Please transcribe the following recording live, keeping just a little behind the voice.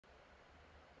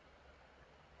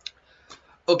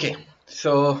Okay,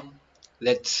 so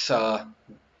let's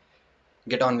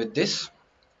get on with this.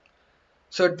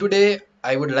 So today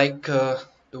I would like to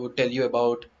tell you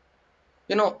about,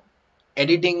 you know,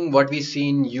 editing, what we see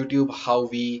in YouTube, how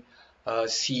we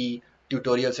see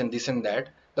tutorials and this and that.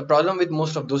 The problem with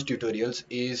most of those tutorials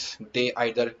is they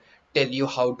either tell you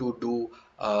how to do,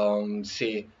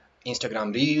 say,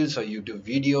 Instagram Reels or YouTube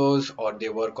videos, or they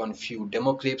work on few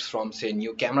demo clips from, say,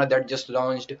 new camera that just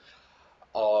launched,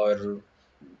 or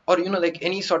like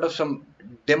any sort of some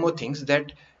demo things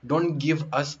that don't give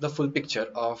us the full picture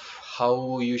of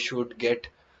how you should get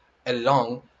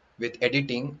along with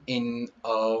editing in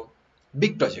a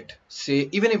big project. Say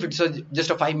even if it's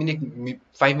just a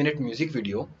 5-minute music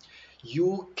video,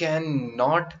 you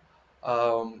cannot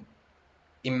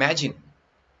imagine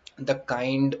the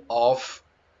kind of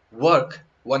work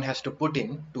one has to put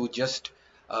in to just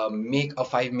make a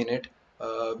 5-minute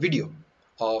video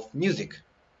of music.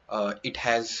 It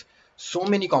has so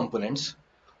many components,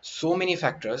 so many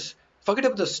factors. Forget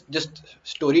about this, just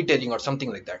storytelling or something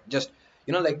like that. Just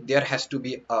like there has to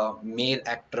be a male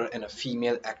actor and a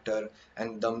female actor,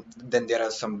 and then there are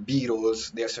some B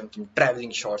rolls. There's some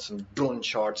traveling shots, some drone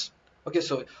shots. Okay,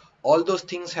 so all those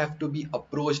things have to be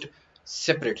approached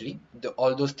separately.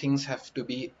 All those things have to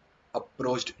be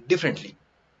approached differently.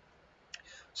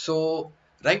 So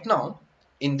right now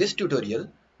in this tutorial,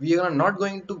 we are not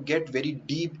going to get very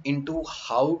deep into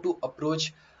how to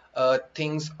approach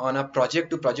things on a project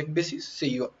to project basis. Say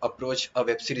you approach a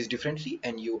web series differently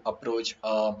and you approach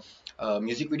a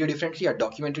music video differently, a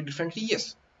documentary differently.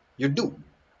 Yes, you do.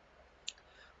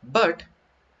 But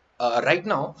right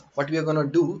now what we are going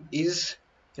to do is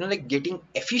like getting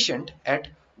efficient at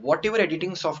whatever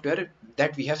editing software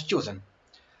that we have chosen.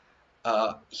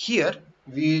 Here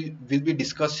we will be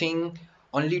discussing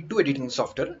only two editing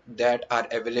software that are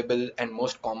available and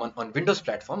most common on Windows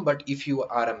platform. But if you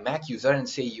are a Mac user and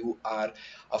say you are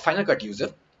a Final Cut user,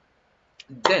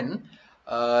 then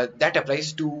that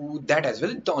applies to that as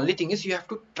well. The only thing is you have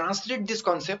to translate this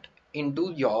concept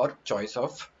into your choice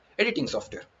of editing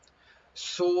software.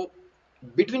 So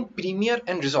between Premiere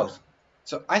and Resolve,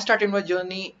 so I started my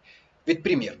journey with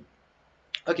Premiere.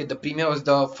 Okay, the Premiere was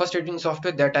the first editing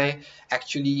software that I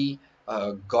actually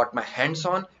got my hands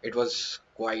on. It was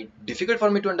quite difficult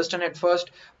for me to understand at first,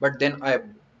 but then I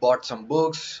bought some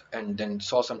books and then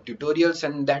saw some tutorials,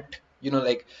 and that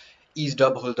like eased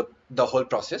up the whole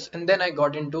process. And then I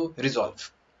got into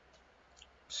Resolve.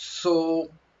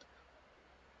 So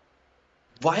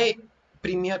why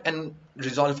Premiere and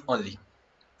Resolve only?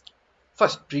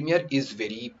 First, Premiere is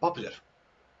very popular.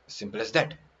 Simple as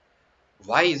that.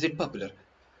 Why is it popular?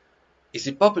 Is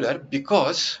it popular?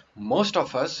 Because most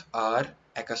of us are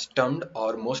accustomed,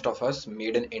 or most of us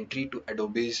made an entry to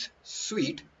Adobe's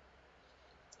suite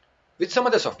with some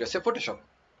other software, say Photoshop.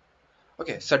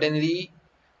 Okay, suddenly,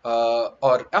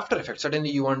 or After Effects,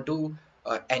 suddenly you want to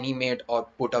animate or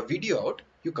put a video out,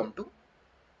 you come to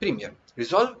Premiere.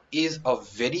 Resolve is a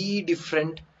very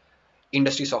different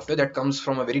industry software that comes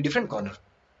from a very different corner.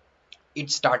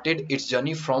 It started its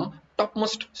journey from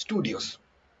topmost studios.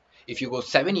 If you go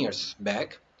 7 years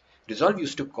back, Resolve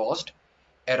used to cost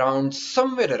around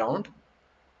somewhere around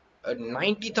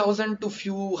 90,000 to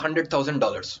few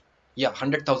 $100,000. Yeah,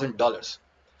 $100,000.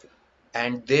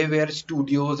 And they were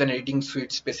studios and editing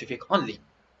suite specific only.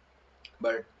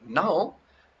 But now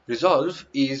Resolve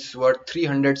is worth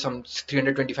 300 some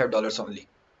 $325 only.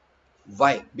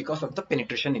 Why? Because of the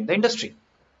penetration in the industry.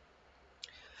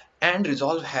 And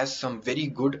Resolve has some very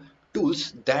good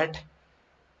tools that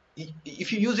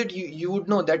if you use it, you would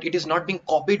know that it is not being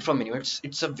copied from anywhere.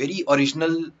 It's a very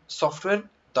original software.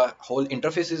 The whole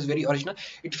interface is very original.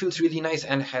 It feels really nice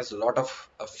and has a lot of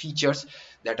features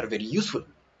that are very useful.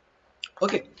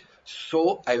 Okay,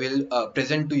 so I will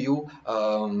present to you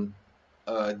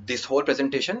this whole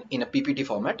presentation in a PPT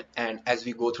format, and as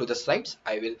we go through the slides,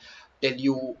 I will tell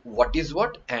you what is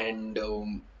what, and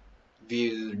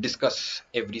we'll discuss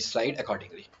every slide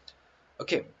accordingly.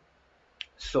 Okay,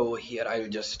 so here I will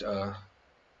just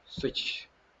switch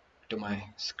to my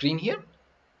screen here.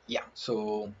 Yeah,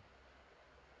 so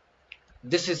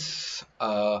this is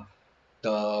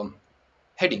the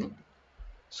heading.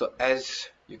 So as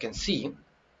you can see,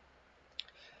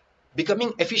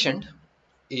 becoming efficient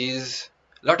is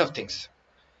a lot of things.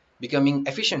 Becoming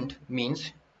efficient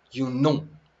means you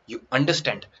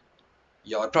understand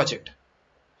your project,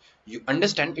 you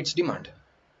understand its demand,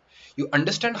 you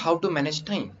understand how to manage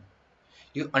time,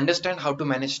 you understand how to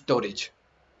manage storage,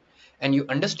 and you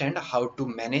understand how to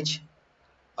manage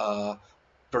uh,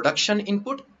 production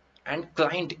input and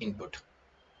client input.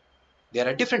 There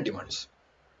are different demands.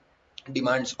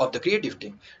 demands of the creative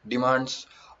team, demands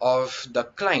of the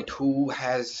client who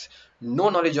has no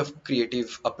knowledge of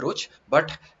creative approach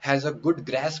but has a good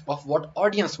grasp of what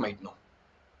audience might know.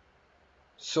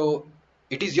 So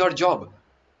it is your job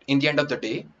in the end of the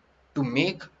day to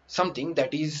make something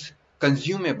that is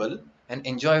consumable and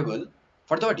enjoyable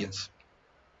for the audience.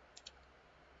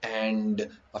 And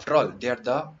after all, they are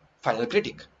the final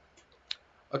critic.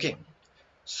 Okay,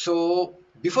 so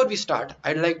before we start,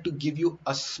 I'd like to give you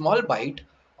a small bite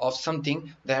of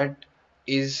something that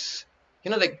is,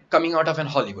 like coming out of an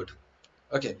Hollywood.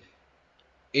 Okay,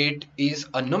 it is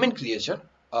a nomenclature,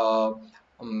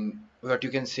 what you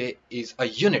can say is a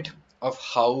unit of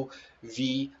how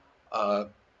we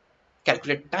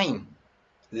calculate time,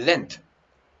 length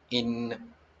in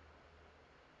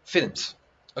films.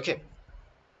 Okay,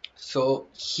 so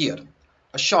here,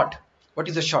 a shot. What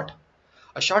is a shot?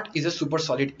 A shot is a super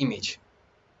solid image.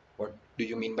 What do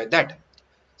you mean by that?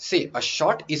 Say, a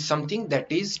shot is something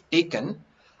that is taken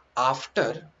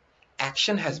after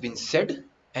action has been said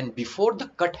and before the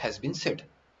cut has been said.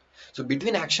 So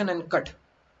between action and cut,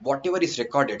 whatever is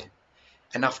recorded,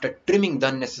 and after trimming the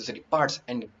unnecessary parts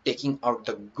and taking out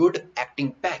the good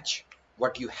acting patch,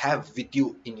 what you have with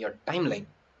you in your timeline,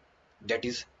 that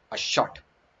is a shot.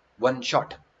 One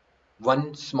shot,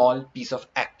 one small piece of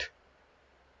act.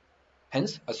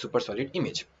 Hence, a super solid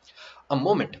image. A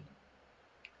moment.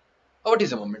 What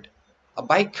is a moment? A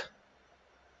bike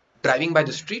driving by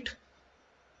the street,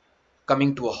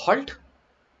 coming to a halt,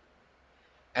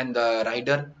 and the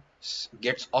rider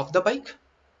gets off the bike,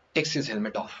 takes his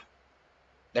helmet off.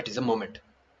 That is a moment.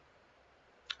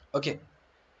 Okay,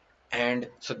 and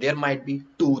so there might be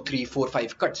 2, 3, 4,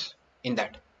 5 cuts in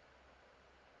that.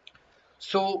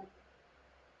 So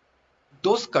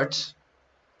those cuts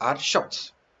are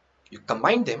shots. You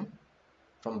combine them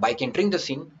from bike entering the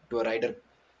scene to a rider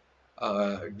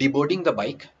deboarding the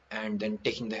bike and then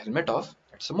taking the helmet off.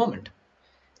 That's a moment.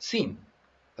 Scene.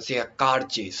 Say a car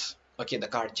chase. Okay, the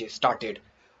car chase started.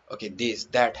 Okay, this,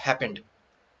 that happened.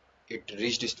 It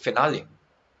reached its finale.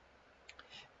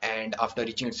 And after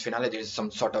reaching its finale, there is some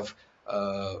sort of,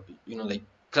 like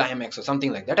climax or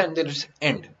something like that. And there is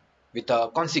end with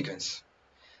a consequence.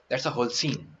 That's a whole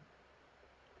scene.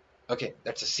 Okay,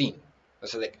 that's a scene.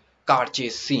 That's like car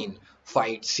chase scene,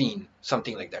 fight scene,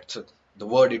 something like that. So the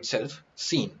word itself,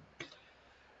 scene.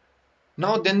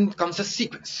 Now then comes a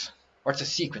sequence. What's a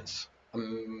sequence? A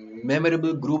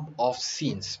memorable group of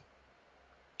scenes.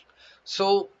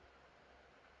 So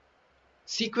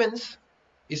sequence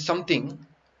is something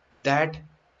that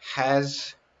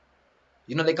has,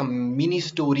 like a mini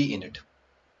story in it.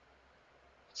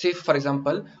 Say for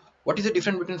example, what is the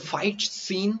difference between fight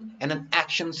scene and an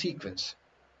action sequence?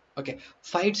 Okay,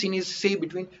 fight scene is say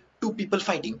between two people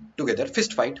fighting together,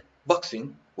 fist fight,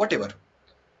 boxing, whatever,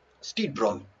 street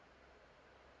brawl.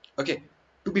 Okay,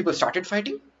 two people started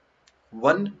fighting,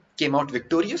 one came out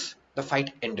victorious, the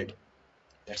fight ended.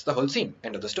 That's the whole scene,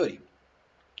 end of the story.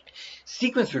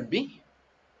 Sequence would be,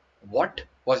 what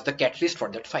was the catalyst for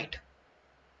that fight?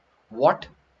 What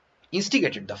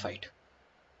instigated the fight?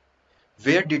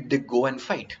 Where did they go and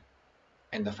fight?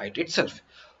 And the fight itself.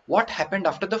 What happened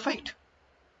after the fight?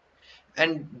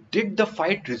 And did the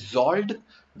fight resolve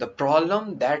the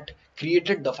problem that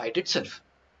created the fight itself?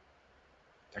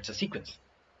 That's a sequence.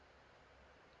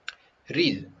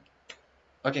 Reel.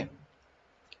 Okay.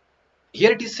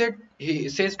 Here it is said, he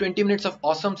says 20 minutes of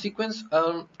awesome sequence.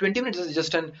 20 minutes is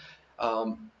just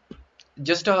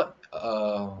a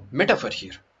metaphor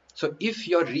here. So if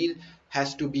your reel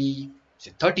has to be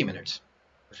say 30 minutes,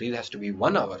 reel has to be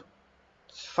 1 hour,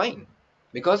 it's fine.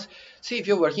 Because see, if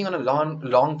you're working on a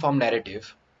long form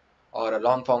narrative or a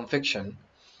long form fiction,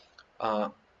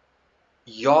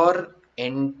 your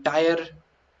entire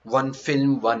one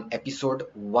film, one episode,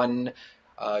 one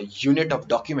unit of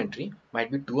documentary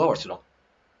might be 2 hours long.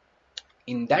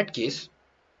 In that case,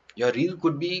 your reel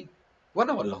could be 1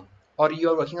 hour long, or you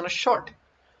are working on a short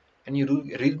and your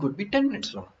reel could be 10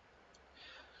 minutes long.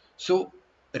 So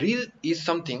reel is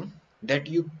something that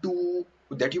you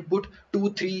put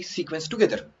 2-3 sequence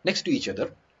together next to each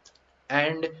other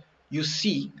and you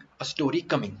see a story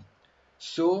coming.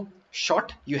 So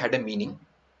short, you had a meaning,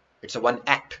 it's a one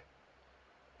act.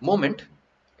 Moment,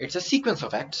 it's a sequence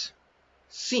of acts.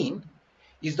 Scene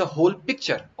is the whole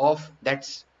picture of that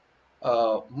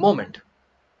moment,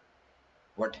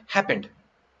 what happened,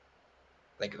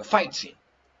 like the fight scene.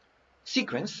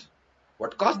 Sequence,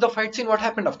 what caused the fight scene, what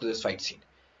happened after this fight scene.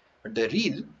 But the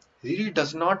reel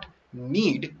does not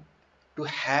need to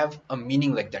have a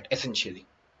meaning like that. Essentially,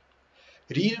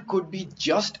 reel could be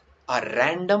just a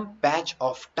random patch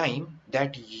of time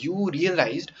that you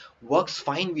realized works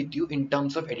fine with you in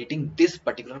terms of editing this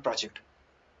particular project.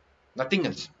 Nothing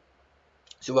else.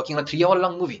 So working on a 3 hour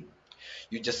long movie,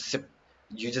 you just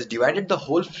divided the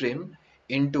whole film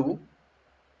into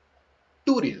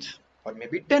 2 reels or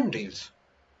maybe 10 reels,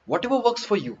 whatever works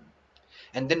for you.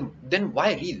 And then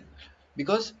why reel?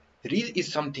 Because reel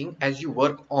is something, as you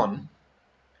work on,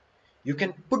 you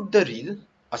can put the reel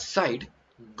aside,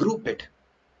 group it,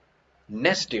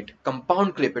 nest it,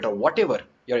 compound clip it, or whatever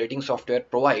your editing software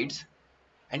provides,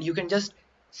 and you can just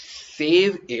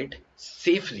save it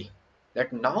safely.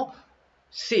 That now,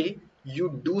 say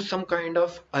you do some kind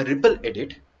of a ripple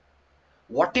edit,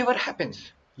 whatever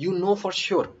happens, you know for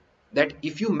sure that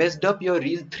if you messed up your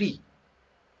reel 3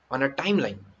 on a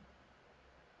timeline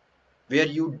where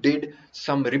you did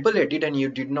some ripple edit and you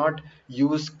did not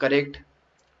use correct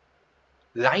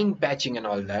line patching and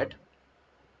all that,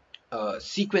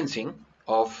 sequencing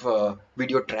of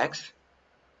video tracks,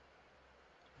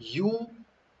 you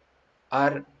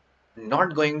are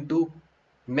not going to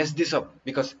mess this up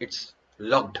because it's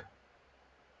logged.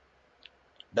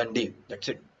 Done deal. That's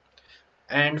it.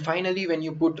 And finally, when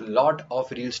you put a lot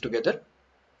of reels together,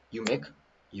 you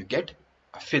get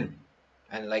a film.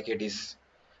 And like it is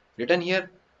written here,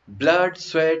 blood,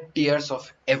 sweat, tears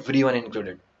of everyone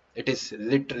included. It is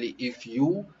literally, if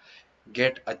you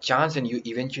get a chance and you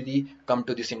eventually come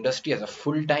to this industry as a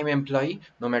full-time employee,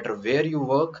 no matter where you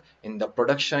work, in the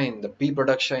production, in the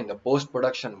pre-production, in the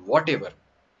post-production, whatever,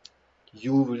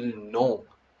 you will know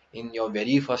in your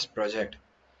very first project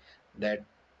that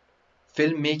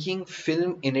filmmaking,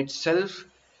 film in itself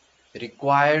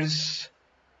requires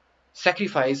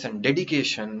sacrifice and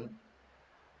dedication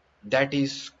that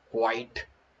is quite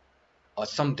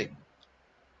something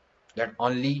that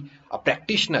only a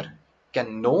practitioner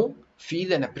can know,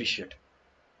 feel and appreciate.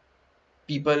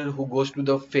 People who goes to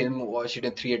the film, watch it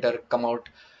in theater, come out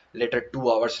later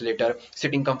 2 hours later,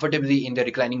 sitting comfortably in their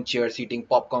reclining chairs, eating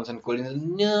popcorns and cold drinks.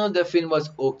 No, the film was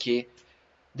okay.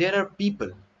 There are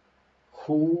people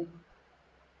who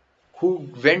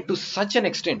went to such an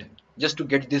extent just to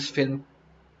get this film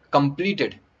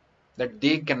completed that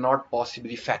they cannot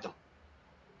possibly fathom.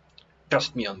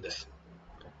 Trust me on this.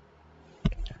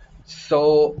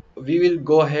 So we will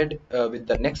go ahead with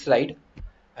the next slide,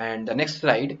 and the next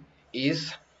slide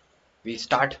is, we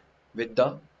start with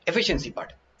the efficiency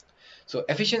part. So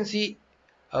efficiency,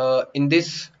 in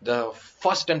this, the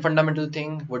first and fundamental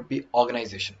thing would be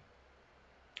organization.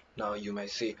 Now you might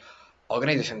say,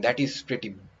 organization, that is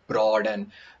pretty broad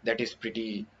and that is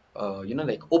pretty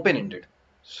like open-ended.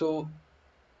 So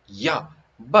yeah,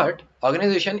 but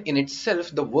organization in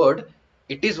itself, the word,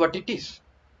 it is what it is.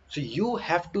 So you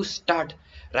have to start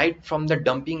right from the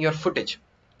dumping your footage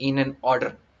in an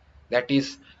order that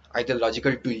is either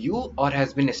logical to you or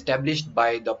has been established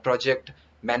by the project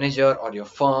manager or your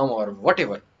firm or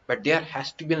whatever. But there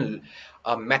has to be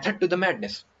a method to the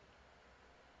madness.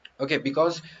 Okay,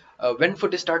 because when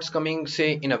footage starts coming,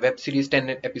 say in a web series, 10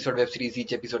 episode web series,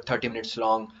 each episode 30 minutes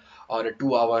long, or a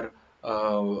 2 hour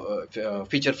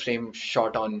feature frame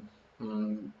shot on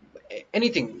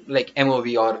anything like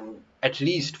MOV or at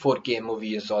least 4K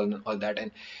MOV is all that.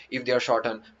 And if they are shot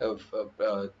on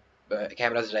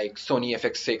cameras like Sony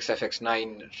FX6,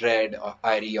 FX9, Red or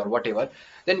IRI or whatever,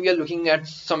 then we are looking at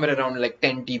somewhere around like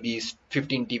 10 TBs,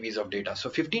 15 TBs of data. So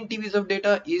 15 TBs of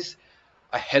data is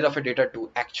a hell of a data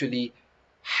to actually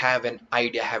have an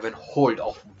idea, have a hold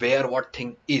of where what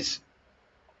thing is.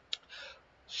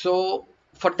 So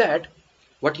for that,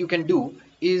 what you can do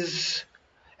is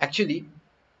actually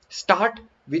start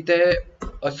with a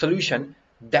solution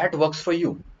that works for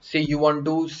you. Say you want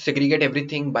to segregate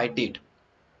everything by date.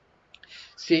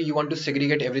 Say you want to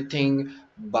segregate everything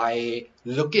by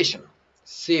location.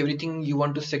 Say everything you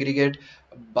want to segregate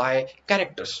by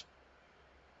characters.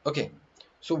 Okay,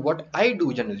 so what I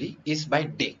do generally is by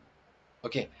day.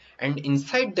 Okay, and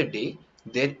inside the day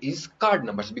there is card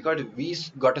numbers, because we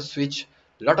got to switch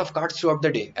lot of cards throughout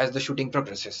the day as the shooting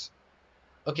progresses.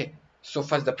 Okay, so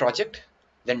first the project,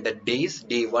 then the days,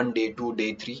 day 1, day 2,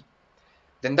 day 3,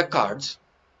 then the cards.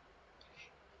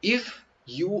 If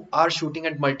you are shooting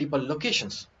at multiple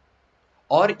locations,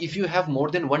 or if you have more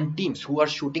than one teams who are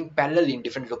shooting parallelly in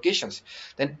different locations,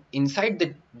 then inside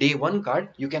the day 1 card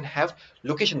you can have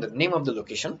location, the name of the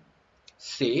location,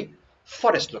 say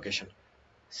forest location,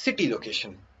 city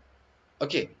location,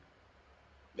 okay,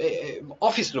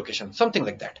 office location, something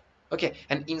like that. Okay,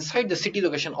 and inside the city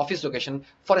location, office location,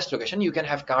 forest location, you can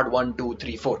have card 1, 2,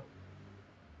 3, 4.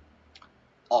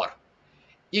 Or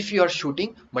if you are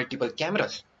shooting multiple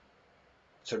cameras,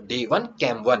 so day 1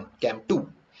 cam 1, cam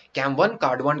 2, Cam 1,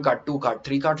 card 1, card 2, card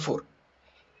 3, card 4.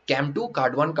 Cam 2,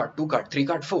 card 1, card 2, card 3,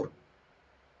 card 4.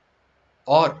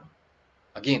 Or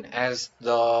again, as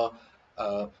the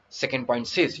second point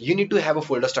says, you need to have a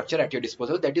folder structure at your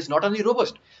disposal that is not only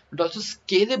robust but also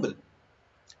scalable.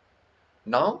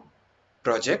 Now,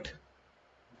 project,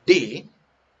 day,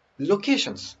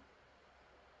 locations,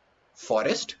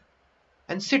 forest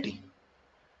and city.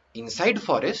 Inside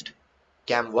forest,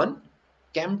 cam 1,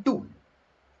 cam 2.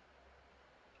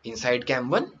 Inside cam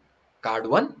 1, card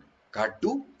 1, card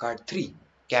 2, card 3.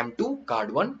 Cam 2,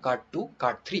 card 1, card 2,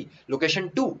 card 3.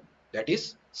 Location 2, that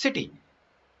is city.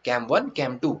 Cam 1,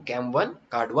 cam 2, cam 1,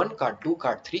 card 1, card 2,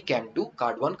 card 3, cam 2,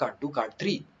 card 1, card 2, card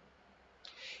 3.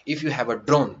 If you have a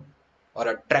drone or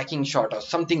a tracking shot or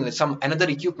something, some another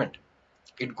equipment,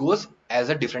 it goes as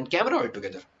a different camera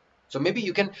altogether. So maybe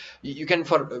you can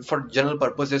for general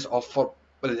purposes of for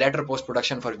later post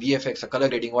production, for VFX or color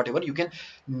grading, whatever, you can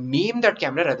name that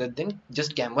camera rather than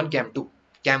just cam 1, cam 2.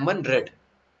 Cam 1 red,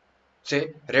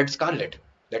 say red scarlet,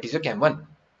 that is your cam 1.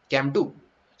 Cam 2,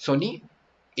 Sony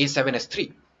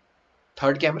A7S3.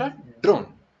 Third camera,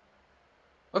 drone.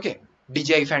 Okay,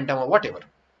 DJI Phantom or whatever.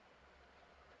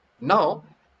 Now,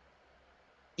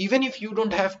 even if you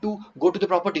don't have to go to the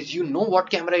properties, you know what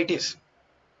camera it is.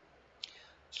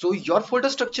 So your folder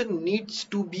structure needs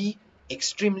to be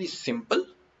extremely simple,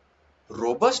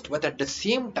 robust, but at the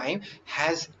same time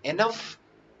has enough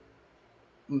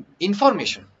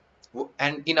information.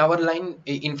 And in our line,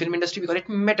 in film industry, we call it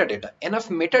metadata. Enough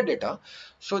metadata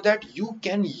so that you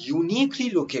can uniquely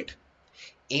locate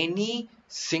any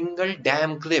single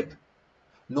damn clip,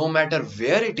 no matter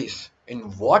where it is, in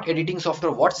what editing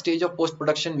software, what stage of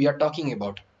post-production we are talking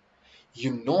about.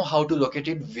 You know how to locate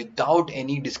it without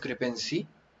any discrepancy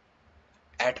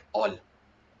at all.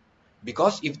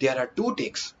 Because if there are two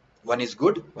takes, one is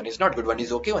good, one is not good, one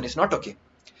is okay, one is not okay,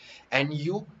 and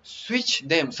you switch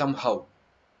them somehow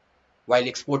while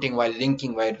exporting, while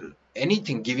linking, while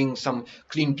anything, giving some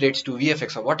clean plates to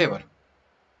VFX or whatever,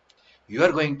 you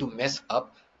are going to mess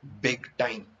up big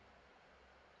time.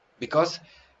 Because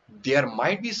there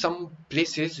might be some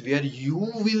places where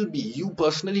you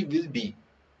personally will be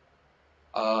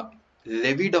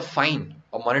levied a fine,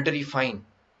 a monetary fine,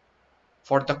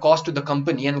 for the cost to the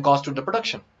company and cost to the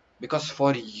production. Because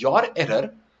for your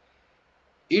error,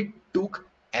 it took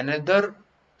another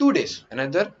 2 days,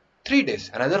 another 3 days,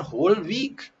 another whole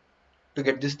week to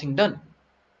get this thing done.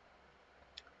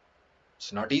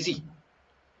 It's not easy.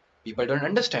 People don't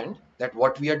understand that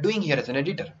what we are doing here as an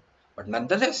editor. But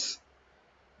nonetheless,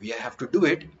 we have to do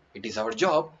it. It is our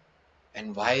job,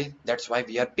 and that's why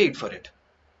we are paid for it.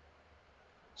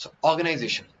 So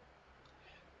organization.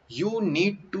 You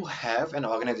need to have an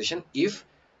organization. If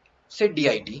say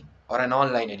DIT or an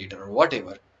online editor or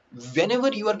whatever,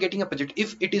 whenever you are getting a project,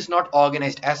 if it is not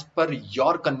organized as per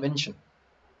your convention,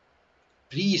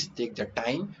 please take the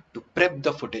time to prep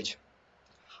the footage.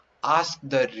 Ask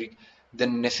the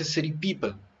necessary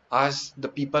people, ask the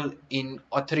people in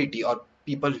authority or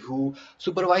people who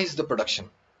supervise the production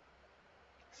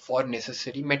for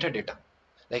necessary metadata.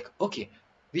 Like, okay,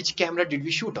 which camera did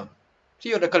we shoot on? So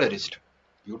you're a colorist,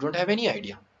 you don't have any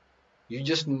idea. You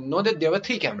just know that there were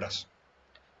 3 cameras.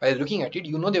 While looking at it,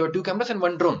 you know there were 2 cameras and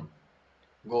 1 drone.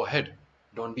 Go ahead,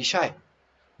 don't be shy,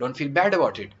 don't feel bad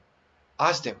about it.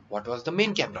 Ask them, what was the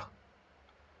main camera?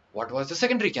 What was the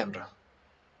secondary camera?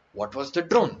 What was the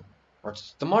drone?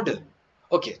 What's the model?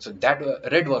 Okay, so that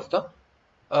red was the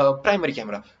primary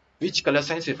camera. Which color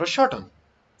science it was shot on?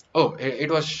 Oh, it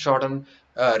was shot on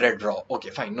red raw. Okay,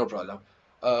 fine, no problem.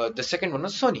 The second one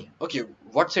was Sony. Okay,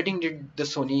 what setting did the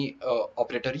Sony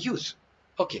operator use?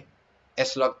 Okay,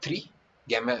 S-Log3,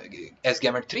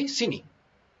 S-Gamut 3, Cine.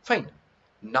 Fine.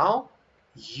 Now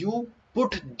you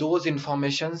put those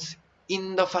informations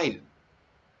in the file.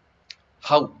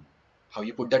 How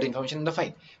you put that information in the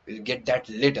file, we'll get that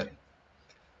later.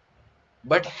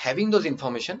 But having those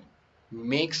information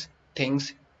makes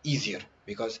things easier,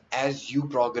 because as you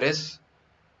progress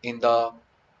in the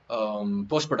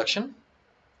post-production,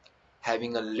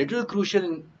 having a little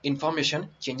crucial information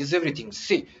changes everything.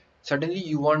 Say suddenly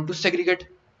you want to segregate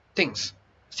things,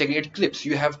 segregate clips.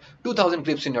 You have 2000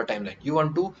 clips in your timeline. You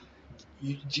want to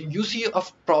you see a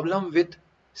problem with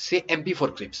say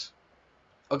MP4 clips.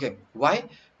 Okay, why?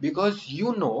 Because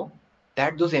you know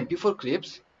that those MP4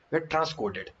 clips were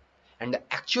transcoded and the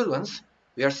actual ones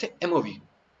were say MOV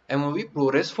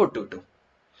ProRes 422,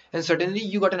 and suddenly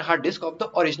you got a hard disk of the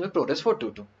original ProRes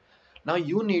 422. Now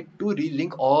you need to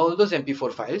relink all those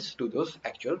MP4 files to those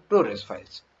actual ProRes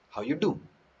files. How you do?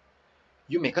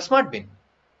 You make a smart bin.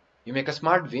 You make a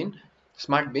smart bin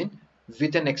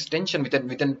with an extension, with a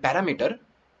parameter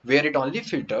where it only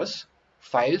filters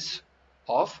files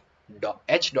of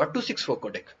H.264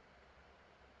 codec.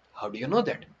 How do you know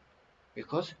that?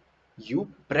 Because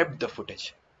you prepped the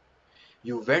footage.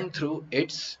 You went through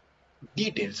its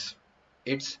details,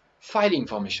 its file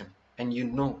information, and you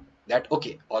know that,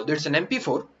 okay, although it's an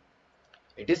MP4,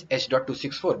 it is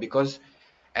H.264, because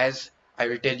as I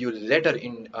will tell you later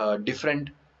in a different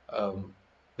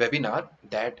webinar,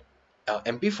 that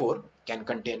MP4 can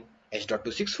contain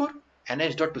H.264 and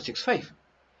H.265.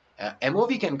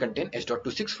 MOV can contain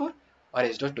H.264 or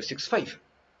H.265.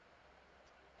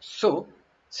 So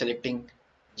selecting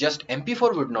just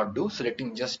MP4 would not do,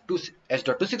 selecting just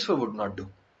H.264 would not do.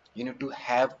 You need to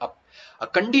have a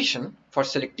condition for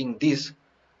selecting these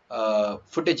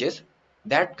footages.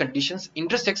 That conditions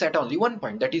intersects at only one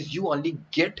point, that is, you only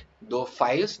get the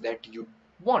files that you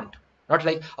want, not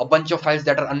like a bunch of files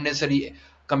that are unnecessary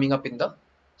coming up in the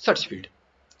search field.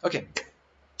 Okay,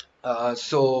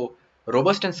 so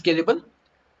robust and scalable,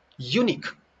 unique.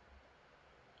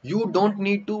 You don't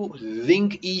need to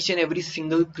link each and every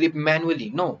single clip manually.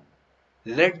 No,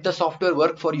 let the software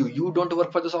work for you. You don't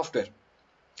work for the software.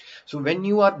 So when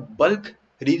you are bulk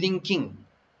relinking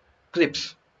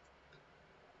clips,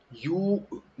 you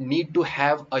need to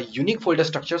have a unique folder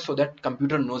structure so that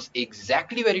computer knows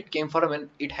exactly where it came from and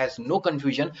it has no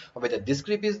confusion of whether this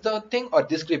clip is the thing or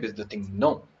this clip is the thing.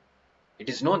 No, it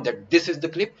is known that this is the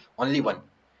clip, only one.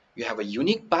 You have a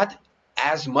unique path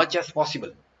as much as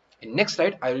possible. In next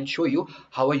slide, I will show you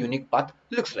how a unique path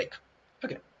looks like.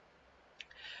 Okay.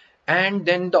 And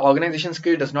then the organization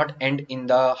skill does not end in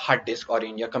the hard disk or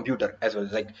in your computer as well,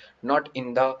 like not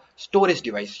in the storage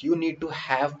device. You need to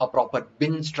have a proper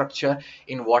bin structure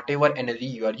in whatever NLE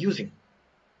you are using.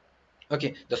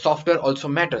 Okay, the software also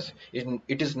matters.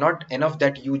 It is not enough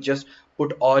that you just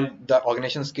put all the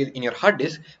organization skill in your hard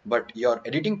disk, but your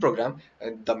editing program,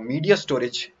 the media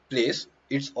storage place,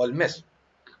 it's all mess.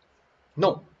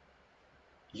 No,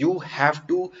 you have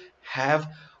to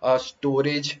have a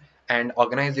storage and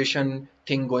organization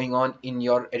thing going on in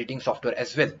your editing software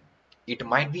as well. It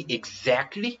might be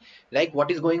exactly like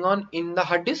what is going on in the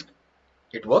hard disk.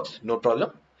 It works, no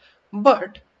problem.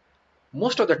 But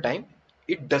most of the time,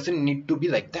 it doesn't need to be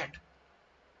like that.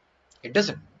 It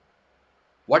doesn't.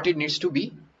 What it needs to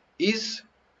be is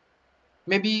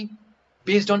maybe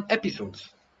based on episodes,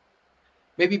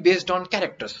 maybe based on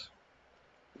characters,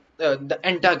 the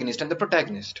antagonist and the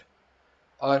protagonist,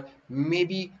 or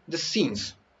maybe the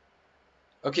scenes.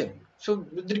 Okay, so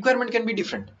the requirement can be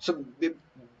different. So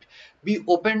be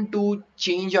open to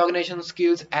change organization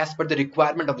skills as per the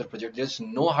requirement of the project. There's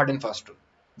no hard and fast rule.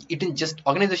 It is just,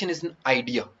 organization is an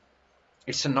idea.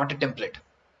 It's not a template.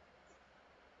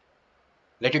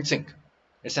 Let it sink.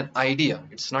 It's an idea.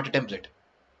 It's not a template.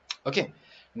 Okay.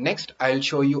 Next, I'll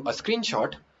show you a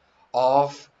screenshot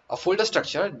of a folder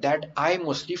structure that I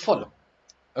mostly follow.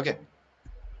 Okay.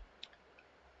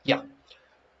 Yeah.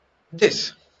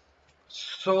 This.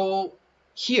 So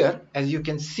here, as you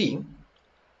can see,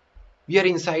 we are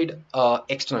inside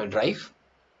external drive.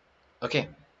 Okay,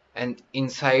 and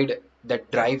inside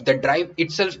that drive, the drive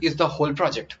itself is the whole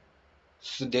project,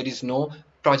 so there is no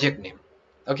project name.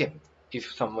 Okay,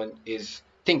 if someone is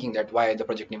thinking that why the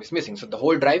project name is missing, so the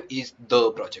whole drive is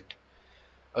the project.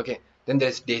 Okay, then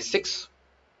there's day 6,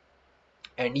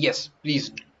 and yes,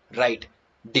 please write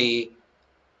day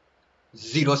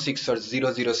 06 or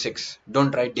 006.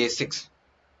 Don't write day 6,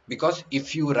 because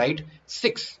if you write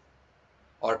 6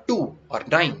 or 2 or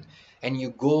 9 and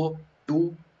you go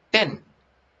to 10,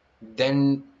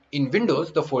 then in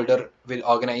Windows the folder will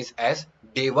organize as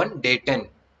day 1, day 10,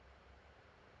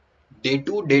 day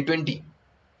 2, day 20.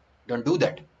 Don't do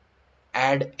that.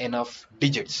 Add enough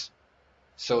digits.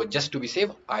 So just to be safe,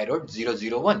 I wrote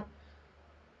 001.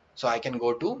 So I can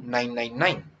go to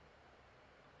 999.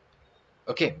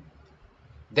 Okay.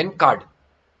 Then card.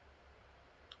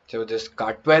 So this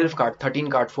card 12, card 13,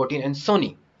 card 14, and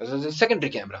Sony. This is the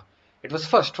secondary camera. It was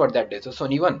first for that day, so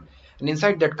Sony 1. And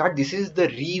inside that card, this is the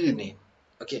real name.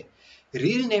 Okay.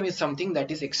 Real name is something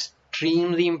that is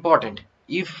extremely important.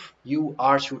 If you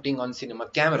are shooting on cinema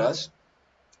cameras,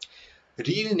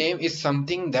 real name is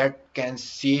something that can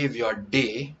save your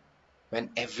day when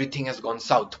everything has gone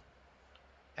south.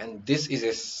 And this is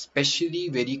especially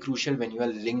very crucial when you are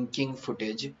linking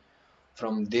footage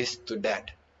from this to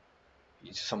that.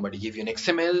 Somebody give you an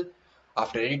XML,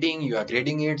 after editing you are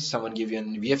grading it, someone give you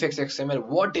an VFX XML,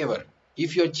 whatever.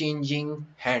 If you're changing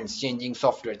hands, changing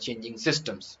software, changing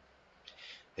systems,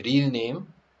 real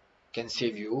name can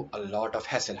save you a lot of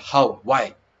hassle. How?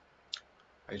 Why?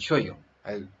 I'll show you.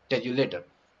 I'll tell you later.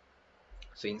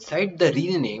 So inside the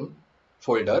real name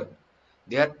folder,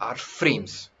 there are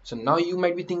frames. So now you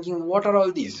might be thinking, what are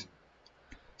all these?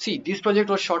 See, this project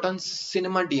was shot on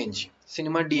Cinema DNG.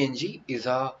 Cinema DNG is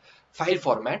a file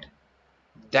format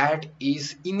that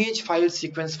is image file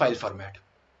sequence file format.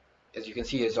 As you can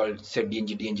see, it's all said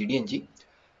DNG, DNG, DNG.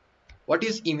 What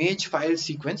is image file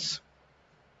sequence?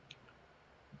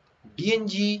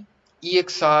 DNG,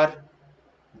 EXR,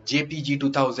 JPG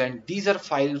 2000, these are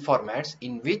file formats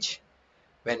in which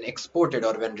when exported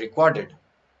or when recorded,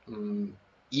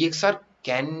 EXR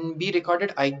can be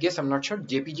recorded, I guess, I'm not sure.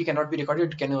 JPG cannot be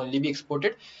recorded, it can only be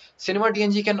exported. Cinema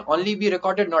DNG can only be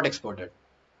recorded, not exported.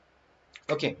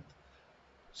 Okay,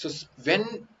 so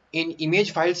when in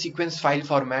image file sequence file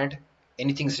format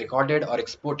anything is recorded or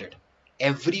exported,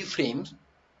 every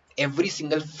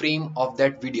single frame of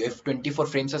that video, if 24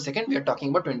 frames a second, we are talking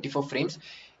about 24 frames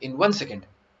in 1 second.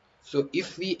 So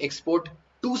if we export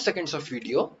 2 seconds of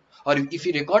video, or if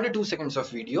we recorded 2 seconds of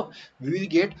video, we will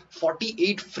get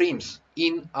 48 frames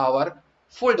in our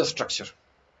folder structure.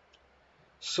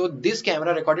 So this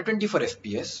camera recorded 24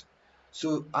 fps.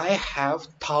 So I have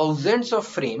thousands of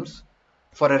frames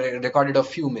for a recorded of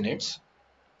few minutes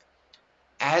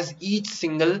as each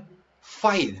single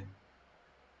file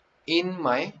in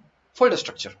my folder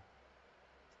structure.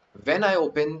 When I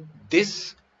open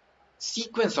this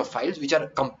sequence of files which are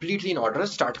completely in order,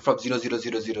 start from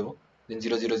 0000, then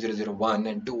 00001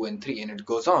 and 2 and 3, and it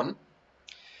goes on.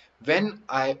 When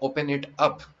I open it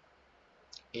up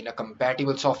in a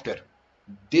compatible software,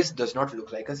 this does not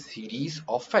look like a series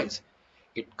of files.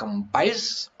 It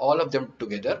compiles all of them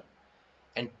together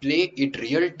and play it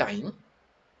real time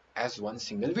as one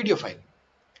single video file.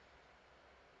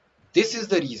 This is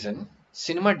the reason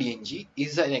Cinema DNG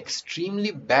is an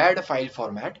extremely bad file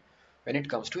format when it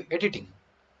comes to editing.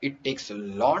 It takes a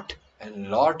lot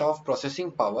of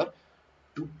processing power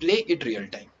to play it real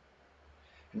time.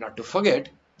 Not to forget,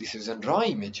 this is a raw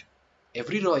image.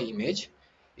 Every raw image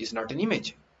is not an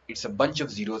image. It's a bunch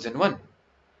of zeros and one.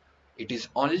 It is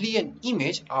only an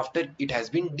image after it has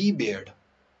been debayered.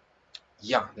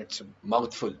 Yeah, that's a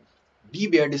mouthful.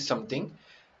 Debayered is something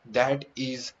that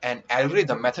is an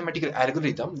algorithm, mathematical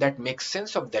algorithm that makes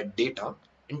sense of that data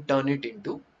and turn it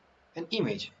into an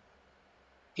image.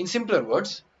 In simpler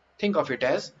words, think of it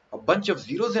as a bunch of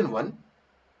zeros and one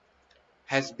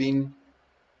has been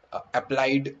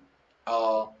applied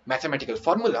a mathematical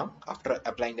formula. After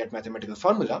applying that mathematical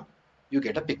formula, you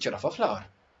get a picture of a flower.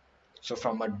 So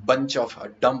from a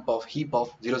dump of heap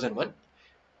of zeros and one,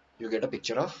 you get a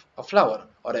picture of a flower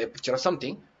or a picture of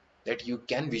something that you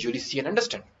can visually see and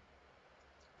understand.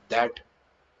 That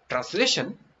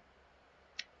translation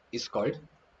is called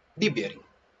debayering.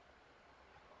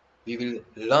 We will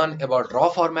learn about raw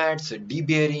formats,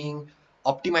 debayering,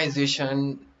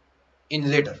 optimization in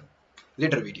later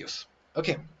videos.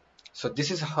 Okay, so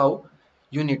this is how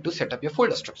you need to set up your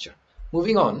folder structure.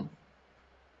 Moving on,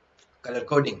 color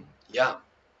coding. Yeah,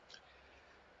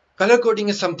 color coding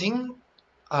is something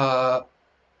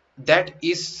that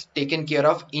is taken care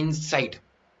of inside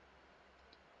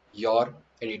your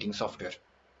editing software.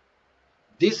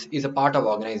 This is a part of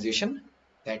organization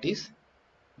that is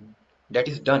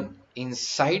done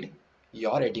inside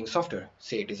your editing software.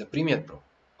 Say it is a Premiere Pro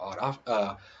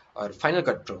or Final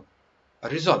Cut Pro or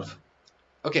Resolve.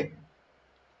 Okay,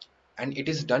 and it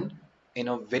is done in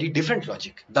a very different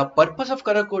logic. The purpose of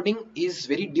color coding is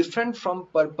very different from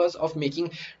purpose of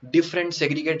making different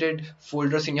segregated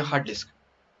folders in your hard disk.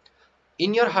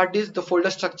 In your hard disk, the folder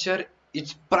structure,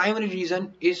 its primary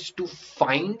reason is to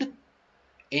find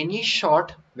any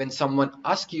shot when someone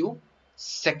asks you.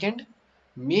 Second,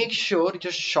 make sure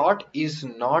your shot is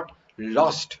not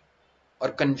lost or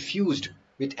confused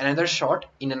with another shot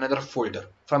in another folder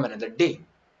from another day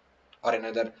or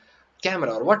another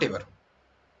camera or whatever.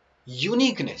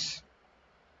 Uniqueness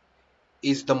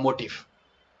is the motive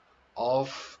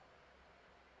of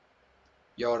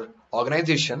your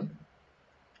organization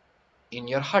in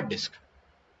your hard disk.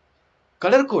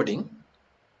 Color coding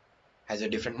has a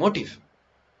different motive.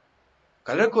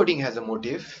 Color coding has a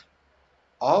motive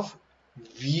of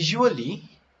visually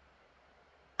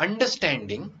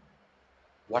understanding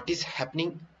what is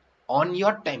happening on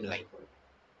your timeline.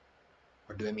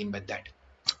 What do I mean by that?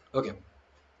 Okay,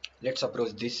 let's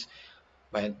approach this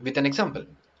with an example.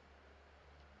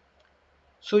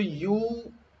 So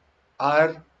you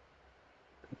are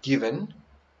given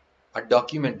a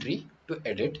documentary to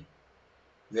edit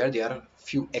where there are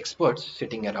few experts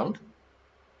sitting around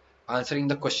answering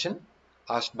the question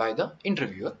asked by the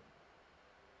interviewer.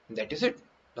 That is it.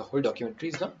 The whole documentary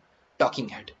is the talking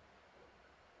head.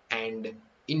 And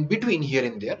in between, here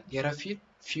and there are a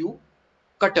few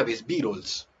cutaways,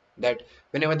 B-rolls, that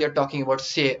whenever they are talking about,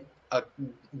 say,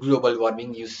 global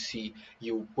warming, you see,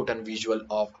 you put a visual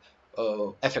of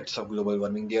effects of global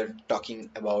warming. They are talking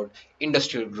about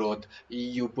industrial growth.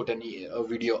 You put a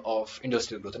video of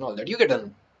industrial growth and all that. You get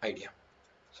an idea.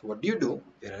 So what do you do?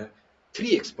 There are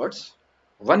three experts,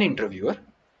 one interviewer,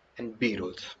 and B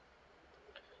rolls.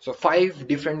 So five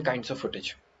different kinds of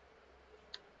footage.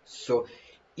 So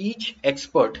each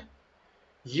expert,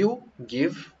 you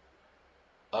give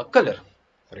a color.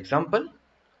 For example,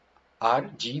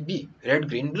 RGB, red,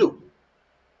 green, blue.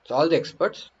 So all the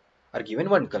experts are given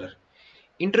one color.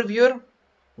 Interviewer,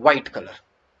 white color.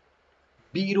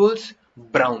 B rolls,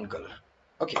 brown color.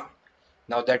 Okay.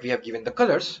 Now that we have given the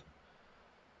colors,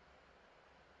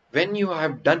 when you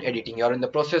have done editing, you are in the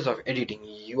process of editing,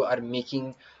 you are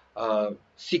making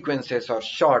sequences or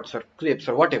shots or clips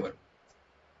or whatever.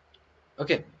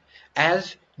 Okay.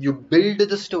 As you build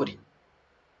the story,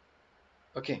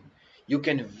 okay, you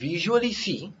can visually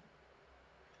see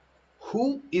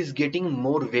who is getting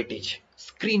more weightage,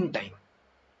 screen time.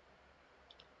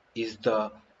 Is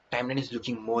the timeline is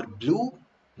looking more blue,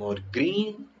 more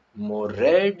green, more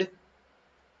red,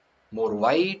 more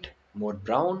white, more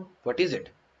brown? What is it?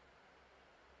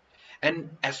 And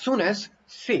as soon as,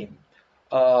 say,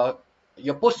 uh,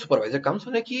 your post supervisor comes,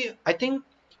 like I think,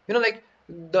 like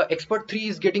the expert 3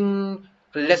 is getting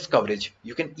less coverage.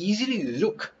 You can easily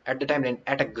look at the timeline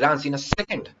at a glance in a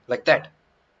second, like that,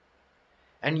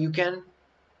 and you can,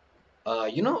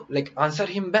 like answer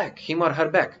him or her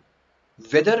back,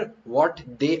 whether what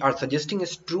they are suggesting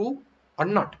is true or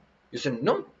not. You say,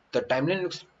 no, the timeline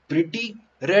looks pretty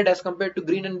red as compared to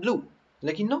green and blue.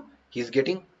 Like, he's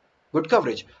getting good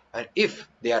coverage. And if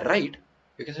they are right,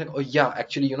 you can say, oh yeah,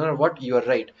 actually, you know what, you are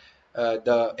right.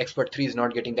 The expert 3 is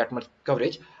not getting that much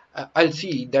coverage. I'll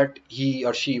see that he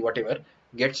or she, whatever,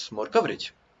 gets more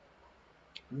coverage.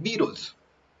 B rolls.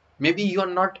 Maybe you are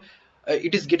not,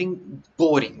 it is getting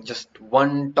boring. Just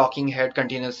one talking head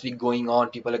continuously going on.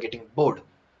 People are getting bored,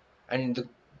 and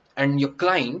and your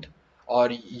client or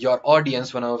your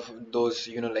audience, one of those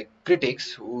like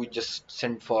critics who just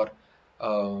sent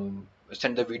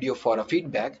the video for a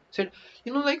feedback, said,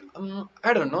 like,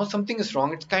 I don't know, something is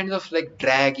wrong, it's kind of like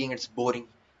dragging, it's boring.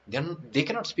 Then they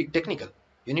cannot speak technical.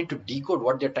 You need to decode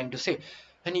what they're trying to say,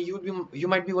 and you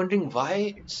might be wondering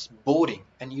why it's boring,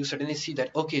 and you suddenly see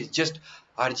that, okay, it's just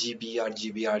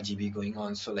RGB going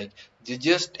on. So like, they're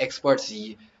just experts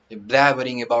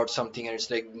blabbering about something, and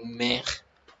it's like meh.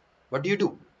 What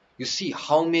do? You see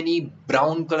how many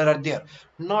brown color are there?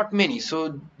 Not many.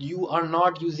 So you are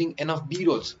not using enough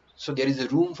B-rolls. So there is a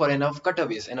room for enough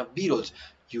cutaways, enough B-rolls.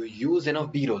 You use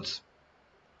enough B-rolls.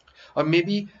 Or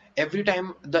maybe every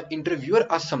time the interviewer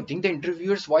asks something, the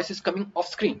interviewer's voice is coming off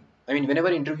screen. I mean, whenever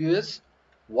interviewer's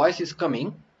voice is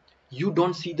coming, you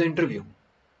don't see the interview.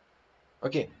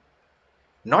 Okay.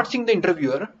 Not seeing the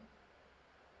interviewer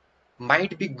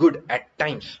might be good at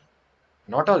times,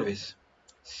 not always.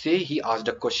 Say he asked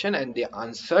a question and they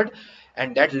answered,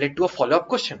 and that led to a follow-up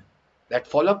question. That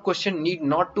follow-up question need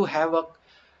not to have a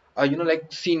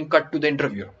like scene cut to the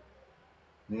interviewer.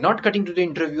 Not cutting to the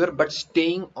interviewer, but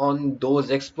staying on those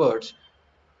experts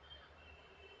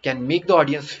can make the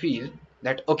audience feel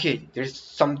that, okay, there's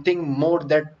something more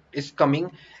that is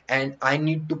coming, and I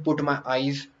need to put my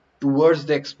eyes towards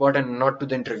the expert and not to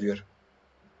the interviewer.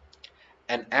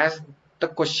 And as the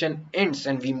question ends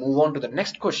and we move on to the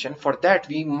next question, for that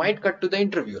we might cut to the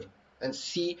interviewer and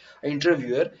see an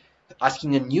interviewer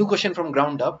asking a new question from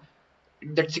ground up.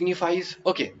 That signifies,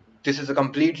 okay, this is a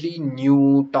completely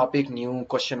new topic, new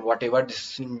question, whatever,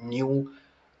 this new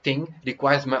thing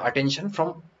requires my attention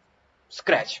from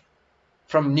scratch,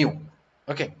 from new.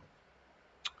 Okay.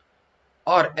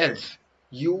 Or else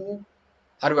you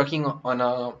are working on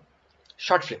a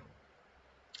short film.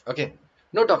 Okay,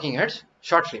 no talking heads,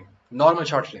 short film, normal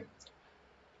short film.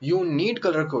 You need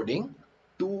color coding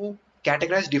to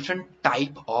categorize different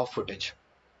type of footage.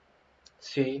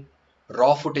 Say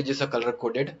raw footage is color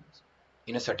coded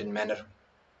in a certain manner.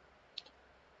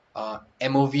 MOV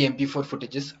MP4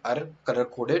 footages are color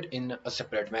coded in a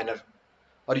separate manner.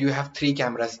 Or you have three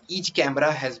cameras, each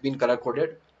camera has been color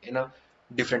coded in a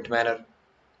different manner.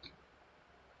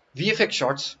 VFX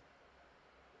shots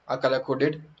are color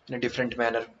coded in a different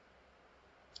manner.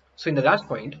 So in the last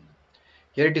point,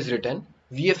 here it is written,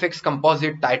 VFX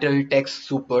composite, title, text,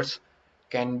 supers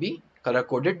can be color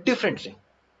coded differently.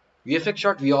 VFX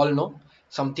shot, we all know,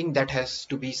 something that has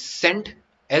to be sent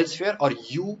elsewhere, or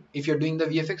you, if you're doing the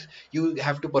VFX, you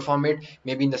have to perform it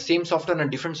maybe in the same software and a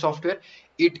different software.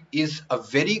 It is a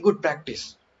very good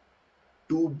practice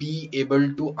to be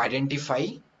able to identify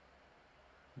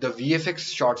the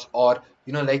VFX shots, or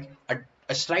like a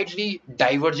slightly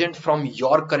divergent from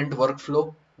your current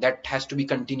workflow that has to be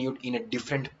continued in a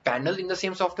different panel in the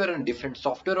same software and different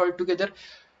software altogether,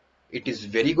 it is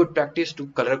very good practice to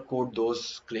color code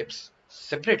those clips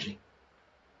separately.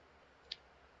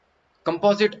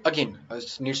 Composite again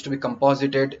needs to be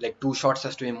composited, like two shots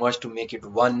has to be merged to make it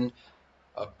one.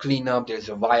 Cleanup, there's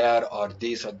a wire or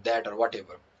this or that or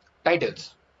whatever.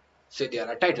 Titles, say there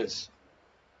are titles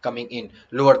coming in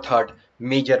lower third,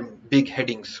 major big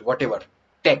headings, whatever,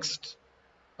 text.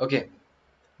 Okay,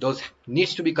 those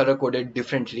needs to be color coded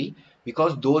differently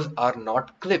because those are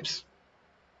not clips.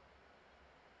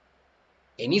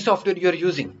 Any software you are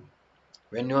using,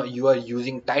 when you are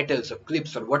using titles or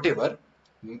clips or whatever,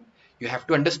 you have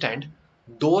to understand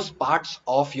those parts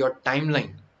of your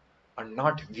timeline are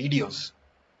not videos.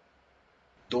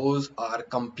 Those are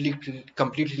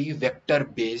completely vector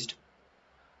based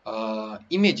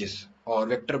images or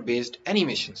vector based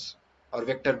animations or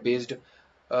vector based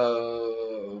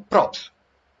props.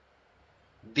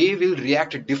 They will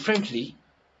react differently,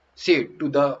 say, to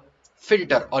the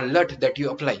filter or LUT that you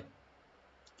apply.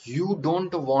 You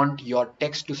don't want your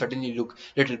text to suddenly look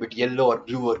a little bit yellow or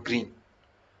blue or green.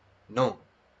 No.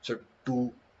 So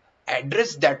to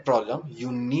address that problem,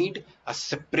 you need a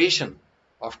separation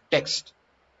of text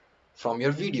from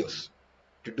your videos.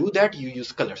 To do that, you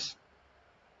use colors.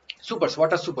 Supers,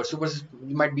 what are supers? Supers,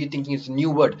 you might be thinking it's a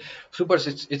new word. Supers,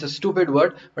 it's a stupid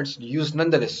word, but it's used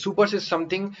nonetheless. Supers is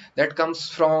something that comes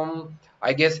from,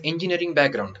 I guess, engineering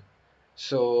background.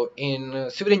 So in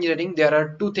civil engineering, there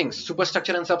are two things: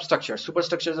 superstructure and substructure.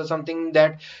 Superstructures are something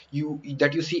that you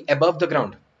see above the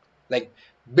ground, like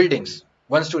buildings,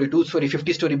 1 story, 2 story,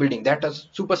 50-story building. That are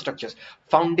superstructures.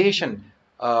 Foundation,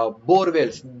 bore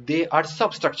wells, they are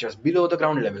substructures below the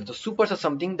ground level. So supers are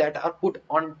something that are put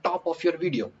on top of your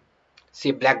video.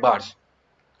 Say black bars,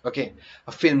 okay,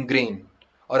 a film grain,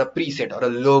 or a preset, or a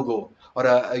logo, or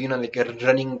a like a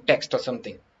running text or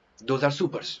something. Those are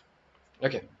supers.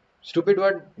 Okay, stupid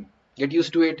word, get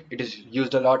used to it. It is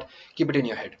used a lot. Keep it in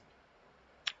your head.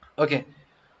 Okay,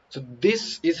 so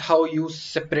this is how you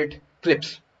separate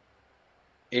clips.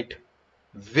 It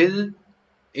will,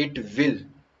 it will,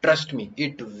 trust me,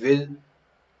 it will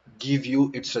give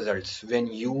you its results when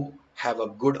you have a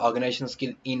good organization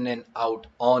skill in and out,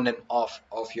 on and off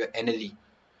of your NLE.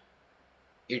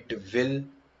 It will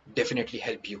definitely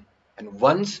help you. And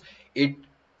once it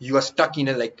you are stuck in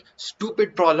a like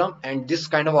stupid problem, and this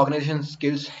kind of organization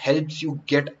skills helps you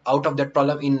get out of that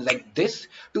problem in like this,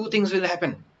 two things will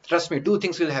happen. Trust me, two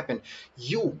things will happen.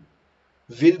 You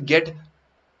will get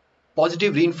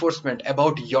positive reinforcement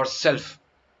about yourself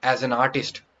as an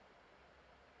artist.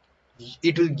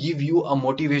 It will give you a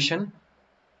motivation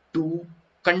to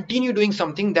continue doing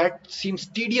something that seems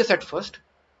tedious at first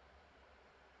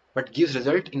but gives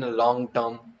result in a long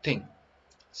term thing.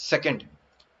 Second,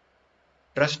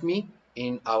 trust me,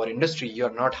 in our industry, you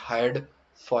are not hired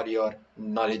for your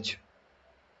knowledge.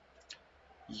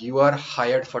 You are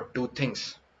hired for two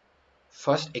things.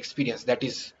 First, experience, that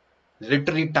is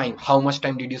literally time. How much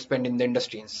time did you spend in the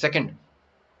industry? And second,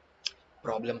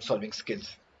 problem solving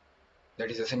skills. That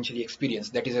is essentially experience.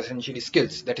 That is essentially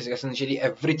skills. That is essentially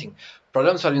everything.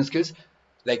 Problem solving skills,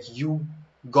 like you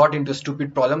got into a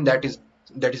stupid problem that is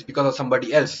because of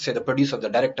somebody else, say the producer, the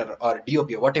director, or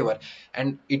DOP, or whatever,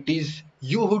 and it is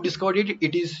you who discovered it.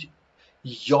 It is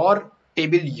your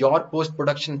table, your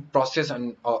post-production process,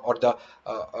 and or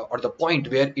the point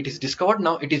where it is discovered.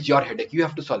 Now it is your headache. You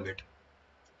have to solve it.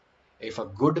 If a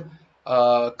good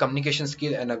communication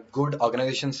skill and a good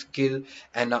organization skill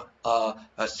and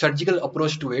a surgical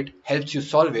approach to it helps you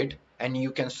solve it, and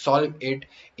you can solve it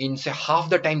in say half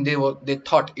the time they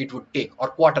thought it would take, or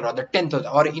quarter, or the tenth,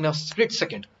 or in a split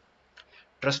second,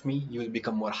 trust me, you will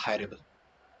become more hireable.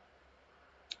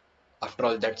 After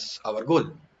all, that's our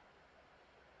goal.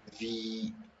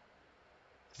 We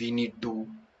we need to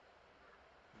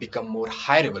become more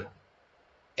hireable.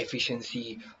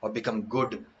 Efficiency or become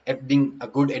good at being a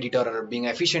good editor or being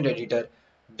an efficient editor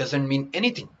doesn't mean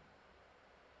anything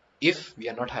if we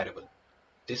are not hireable.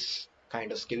 This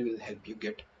kind of skill will help you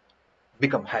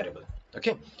become hireable.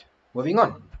 Okay, moving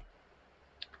on.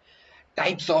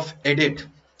 Types of edit.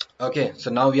 Okay, so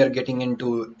now we are getting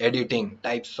into editing,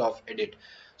 types of edit.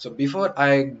 So before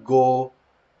I go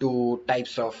to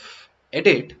types of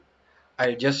edit,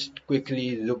 I'll just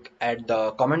quickly look at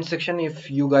the comment section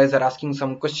if you guys are asking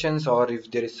some questions, or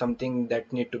if there is something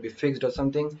that need to be fixed or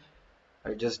something.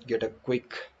 I'll just get a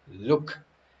quick look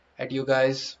at you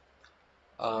guys.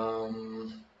 I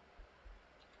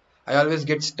always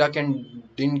get stuck and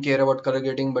didn't care about color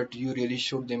grading, but you really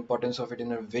showed the importance of it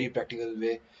in a very practical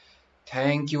way.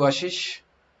 Thank you, Ashish.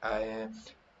 I,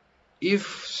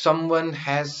 If someone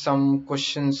has some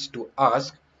questions to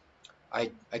ask, I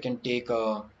can take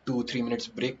a 2-3 minutes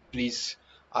break. Please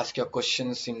ask your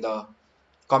questions in the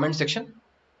comment section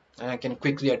and I can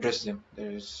quickly address them.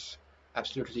 There is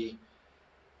absolutely,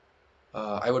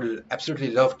 I would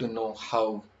absolutely love to know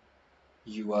how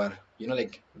you are,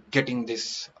 like getting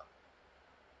this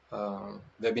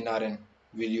webinar, and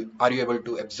are you able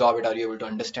to absorb it? Are you able to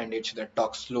understand it? Should I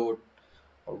talk slow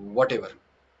or whatever?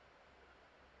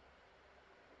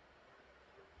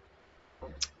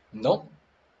 No?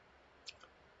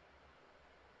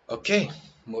 Okay,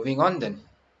 moving on then.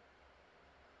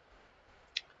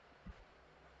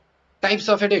 Types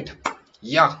of edit.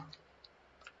 Yeah.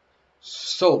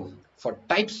 So for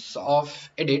types of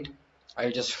edit,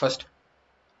 I'll just first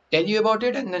tell you about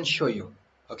it and then show you.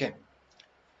 Okay.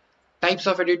 Types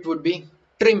of edit would be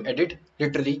trim edit,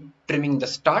 literally trimming the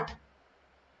start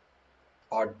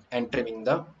and trimming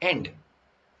the end.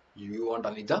 You want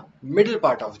only the middle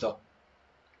part of the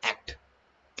act.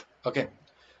 Okay.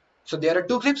 So there are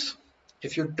two clips.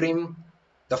 If you trim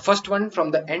the first one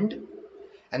from the end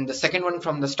and the second one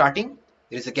from the starting,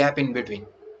 there is a gap in between.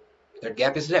 That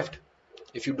gap is left.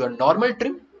 If you do a normal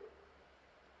trim,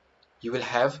 you will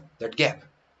have that gap.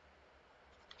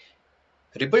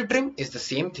 Ripple trim is the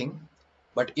same thing,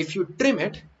 but if you trim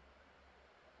it,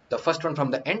 the first one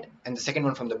from the end and the second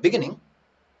one from the beginning,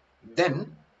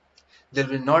 then there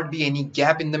will not be any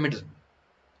gap in the middle.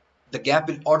 The gap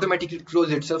will automatically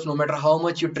close itself no matter how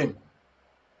much you trim.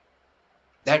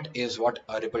 That is what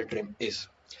a ripple trim is.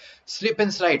 Slip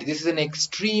and slide. This is an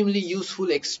extremely useful,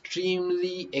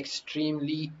 extremely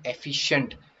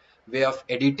efficient way of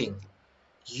editing.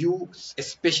 You,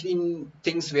 especially in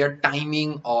things where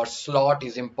timing or slot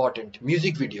is important.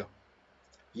 Music video.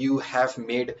 You have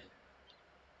made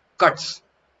cuts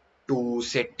to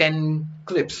say 10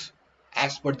 clips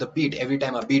as per the beat. Every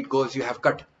time a beat goes, you have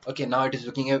cut. Okay, now it is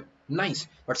looking nice.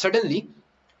 But suddenly,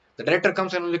 the director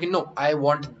comes and looking, no, I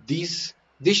want this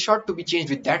shot to be changed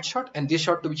with that shot and this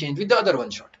shot to be changed with the other one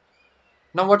shot.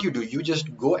 Now what you do, you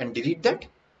just go and delete that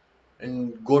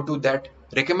and go to that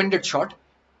recommended shot,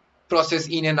 process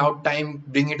in and out time,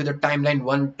 bring it to the timeline,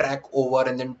 one track over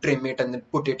and then trim it and then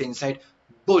put it inside.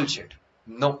 Bullshit.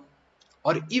 No.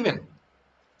 Or even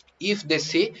if they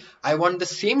say, I want the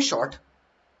same shot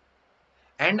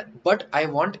but I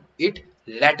want it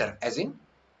later, as in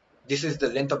this is the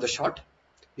length of the shot.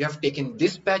 You have taken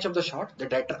this patch of the shot. The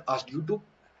director asked you to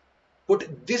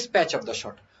put this patch of the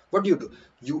shot. What do?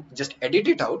 You just edit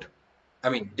it out. I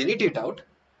mean, delete it out.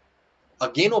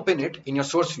 Again, open it in your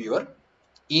source viewer,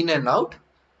 in and out,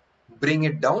 bring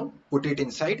it down, put it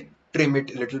inside, trim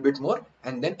it a little bit more,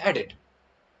 and then add it.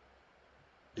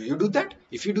 Do you do that?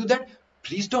 If you do that,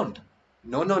 please don't.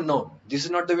 No, no, no. This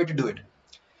is not the way to do it.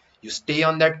 You stay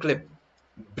on that clip.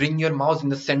 Bring your mouse in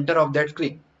the center of that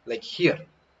clip, like here.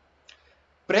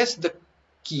 Press the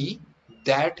key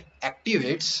that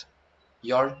activates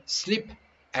your slip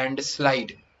and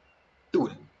slide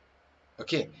tool.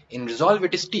 Okay, in Resolve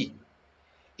it is T,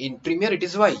 in Premiere it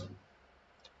is Y.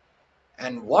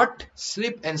 And what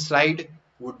slip and slide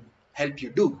would help you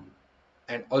do,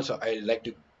 and also I like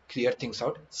to clear things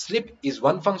out, slip is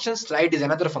one function, slide is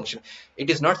another function. It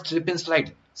is not slip and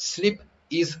slide. Slip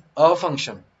is a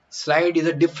function, slide is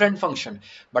a different function.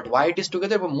 But why it is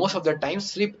together? But most of the time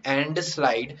slip and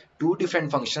slide, two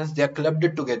different functions, they are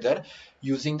clubbed together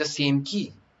using the same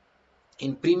key.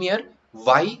 In Premiere,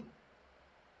 Y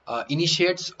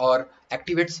initiates or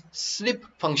activates slip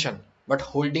function, but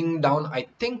holding down, I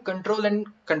think, control in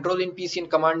PC and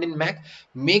command in Mac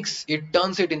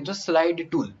turns it into slide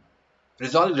tool.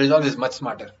 Resolve is much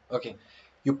smarter. Okay,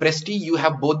 you press T, you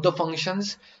have both the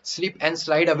functions slip and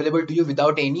slide available to you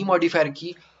without any modifier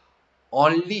key.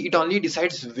 It only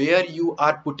decides where you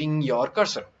are putting your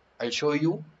cursor. I'll show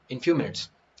you in few minutes.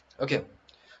 Okay,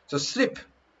 so slip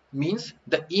means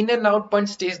the in and out point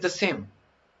stays the same.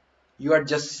 You are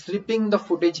just slipping the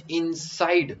footage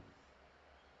inside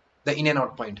the in and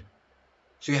out point.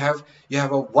 So you have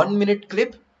a 1 minute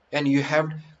clip and you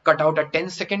have cut out a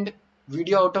 10-second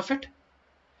video out of it.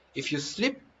 If you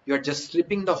slip, you are just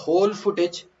slipping the whole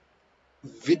footage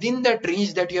within that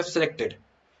range that you have selected.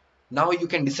 Now you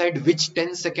can decide which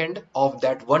 10-second of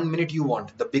that 1 minute you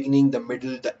want, the beginning, the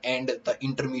middle, the end, the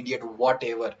intermediate,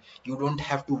 whatever. You don't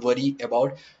have to worry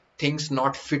about things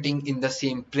not fitting in the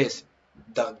same place.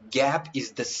 The gap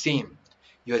is the same.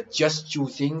 You are just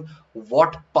choosing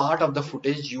what part of the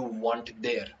footage you want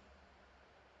there.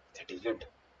 That is it.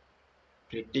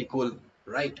 Pretty cool,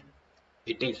 right?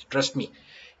 It is, trust me.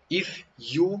 If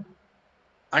you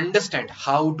understand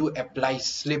how to apply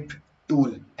slip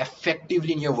tool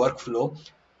effectively in your workflow,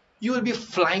 You will be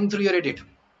flying through your edit.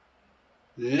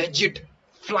 Legit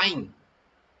flying.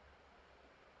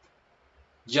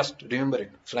 Just remember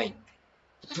it, flying.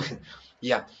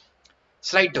 Yeah.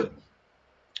 Slide tool.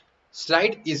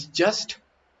 Slide is just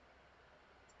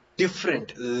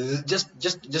different,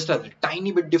 just a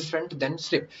tiny bit different than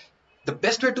slip. The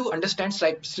best way to understand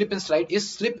slip and slide is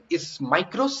slip is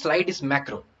micro, slide is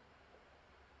macro.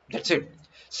 That's it.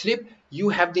 Slip, you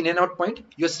have the in and out point,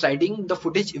 you're sliding the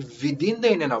footage within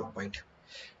the in and out point.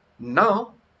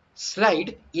 Now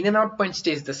slide, in and out point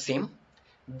stays the same,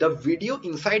 the video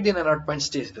inside the in and out point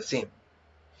stays the same.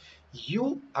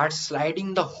 You are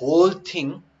sliding the whole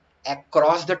thing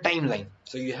across the timeline.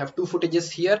 So you have two footages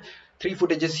here, three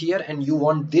footages here, and you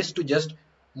want this to just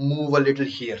move a little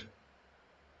here.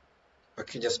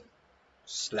 Okay, just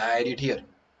slide it here.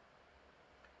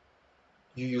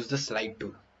 You use the slide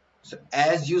tool. So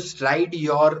as you slide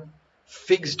your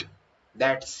fixed,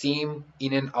 that same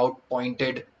in and out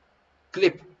pointed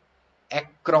clip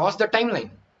across the timeline,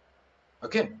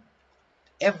 okay,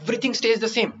 everything stays the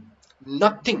same,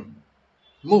 nothing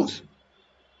moves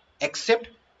except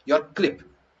your clip.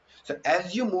 So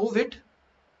as you move it,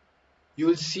 you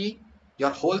will see your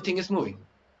whole thing is moving.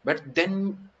 But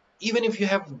then even if you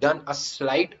have done a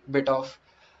slight bit of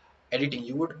editing,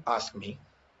 you would ask me,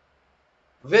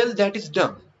 well, that is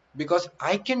done because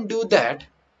I can do that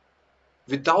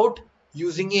without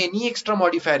using any extra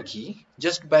modifier key,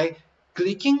 just by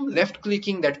left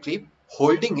clicking that clip,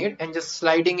 holding it and just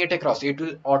sliding it across. It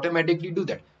will automatically do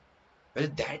that. Well,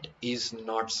 that is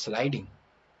not sliding.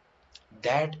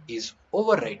 That is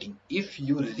overwriting. If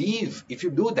you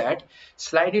do that,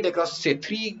 slide it across say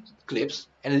 3 clips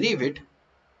and leave it.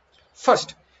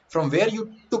 First, from where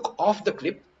you took off the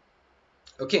clip,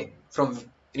 okay, from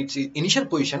its initial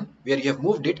position where you have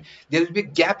moved it, there will be a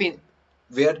gap in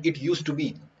where it used to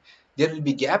be. There will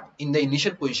be gap in the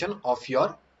initial position of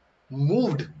your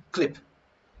moved clip.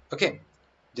 Okay,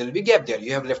 there will be gap there.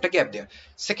 You have left a gap there.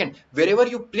 Second, wherever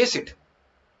you place it,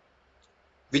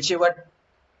 whichever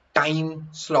time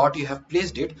slot you have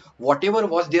placed it, whatever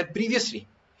was there previously,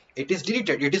 it is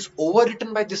deleted. It is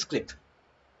overwritten by this clip.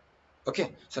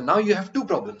 Okay, so now you have two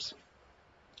problems.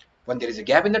 When there is a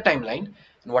gap in the timeline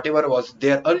and whatever was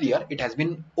there earlier, it has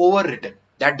been overwritten.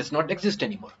 That does not exist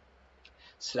anymore.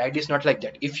 Slide is not like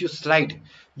that. If you slide,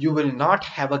 you will not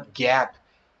have a gap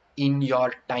in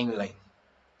your timeline.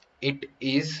 It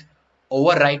is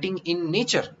overwriting in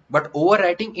nature, but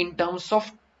overwriting in terms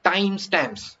of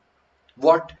timestamps.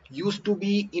 What used to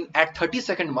be in at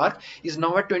 30-second mark is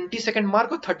now at 20-second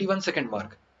mark or 31-second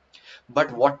mark.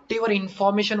 But whatever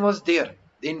information was there,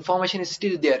 the information is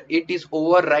still there. It is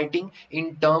overwriting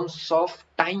in terms of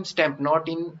timestamp, not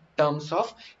in terms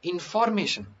of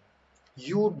information.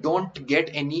 You don't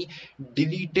get any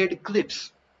deleted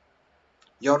clips.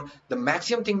 The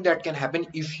maximum thing that can happen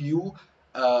if you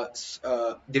there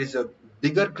is a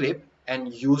bigger clip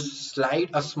and you slide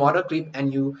a smaller clip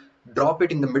and you drop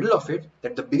it in the middle of it,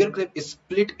 that the bigger clip is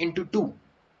split into two,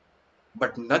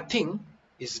 but nothing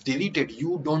is deleted.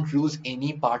 You don't lose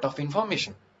any part of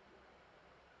information,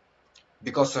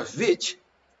 because of which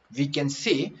we can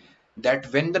say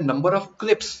that when the number of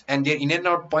clips and their in and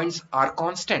out points are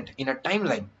constant in a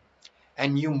timeline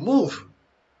and you move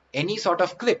any sort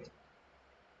of clip,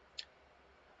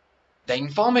 the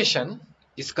information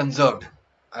is conserved.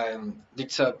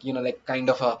 It's a like kind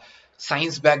of a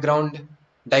science background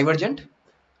divergent.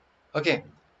 Okay,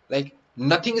 like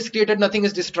nothing is created, nothing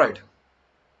is destroyed.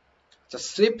 So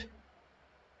slip,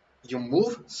 you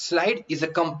move. Slide is a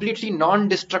completely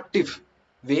non-destructive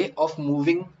way of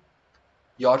moving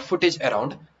your footage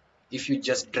around. If you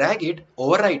just drag it,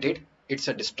 overwrite it, it's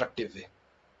a destructive way.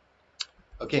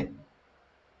 Okay.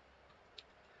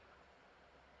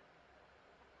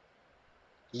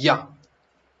 Yeah.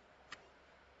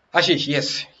 Ashish,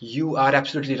 yes, you are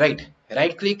absolutely right.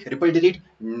 Right click, ripple delete,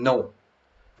 no.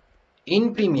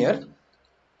 In Premiere,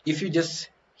 if you just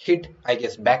hit, I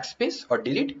guess, backspace or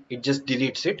delete, it just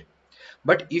deletes it.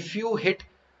 But if you hit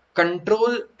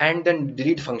control and then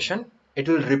delete function, it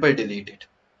will ripple delete it.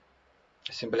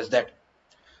 As simple as that.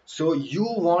 So you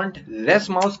want less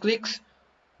mouse clicks,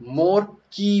 more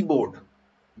keyboard.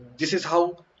 This is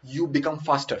how you become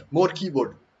faster. More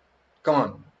keyboard. Come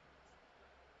on.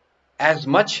 As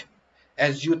much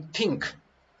as you think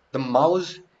the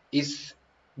mouse is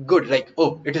good, like,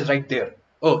 oh, it is right there,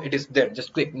 oh, it is there,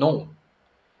 just click. No,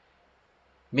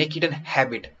 make it a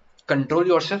habit. Control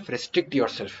yourself, restrict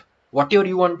yourself. Whatever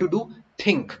you want to do,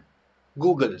 think,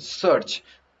 Google, search,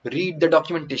 read the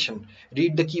documentation,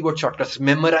 read the keyboard shortcuts,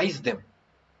 memorize them.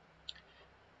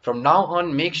 From now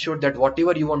on, make sure that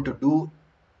whatever you want to do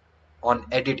on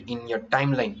edit in your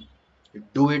timeline, you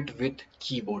do it with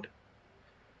keyboard.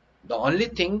 The only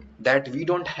thing that we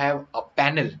don't have a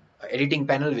panel, a editing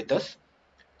panel with us,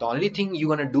 the only thing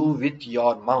you're gonna do with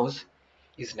your mouse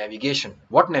is navigation.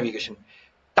 What navigation?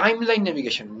 Timeline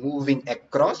navigation, moving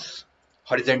across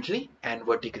horizontally and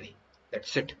vertically.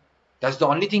 That's it. That's the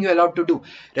only thing you're allowed to do.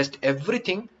 Rest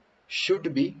everything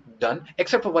should be done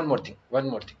except for one more thing. One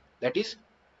more thing. That is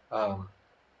um,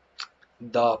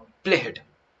 the playhead.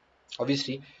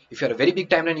 Obviously, if you have a very big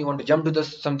timeline, you want to jump to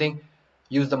this something,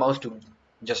 use the mouse to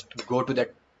just go to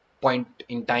that point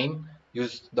in time.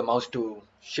 Use the mouse to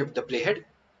shift the playhead.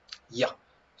 Yeah.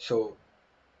 So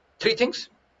three things: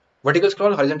 vertical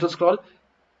scroll, horizontal scroll,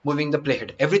 moving the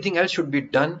playhead. Everything else should be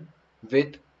done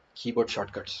with keyboard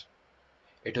shortcuts.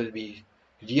 It will be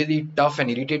really tough and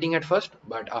irritating at first,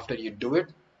 but after you do it,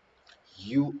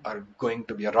 you are going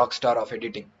to be a rock star of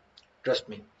editing. Trust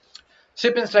me.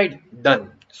 Sip and slide,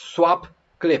 done. Swap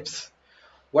clips.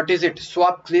 What is it?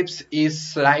 Swap clips is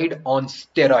slide on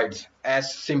steroids.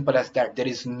 As simple as that. There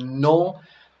is no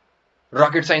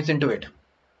rocket science into it.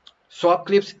 Swap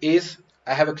clips is,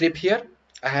 I have a clip here.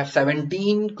 I have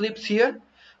 17 clips here.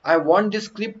 I want this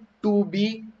clip to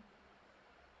be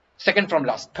second from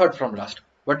last, third from last.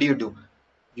 What do?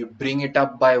 You bring it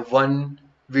up by one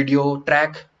video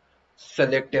track,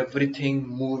 select everything,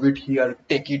 move it here,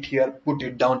 take it here, put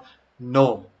it down.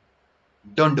 No,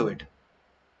 don't do it.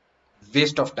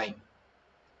 Waste of time.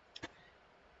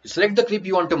 You select the clip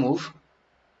you want to move,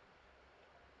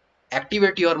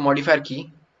 activate your modifier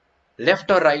key,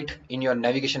 left or right in your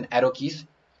navigation arrow keys.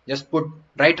 Just put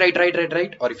right, right, right, right,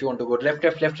 right, or if you want to go left,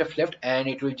 left, left, left, left, and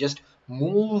it will just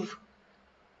move.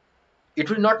 It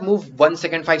will not move 1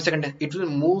 second, 5 seconds. It will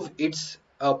move its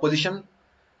position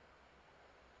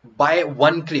by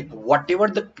one clip. Whatever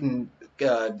the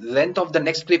length of the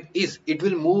next clip is, it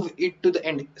will move it to the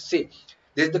end. Say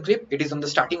this is the clip, it is on the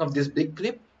starting of this big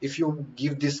clip. If you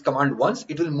give this command once,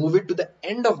 it will move it to the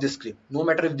end of this clip, no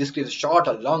matter if this clip is short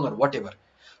or long or whatever.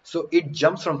 So it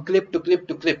jumps from clip to clip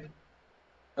to clip.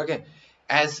 Okay,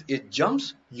 as it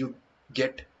jumps, you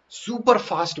get super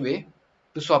fast way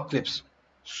to swap clips,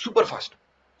 super fast.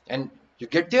 And you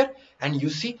get there and you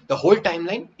see the whole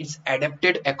timeline is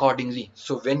adapted accordingly.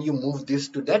 So when you move this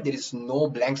to that, there is no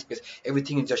blank space,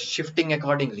 everything is just shifting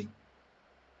accordingly.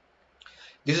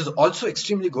 This is also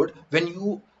extremely good when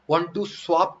you want to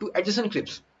swap to adjacent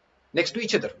clips next to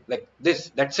each other like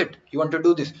this. That's it, you want to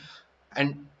do this,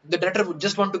 and the director would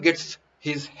just want to get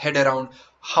his head around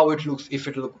how it looks, if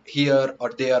it look here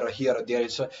or there or here or there.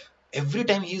 So every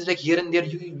time he's like here and there,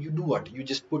 you do what? You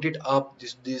just put it up,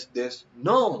 this.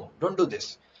 No, don't do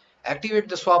this. Activate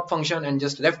the swap function and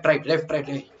just left, right, left, right,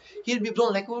 left. He'll be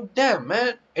blown like, oh damn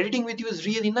man, editing with you is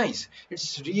really nice.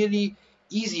 It's really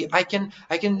easy. I can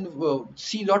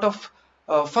see lot of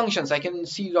functions. I can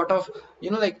see lot of,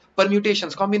 like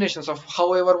permutations, combinations of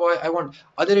however I want.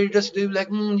 Other editors, they'll be like,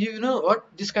 you know what,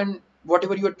 this kind,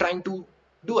 whatever you are trying to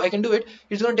do, I can do it.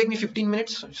 It's going to take me 15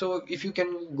 minutes. So if you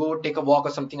can go take a walk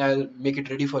or something, I'll make it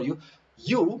ready for you.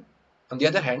 You, on the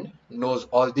other hand, knows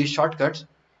all these shortcuts.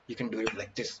 You can do it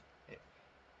like this.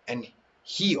 And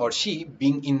he or she,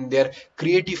 being in their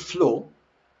creative flow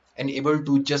and able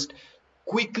to just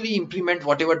quickly implement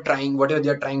whatever they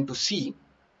are trying to see,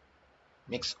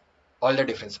 makes all the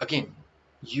difference. Again,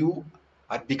 you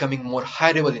are becoming more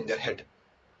hireable in their head.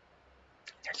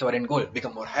 That's our end goal,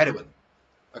 become more hireable.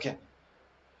 Okay.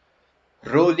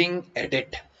 Rolling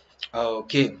edit.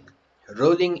 Okay.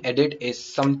 Rolling edit is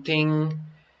something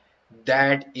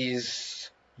that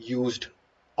is used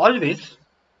always.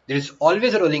 There is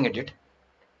always a rolling edit.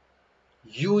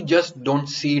 You just don't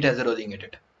see it as a rolling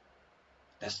edit.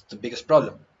 That's the biggest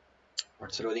problem.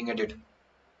 What's a rolling edit?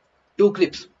 Two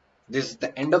clips. This is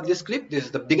the end of this clip. This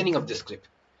is the beginning of this clip.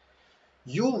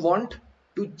 You want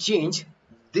to change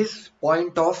this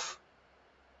point of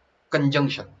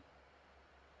conjunction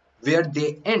where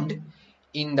they end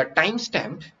in the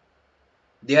timestamp.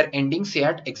 They are ending, say,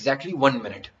 at exactly 1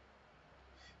 minute.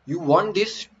 You want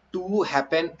this to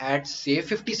happen at, say,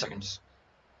 50 seconds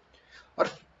or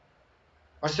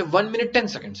say 1 minute 10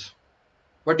 seconds.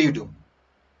 What do?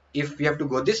 If you have to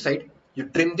go this side, you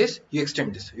trim this, you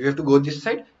extend this. You have to go this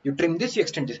side, you trim this, you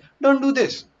extend this. Don't do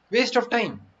this. Waste of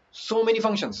time. So many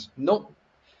functions. No.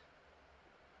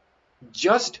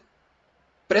 Just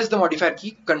press the modifier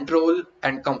key, control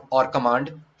and or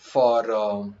command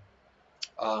for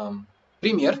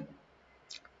Premiere.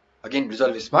 Again,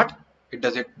 Resolve is smart. It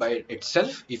does it by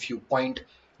itself. If you point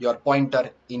your pointer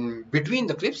in between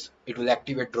the clips, it will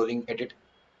activate rolling edit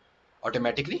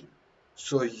automatically.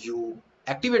 So you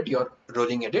activate your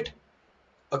rolling edit.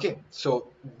 Okay, so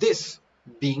this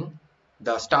being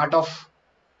the start of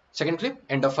second clip,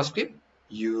 end of first clip,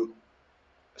 you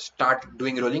start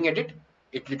doing rolling edit.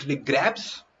 It literally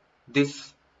grabs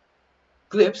these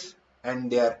clips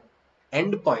and their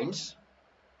endpoints,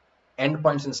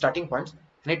 endpoints and starting points,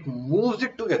 and it moves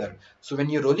it together. So when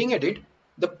you're rolling edit,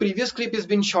 the previous clip is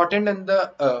being shortened and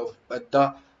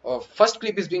the first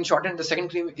clip is being shortened, the second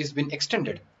clip is being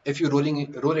extended. If you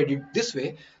roll edit this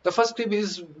way, the first clip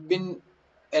is been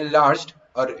enlarged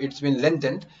or it's been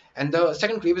lengthened, and the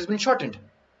second clip has been shortened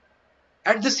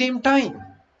at the same time.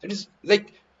 It is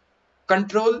like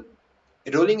control,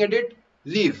 rolling edit,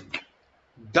 leave,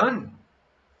 done.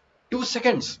 2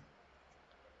 seconds,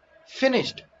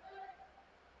 finished.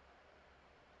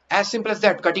 As simple as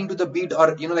that. Cutting to the beat,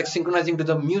 or like synchronizing to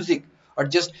the music, or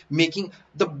just making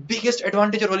the biggest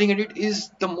advantage of rolling edit is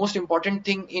the most important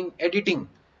thing in editing.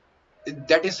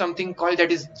 That is something called, that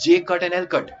is J cut and L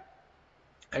cut.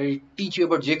 I teach you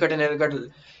about J cut and L cut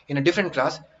in a different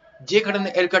class. J cut and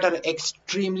L cut are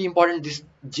extremely important. This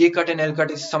J cut and L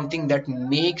cut is something that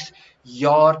makes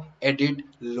your edit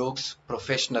looks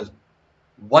professional.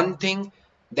 One thing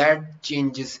that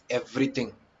changes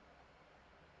everything.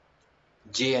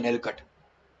 J and L cut.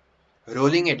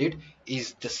 Rolling edit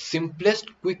is the simplest,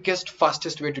 quickest,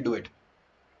 fastest way to do it.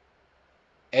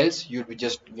 Else you'd be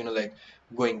just like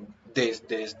going this,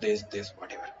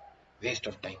 whatever. Waste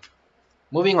of time.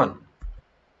 Moving on.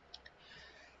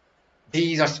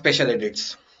 These are special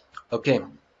edits. Okay.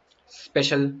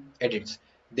 Special edits.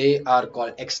 They are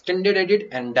called extended edit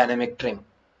and dynamic trim.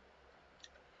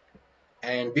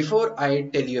 And before I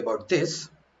tell you about this,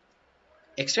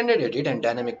 extended edit and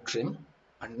dynamic trim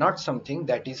are not something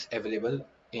that is available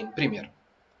in Premiere.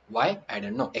 Why? I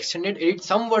don't know. Extended edit,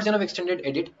 some version of extended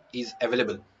edit is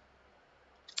available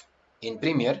in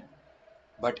Premiere,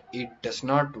 but it does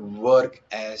not work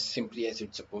as simply as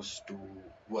it's supposed to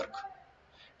work.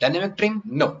 Dynamic trim?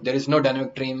 No, there is no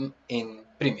dynamic trim in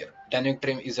Premiere. Dynamic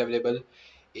trim is available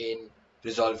in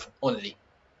Resolve only.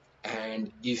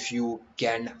 And if you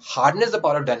can harness the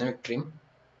power of dynamic trim,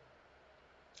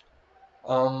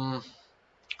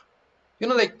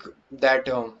 like that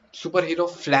superhero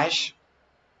Flash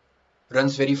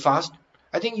runs very fast.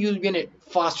 I think you'll be a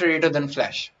faster editor than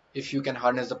Flash if you can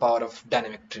harness the power of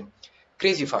dynamic trim.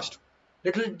 Crazy fast.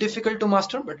 Little difficult to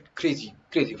master, but crazy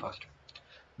fast.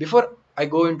 Before I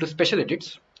go into special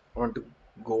edits, I want to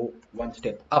go one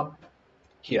step up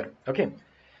here. Okay.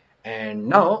 And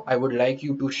now I would like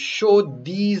you to show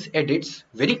these edits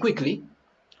very quickly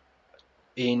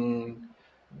in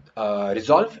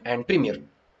Resolve and Premiere.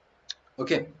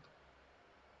 Okay.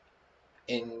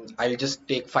 I'll just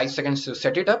take 5 seconds to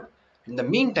set it up. In the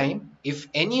meantime, if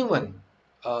anyone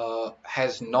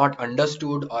has not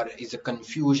understood or is a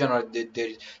confusion, or there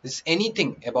is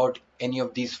anything about any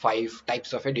of these 5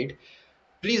 types of edit,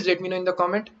 please let me know in the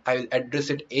comment. I will address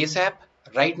it ASAP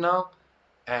right now,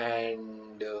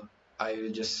 and I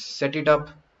will just set it up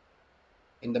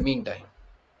in the meantime.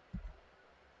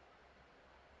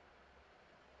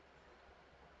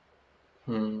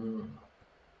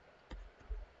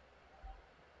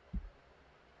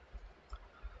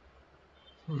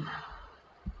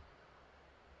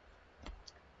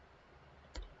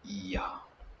 Yeah.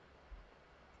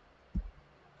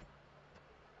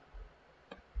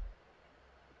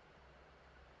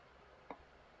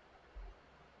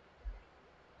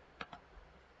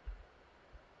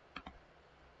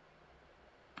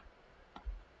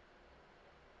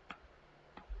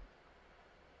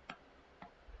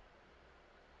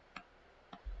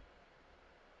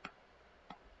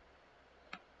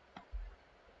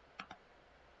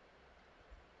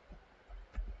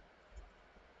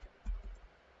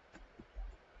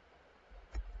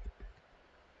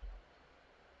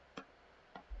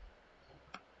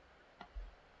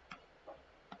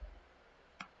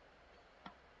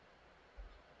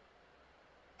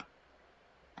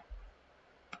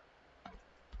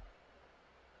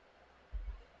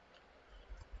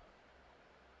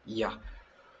 Yeah.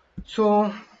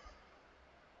 So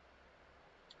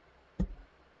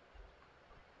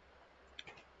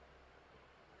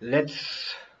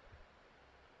let's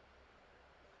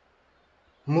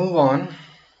move on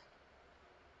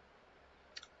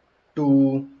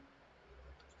to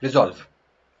Resolve.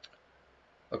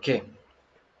 Okay.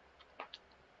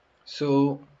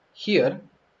 So here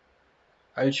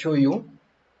I'll show you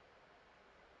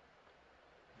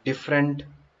different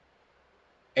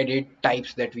edit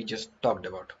types that we just talked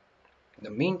about. In the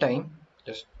meantime,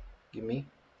 just give me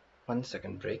 1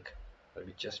 second break. I'll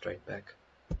be just right back.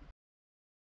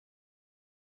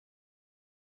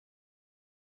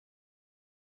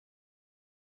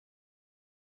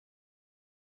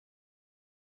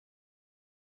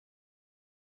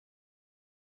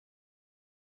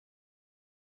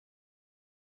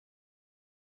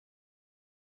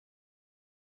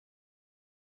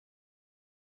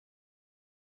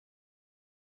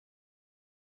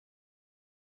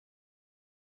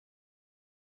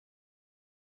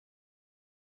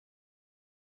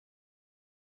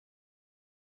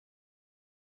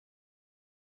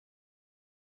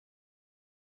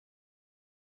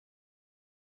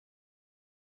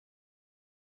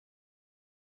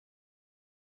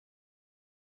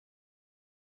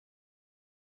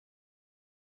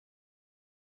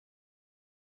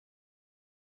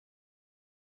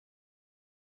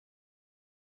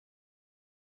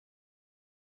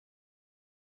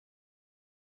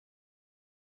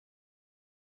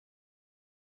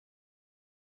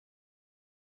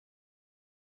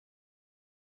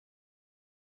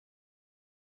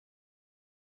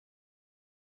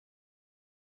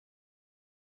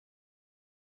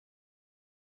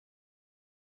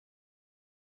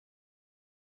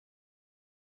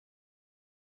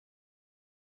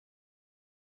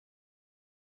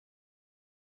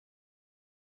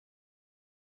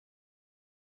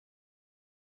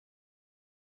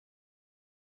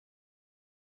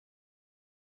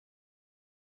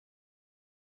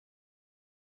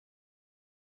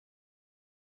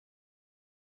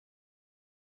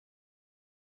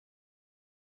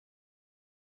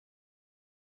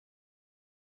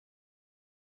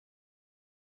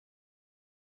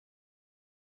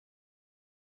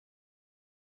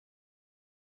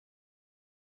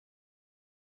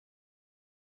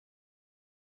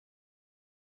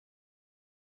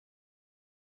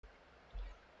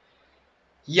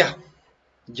 Yeah,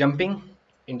 jumping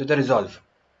into the resolve.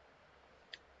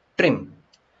 Trim.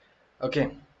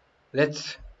 Okay,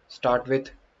 let's start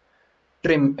with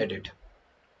trim edit.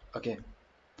 Okay,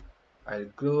 I'll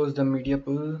close the media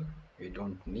pool. We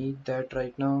don't need that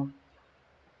right now.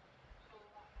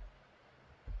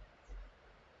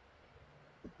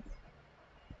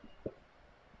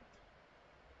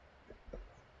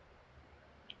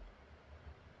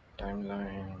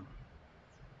 Timeline.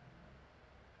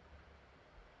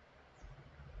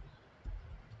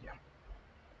 Yeah.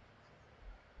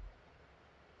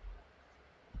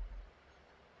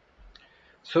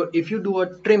 So if you do a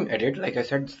trim edit, like I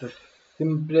said, it's the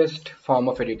simplest form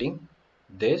of editing.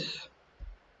 This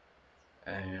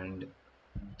and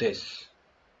this.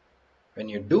 When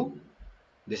you do,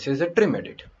 this is a trim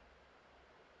edit.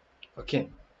 Okay,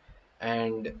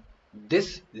 and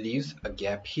this leaves a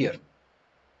gap here.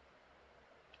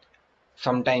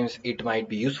 Sometimes it might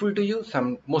be useful to you,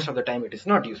 most of the time it is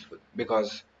not useful,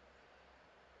 because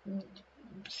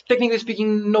technically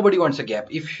speaking nobody wants a gap.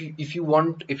 If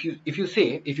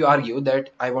you argue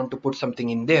that I want to put something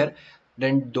in there,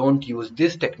 then don't use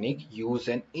this technique, use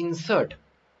an insert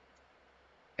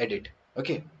edit.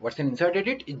 Okay, what's an insert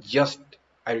edit? It just,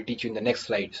 I'll teach you in the next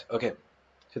slides. Okay,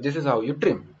 so this is how you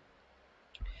trim.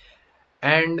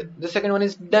 And the second one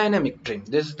is dynamic trim.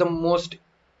 This is the most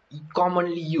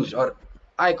commonly used, or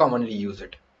I commonly use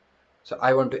it. So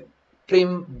I want to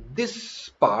trim this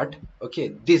part, okay,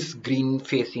 this green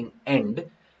facing end,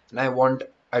 and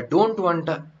I don't want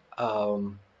a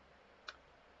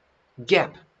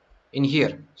gap in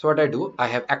here. So what I do, I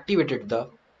have activated the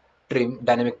trim,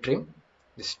 dynamic trim,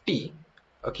 this T,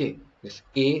 okay, this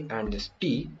A and this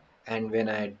T, and when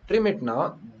I trim it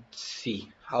now, see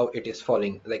how it is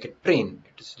falling like a train.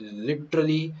 It is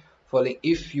literally falling.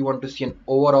 If you want to see an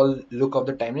overall look of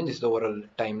the timeline, this is the overall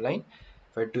timeline.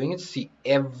 If I'm doing it, see,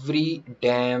 every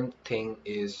damn thing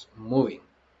is moving.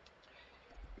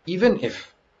 Even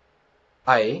if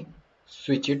I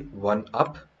switch it one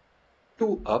up,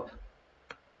 two up,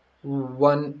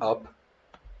 one up,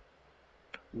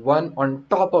 one on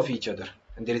top of each other,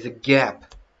 and there is a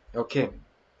gap. Okay,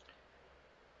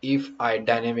 if I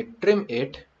dynamic trim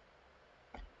it,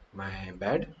 my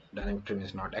bad, dynamic trim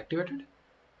is not activated.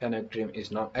 Dynamic trim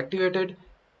is not activated.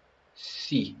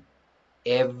 See,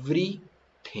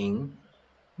 everything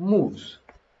moves.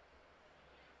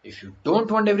 If you don't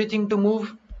want everything to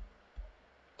move,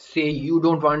 say you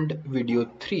don't want video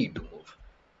 3 to move,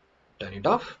 turn it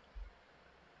off,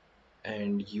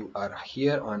 and you are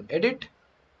here on edit.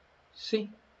 See,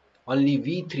 only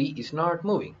V3 is not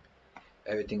moving,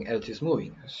 everything else is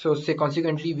moving. So say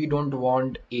consequently we don't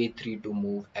want A3 to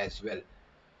move as well,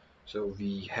 so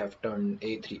we have turned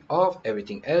A3 off,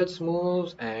 everything else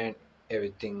moves, and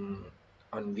everything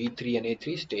on V3 and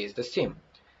A3 stays the same.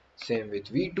 Same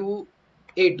with V2,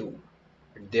 A2,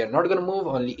 they are not gonna move,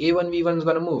 only A1, V1 is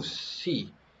gonna move.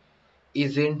 See,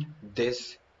 isn't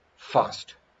this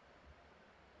fast?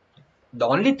 The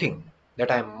only thing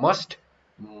that I must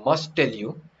tell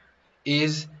you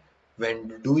is,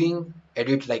 when doing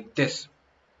edit like this,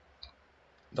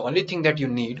 the only thing that you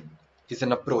need is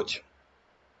an approach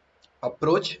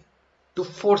to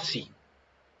foresee.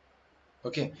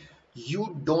 Okay,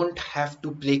 you don't have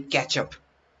to play catch up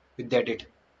with the edit.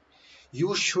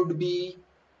 You should be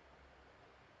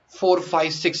 4,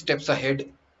 5, 6 steps ahead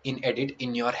in edit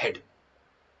in your head.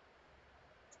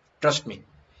 Trust me,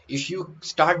 if you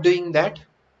start doing that,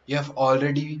 you have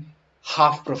already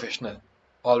half professional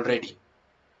already.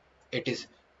 It is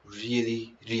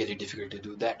really difficult to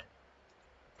do that.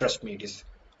 Trust me, it is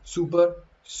super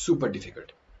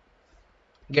difficult.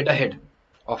 Get ahead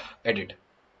of edit.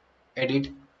 Edit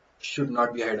should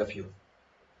not be ahead of you.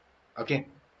 Okay,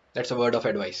 that's a word of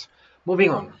advice. Moving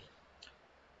on.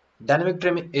 Dynamic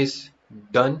trim is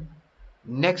done.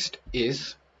 Next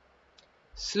is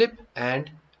slip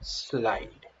and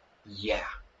slide. Yeah.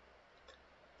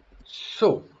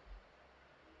 So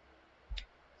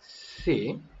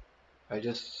say I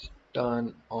just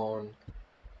turn on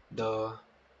the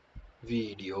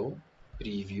video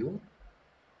preview.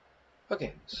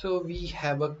 Okay, so we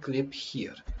have a clip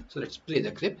here. So let's play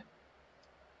the clip.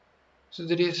 So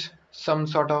there is some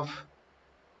sort of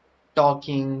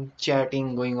talking,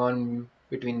 chatting going on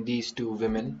between these two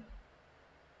women.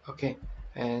 Okay,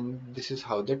 and this is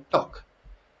how they talk.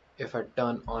 If I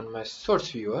turn on my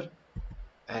source viewer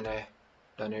and I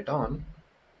turn it on,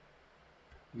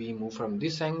 we move from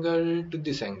this angle to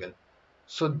this angle.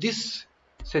 So this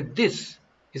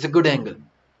is a good angle.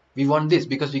 We want this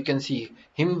because we can see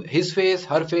him, his face,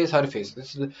 her face, her face.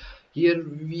 Here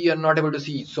we are not able to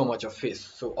see so much of face.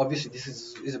 So obviously this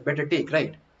is a better take,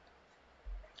 right?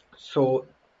 So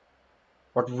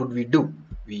what would we do?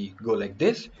 We go like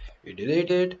this, we delete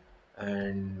it,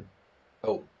 and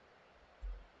oh,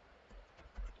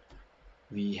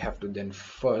 we have to then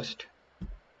first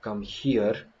come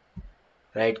here,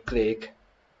 right click,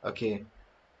 okay,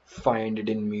 find it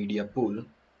in media pool.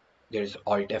 There's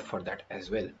Alt F for that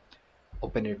as well.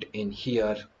 Open it in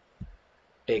here,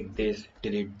 take this,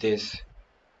 delete this,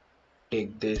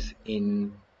 take this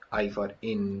in, I for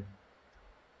in,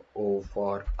 O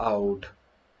for out,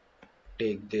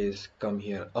 take this, come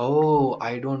here. Oh,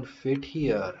 I don't fit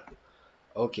here.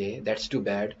 Okay, that's too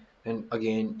bad. Then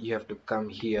again you have to come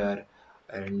here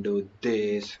and do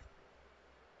this.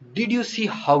 Did you see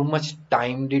how much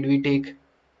time did we take?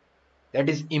 That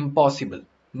is impossible.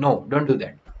 No, don't do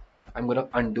that. I'm gonna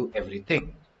undo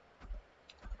everything.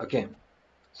 Okay,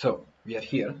 so we are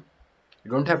here.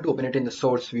 You don't have to open it in the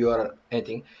source view or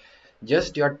anything.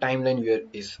 Just your timeline viewer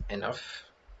is enough.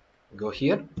 Go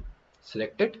here,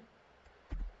 select it,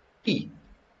 T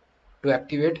to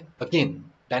activate. Again,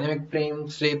 dynamic frame,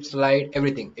 slip, slide,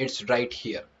 everything. It's right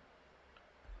here.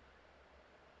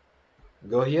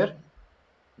 Go here,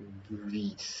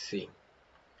 we see.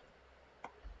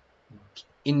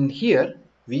 In here,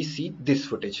 we see this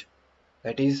footage.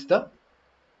 That is the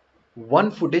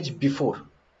one footage before,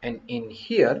 and in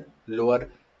here lower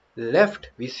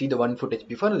left we see the one footage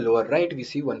before, and lower right we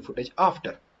see one footage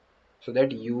after, so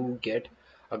that you get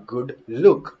a good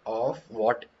look of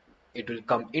what it will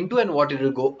come into and what it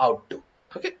will go out to.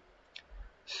 Okay,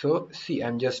 so see,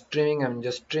 I'm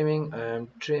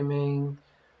trimming.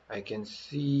 I can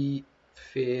see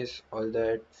face, all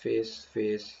that, face,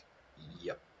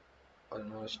 yeah,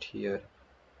 almost here.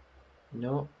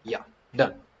 No, yeah,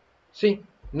 done. See,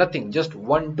 nothing, just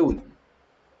one tool.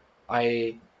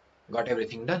 I got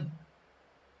everything done.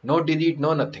 No delete,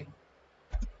 no nothing.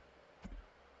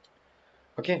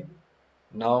 Okay,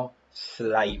 now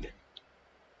slide.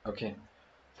 Okay,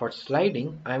 for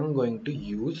sliding, I'm going to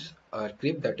use a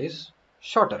clip that is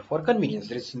shorter for convenience.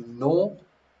 There is no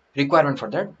requirement for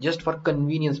that, just for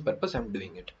convenience purpose I'm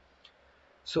doing it.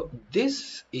 So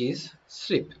this is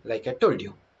slip, like I told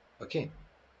you. Okay,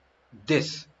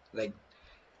 this, like,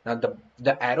 now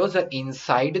the arrows are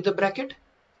inside the bracket,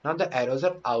 now the arrows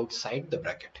are outside the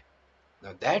bracket.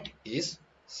 Now that is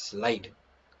slide.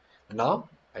 Now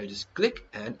I'll just click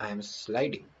and I am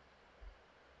sliding.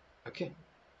 Okay,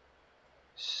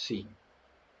 see,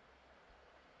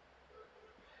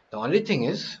 the only thing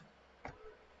is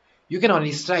you can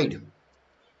only slide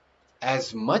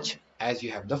as much as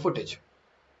you have the footage.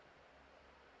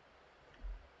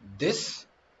 This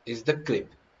is the clip,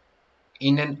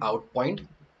 in and out point,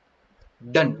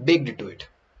 done, baked to it.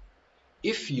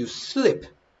 If you slip,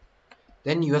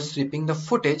 then you are slipping the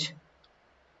footage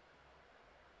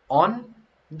on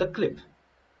the clip.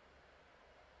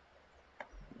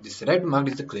 This red mark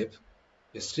is the clip.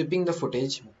 You're slipping the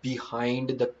footage behind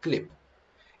the clip.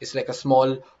 It's like a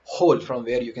small hole from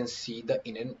where you can see the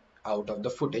in and out of the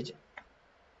footage,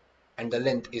 and the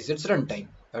length is its runtime.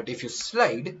 But if you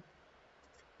slide,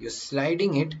 you're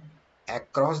sliding it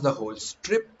across the whole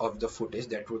strip of the footage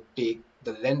that would take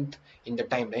the length in the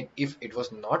timeline if it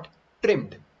was not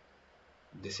trimmed.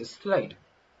 This is slide.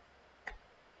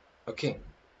 Okay,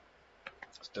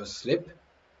 so slip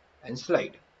and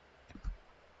slide.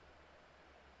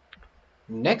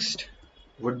 Next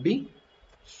would be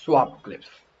swap clips.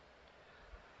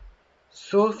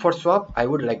 So for swap, I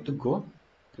would like to go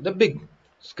to the big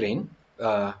screen,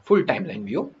 full timeline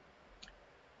view,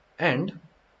 and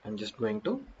I'm just going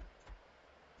to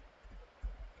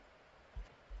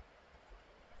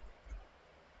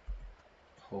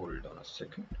hold on a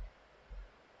second.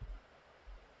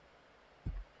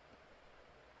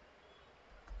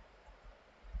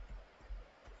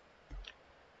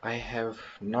 I have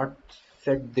not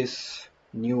set this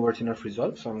new version of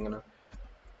Resolve, so I'm gonna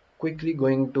quickly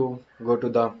going to go to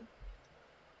the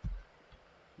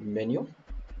menu.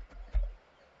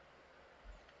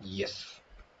 Yes.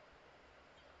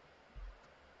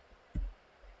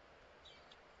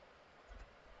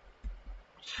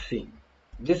 See,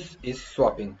 this is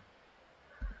swapping.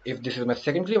 If this is my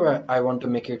second clip, I want to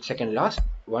make it second last.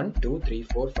 1, 2, 3,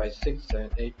 4, 5, 6,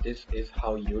 7, 8. This is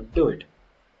how you do it.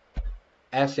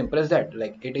 As simple as that.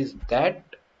 Like, it is that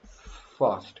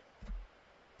fast.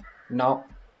 Now,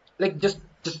 like, just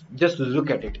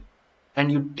look at it,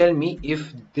 and you tell me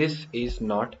if this is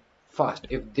not fast,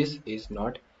 if this is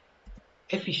not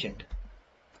efficient.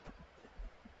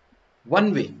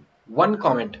 One way, one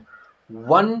comment,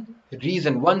 one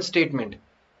reason, one statement.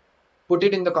 Put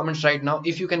it in the comments right now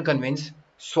if you can convince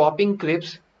swapping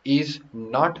clips is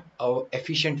not a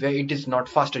efficient way. It is not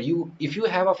faster. If you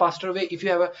have a faster way, if you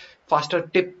have a faster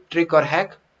tip, trick or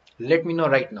hack, let me know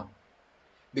right now,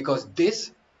 because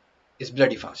this is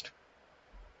bloody fast.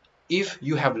 If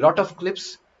you have lot of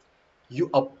clips, you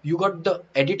got the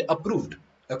edit approved,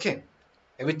 okay,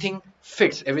 everything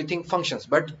fits, everything functions,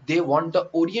 but they want the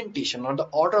orientation or the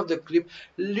order of the clip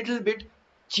little bit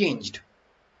changed,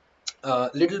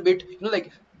 little bit,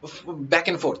 like back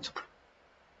and forth,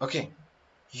 okay.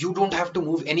 You don't have to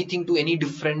move anything to any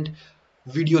different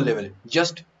video level,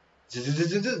 just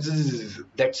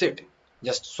that's it,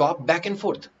 just swap back and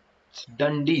forth, it's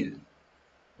done deal.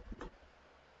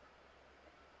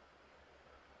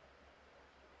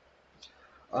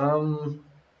 um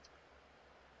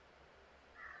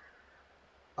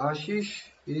Ashish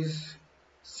is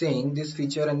saying this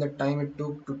feature and the time it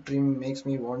took to trim makes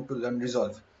me want to learn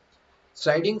Resolve.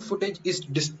 Sliding footage is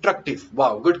destructive.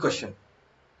 Wow, good question.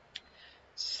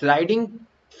 Sliding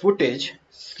footage,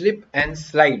 slip and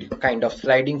slide kind of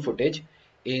sliding footage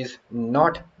is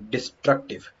not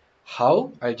destructive.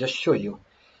 How? I'll just show you.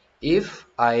 If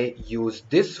I use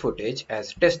this footage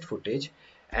as test footage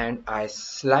and I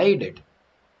slide it,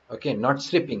 okay, not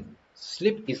slipping.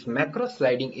 Slip is macro,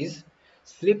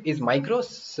 slip is micro,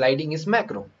 sliding is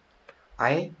macro.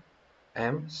 I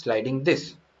am sliding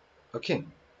this, okay.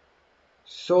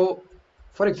 So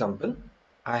for example,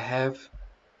 I have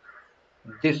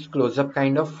this close-up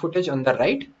kind of footage on the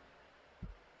right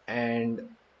and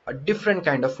a different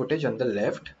kind of footage on the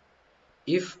left.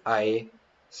 If I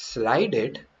slide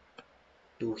it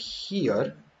to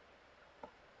here,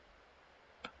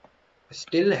 I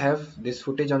still have this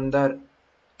footage on the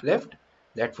left,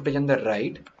 that footage on the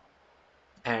right,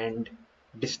 and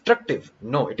destructive?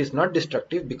 No, it is not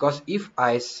destructive, because if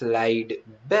I slide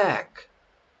back,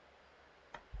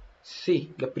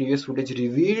 see, the previous footage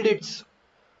revealed its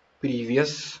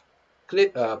previous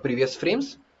clip, previous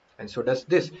frames, and so does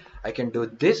this. I can do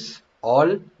this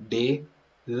all day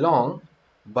long,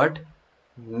 but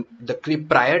the clip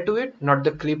prior to it, not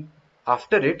the clip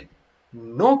after it,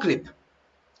 no clip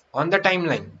on the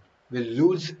timeline will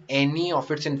lose any of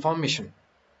its information,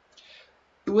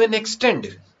 to an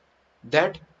extent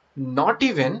that not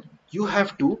even you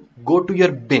have to go to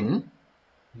your bin,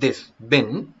 this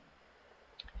bin,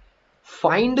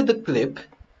 find the clip,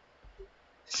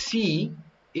 see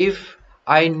if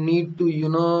I need to,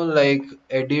 like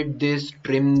edit this,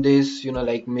 trim this,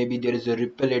 like maybe there is a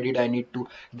ripple edit I need to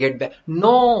get back.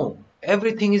 No,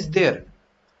 everything is there.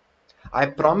 I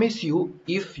promise you,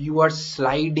 if you are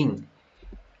sliding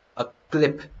a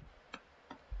clip,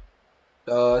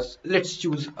 let's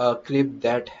choose a clip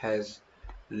that has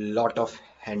lot of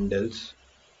handles.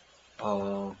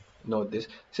 No,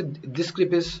 this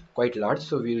clip is quite large,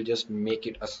 so we'll just make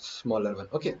it a smaller one,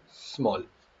 okay, small,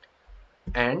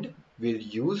 and we'll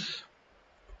use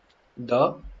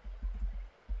the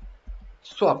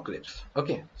swap clips,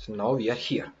 okay. So now we are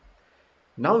here.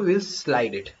 Now we'll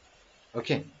slide it,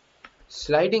 okay.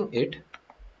 Sliding it,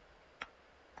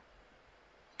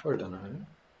 hold on a minute.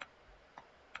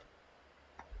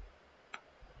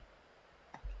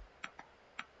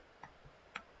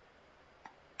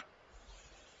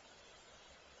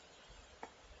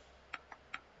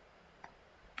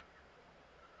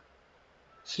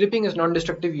 Slipping is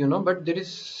non-destructive, but there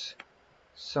is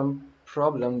some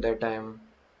problem that I am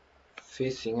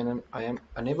facing, and I am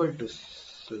unable to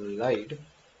slide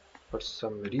for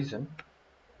some reason.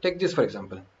 Take this for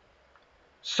example.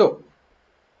 So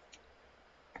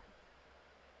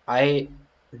I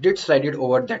did slide it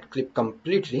over that clip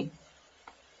completely,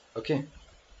 okay.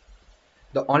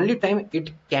 The only time it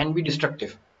can be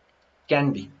destructive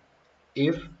can be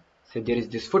if, say, there is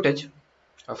this footage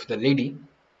of the lady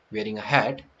wearing a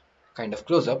hat, kind of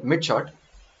close up, mid shot.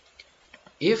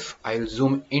 If I'll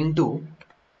zoom into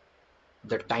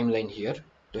the timeline here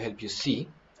to help you see,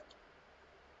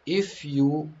 if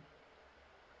you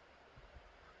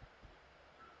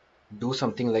do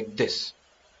something like this,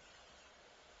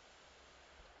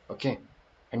 okay,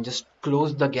 and just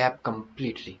close the gap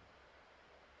completely,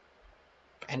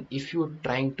 and if you're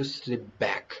trying to slip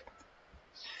back,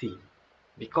 see,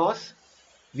 because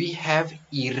we have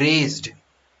erased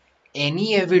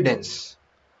any evidence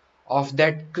of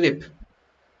that clip,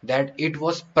 that it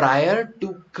was prior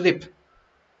to clip,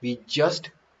 we just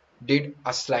did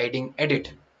a sliding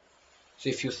edit. So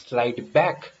if you slide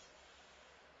back,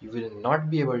 you will not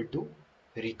be able to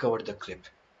recover the clip.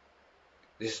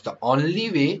 This is the only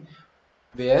way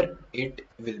where it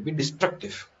will be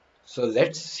destructive. So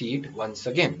let's see it once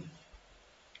again.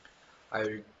 I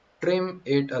will trim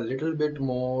it a little bit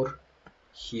more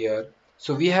here.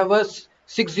 So we have a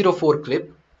 604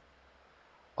 clip.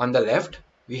 On the left,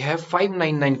 we have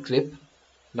 599 clip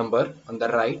number on the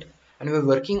right, and we're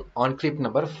working on clip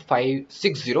number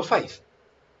 5605.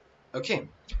 Okay,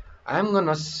 I'm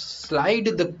gonna slide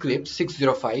the clip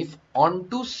 605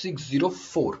 onto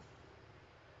 604.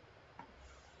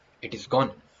 It is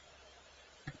gone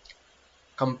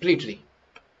completely.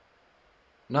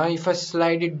 Now if I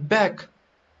slide it back,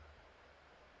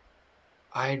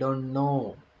 I don't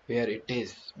know where it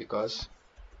is because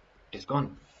it is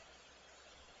gone.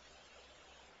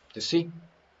 You see,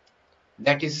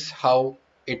 that is how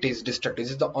it is destructive.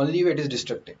 This is the only way it is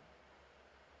destructive.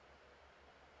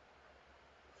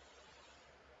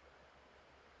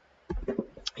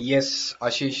 Yes,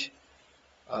 Ashish,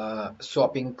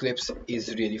 swapping clips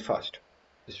is really fast.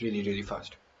 It's really, really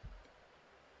fast.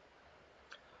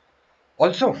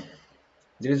 Also,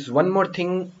 there is one more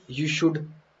thing you should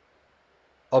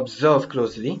observe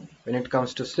closely when it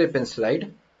comes to slip and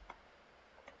slide.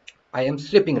 I am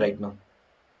slipping right now.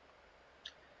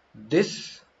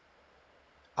 This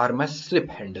are my slip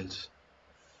handles.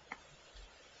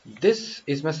 This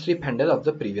is my slip handle of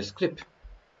the previous clip,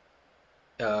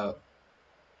 uh,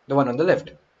 the one on the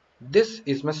left. This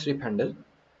is my slip handle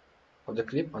of the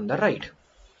clip on the right.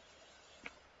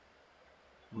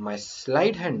 My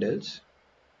slide handles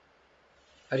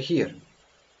are here.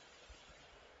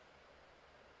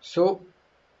 So,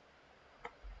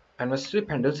 and my slip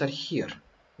handles are here.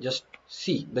 Just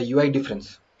see the UI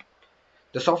difference.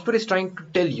 The software is trying to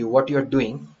tell you what you are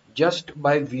doing just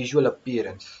by visual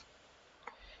appearance.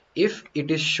 If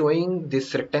it is showing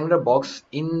this rectangular box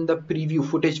in the preview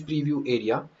footage preview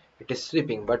area, it is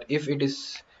slipping. But if it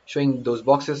is showing those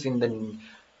boxes in the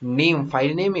name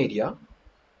file name area,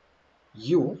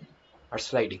 you are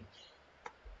sliding.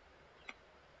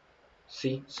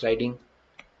 See, sliding,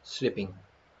 slipping,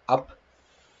 up,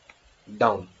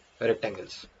 down,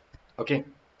 rectangles. Okay,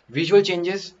 visual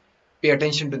changes, pay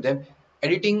attention to them.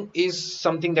 Editing is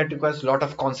something that requires a lot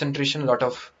of concentration, a lot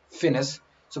of finesse.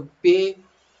 So pay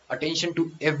attention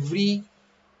to every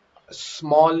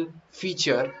small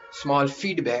feature, small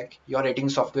feedback your editing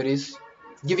software is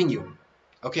giving you.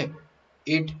 Okay,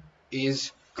 it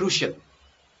is crucial.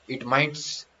 It might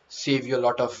save you a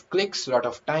lot of clicks, a lot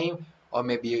of time, or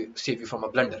maybe save you from a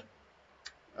blunder.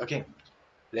 Okay,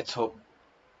 let's hope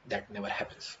that never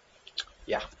happens.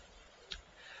 Yeah,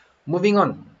 moving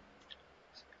on.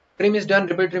 Trim is done,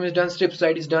 ripple trim is done, strip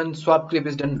slide is done, swap clip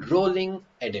is done, rolling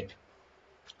edit.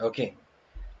 Okay,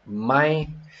 my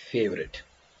favorite.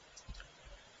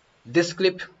 This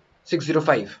clip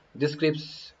 605, this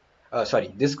clip's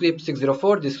this clip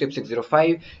 604, this clip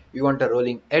 605. We want a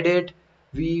rolling edit.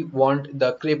 We want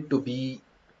the clip to be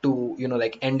to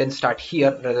like end and start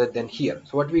here rather than here.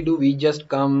 So what we do, we just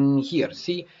come here.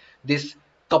 See this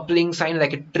coupling sign,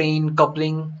 like a train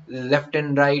coupling left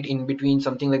and right in between,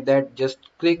 something like that. Just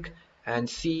click and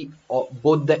see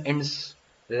both the ends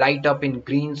light up in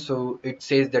green, so it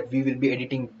says that we will be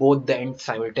editing both the ends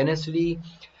simultaneously,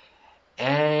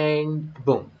 and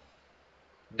boom,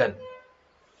 done.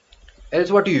 Else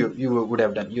what you would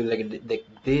have done, you like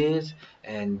this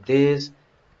and this,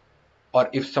 or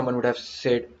if someone would have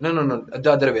said no,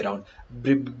 the other way around,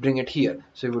 bring it here,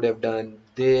 so you would have done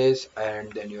this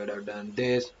and then you would have done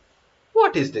this.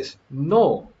 What is this?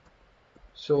 No.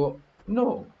 So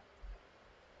no,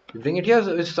 you bring it here.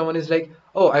 So if someone is like,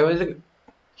 oh, I want it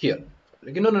here,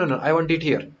 like, no, I want it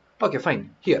here. Okay,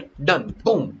 fine, here, done,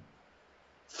 boom,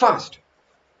 fast.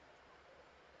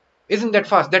 Isn't that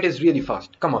fast? That is really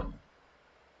fast. Come on.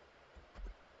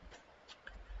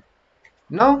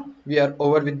 Now we are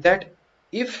over with that.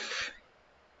 If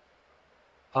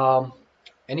um,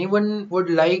 anyone would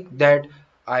like that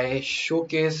I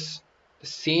showcase the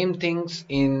same things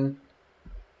in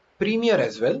Premiere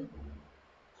as well,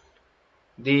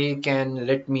 they can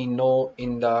let me know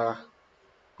in the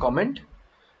comment.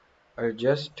 I'll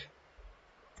just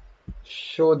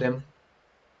show them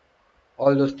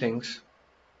all those things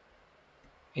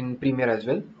in Premiere as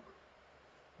well.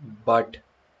 But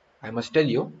I must tell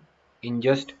you, in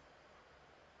just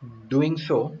doing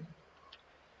so,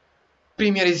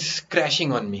 Premiere is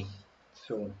crashing on me.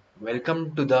 So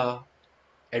welcome to the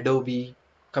Adobe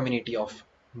community of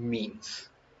memes.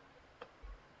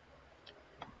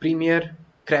 Premiere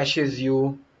crashes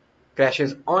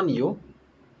on you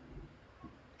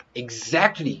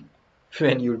exactly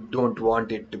when you don't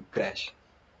want it to crash.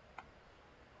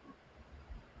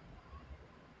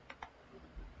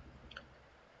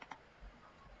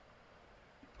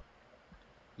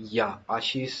 Yeah,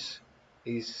 Ashish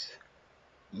is,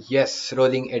 yes,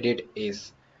 rolling edit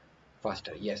is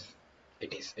faster. Yes,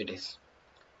 it is. It is.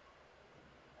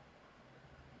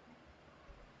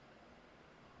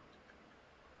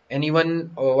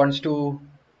 Anyone wants to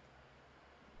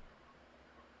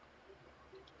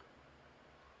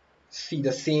see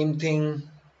the same thing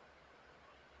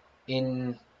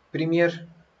in Premiere?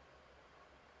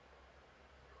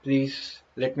 Please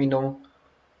let me know,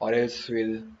 or else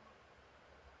we'll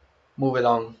move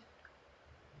along.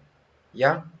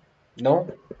 Yeah? No?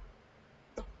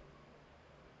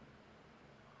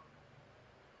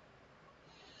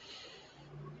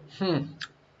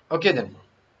 Okay then.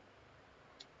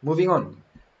 Moving on.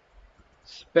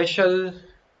 Special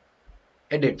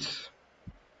edits.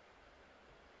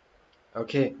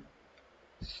 Okay.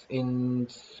 In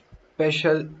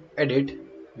special edit,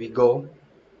 we go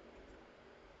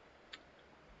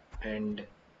and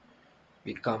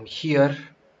we come here,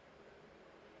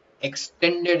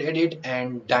 extended edit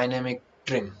and dynamic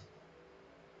trim.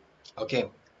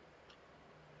 Okay.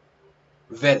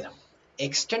 Well,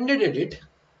 extended edit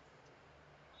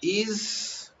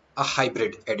is a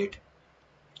hybrid edit.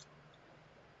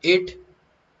 It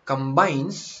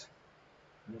combines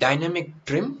dynamic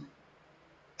trim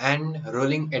and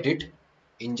rolling edit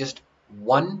in just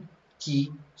one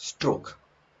key stroke.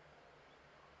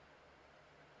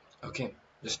 Okay,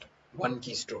 just one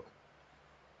key stroke.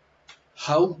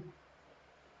 How?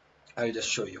 I'll just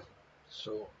show you.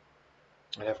 So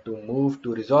I have to move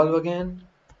to resolve again.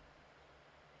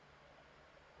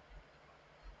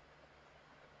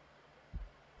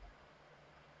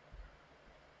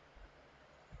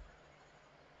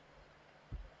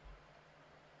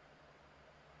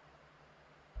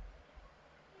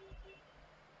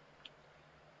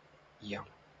 Yeah.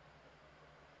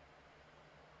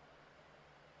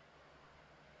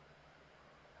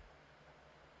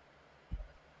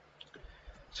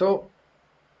 So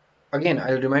again,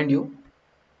 I'll remind you,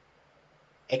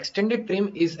 extended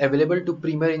trim is available to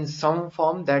Premiere in some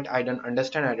form that I don't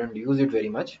understand. I don't use it very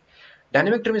much.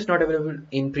 Dynamic trim is not available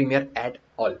in Premiere at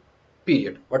all.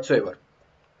 Period. Whatsoever.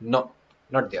 No,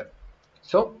 not there.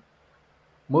 So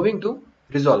moving to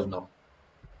resolve now.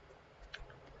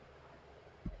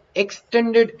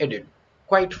 Extended edit.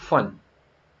 Quite fun.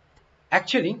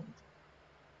 Actually,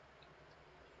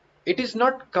 it is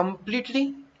not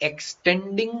completely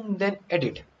extending the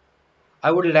edit.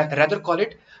 I would rather call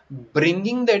it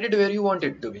bringing the edit where you want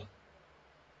it to be.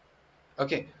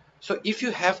 Okay, so if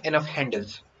you have enough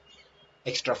handles,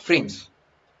 extra frames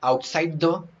outside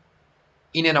the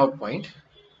in and out point,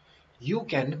 you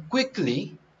can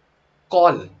quickly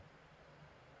call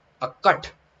a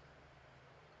cut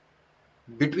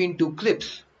between two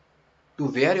clips to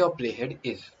where your playhead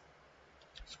is.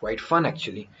 It's quite fun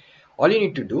actually. All you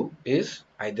need to do is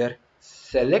either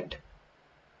select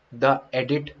the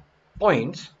edit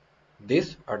points,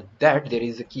 this or that. There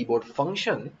is a keyboard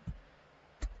function,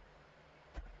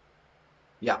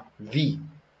 yeah, V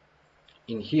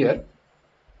in here,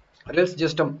 or else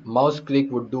just a mouse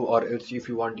click would do, or else if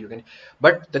you want you can.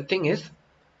 But the thing is,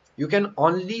 you can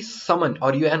only summon,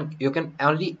 or you can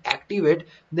only activate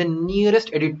the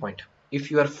nearest edit point.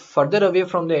 If you are further away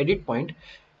from the edit point,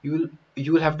 you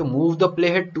will have to move the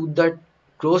playhead to that,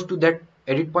 close to that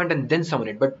edit point, and then summon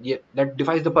it. But yeah, that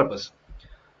defies the purpose.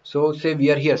 So say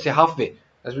we are here, say halfway,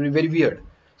 that will be very weird.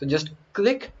 So just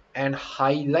click and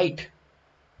highlight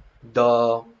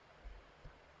the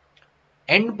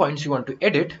endpoints you want to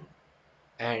edit,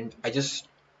 and I just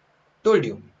told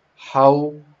you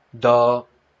how the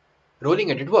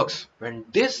rolling edit works. When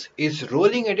this is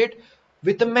rolling edit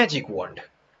with a magic wand,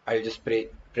 I'll just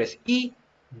press E,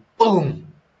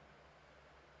 boom.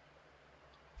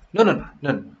 No.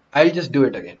 I'll just do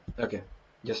it again. Okay,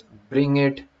 just bring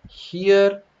it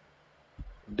here,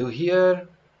 do here.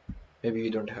 Maybe we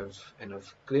don't have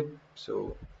enough clip,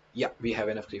 so yeah, we have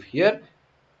enough clip here.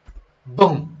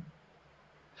 Boom,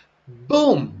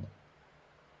 boom.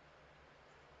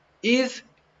 Is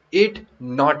it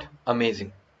not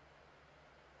amazing?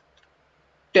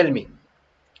 Tell me.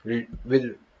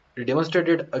 We'll demonstrate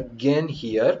it again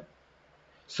here.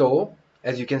 So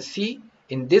as you can see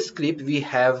in this clip, we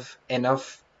have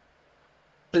enough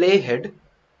playhead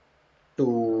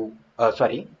to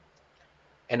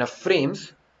enough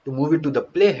frames to move it to the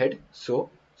playhead. So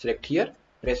select here,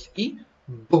 press E,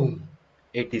 boom,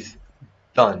 it is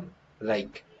done.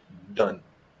 Like done.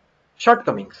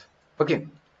 Shortcomings. Okay,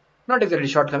 not exactly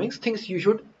shortcomings, things you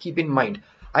should keep in mind.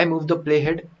 I move the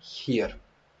playhead here.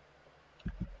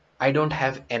 I don't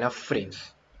have enough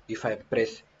frames. If I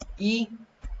press E,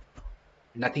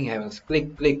 nothing happens.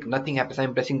 Click, click, nothing happens.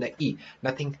 I'm pressing the E,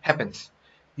 nothing happens.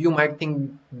 You might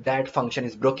think that function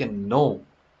is broken. No,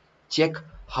 check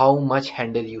how much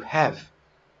handle you have.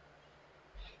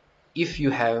 If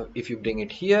you bring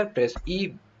it here, press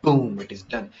E, boom, it is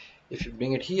done. If you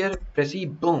bring it here, press E,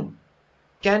 boom.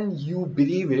 Can you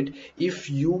believe it? If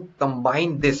you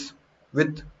combine this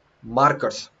with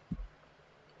markers,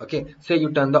 okay, say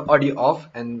you turn the audio off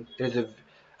and there's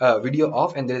a video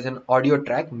off and there is an audio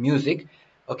track, music,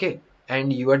 okay,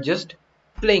 and you are just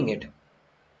playing it,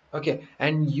 okay,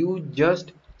 and you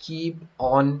just keep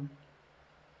on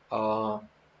uh,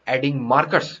 adding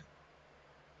markers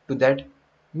to that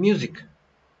music,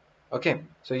 okay,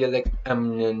 so you're like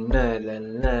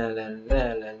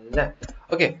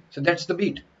okay, so that's the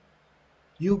beat.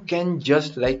 You can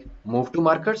just like move to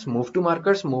markers, move to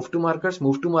markers, move to markers,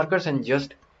 move to markers, and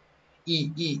just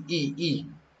e.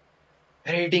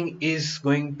 Editing is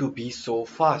going to be so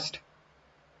fast,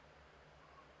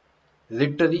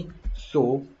 literally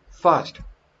so fast.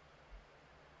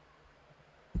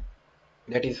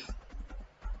 That is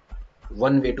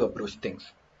one way to approach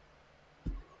things.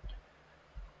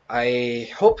 I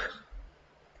hope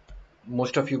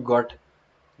most of you got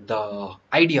the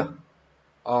idea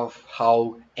of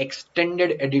how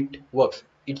extended edit works.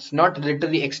 It's not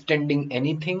literally extending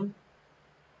anything,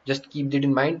 just keep that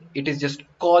in mind. It is just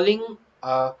calling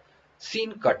a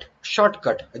scene cut,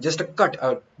 shortcut, just a cut,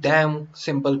 a damn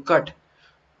simple cut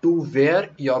to where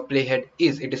your playhead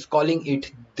is. It is calling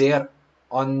it there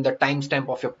on the timestamp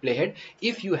of your playhead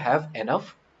if you have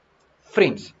enough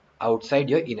frames outside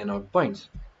your in and out points.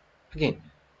 Again,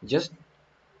 just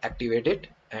activate it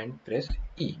and press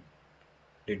E.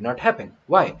 Did not happen.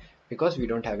 Why? Because we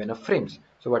don't have enough frames.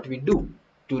 So what we do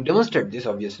to demonstrate this,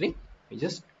 obviously, we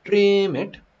just trim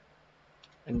it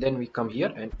and then we come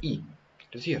here and E.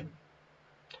 It is here.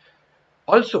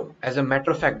 Also, as a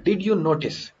matter of fact, did you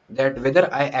notice that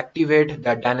whether I activate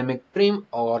the dynamic trim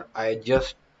or I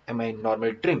just am a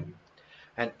normal trim,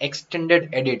 an extended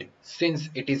edit, since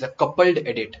it is a coupled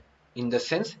edit in the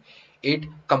sense it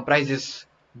comprises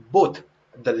both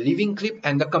the leaving clip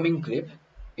and the coming clip,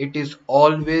 it is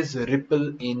always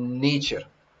ripple in nature.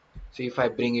 So if I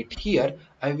bring it here,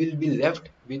 I will be left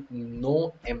with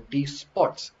no empty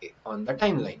spots on the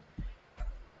timeline.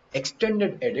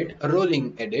 Extended edit,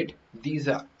 rolling edit, these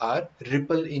are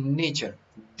ripple in nature.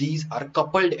 These are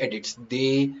coupled edits.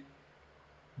 They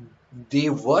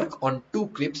work on two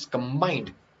clips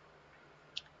combined.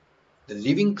 The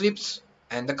leaving clips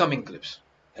and the coming clips,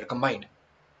 they're combined.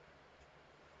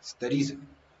 That's the reason.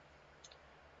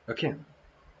 Okay.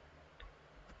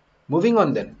 Moving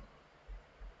on then.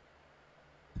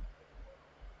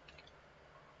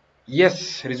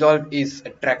 Yes, Resolve is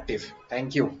attractive.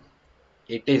 Thank you.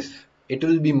 It is. It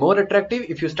will be more attractive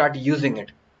if you start using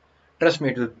it. Trust me,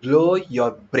 it will blow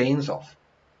your brains off.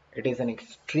 It is an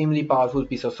extremely powerful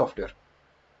piece of software.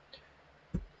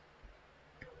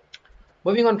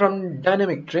 Moving on from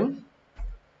dynamic trim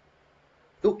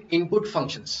to input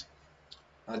functions.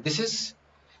 This is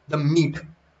the meat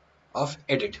of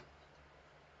edit.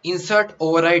 Insert,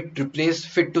 overwrite, replace,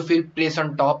 fit to fill, place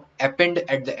on top, append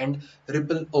at the end,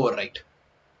 ripple, overwrite.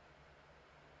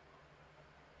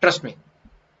 Trust me,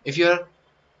 if you are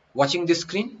watching this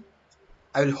screen,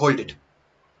 I will hold it.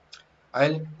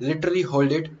 I'll literally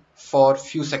hold it for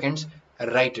few seconds,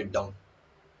 write it down.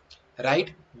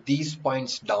 Write these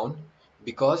points down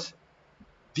because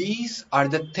these are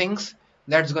the things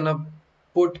that's gonna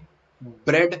put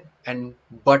bread and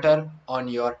butter on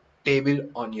your table,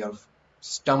 on your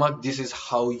stomach. This is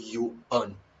how you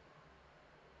earn.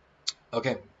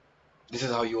 Okay, this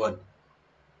is how you earn.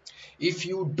 If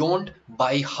you don't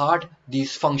by heart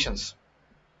these functions,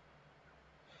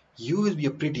 you will be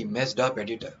a pretty messed up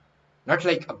editor. Not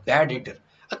like a bad editor,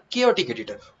 a chaotic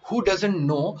editor who doesn't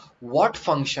know what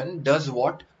function does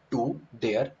what to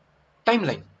their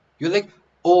timeline. You're like,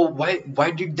 oh,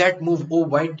 why did that move? Oh,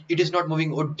 why it is not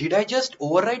moving? Oh, did I just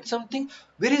overwrite something?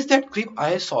 Where is that clip?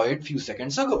 I saw it few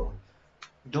seconds ago.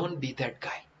 Don't be that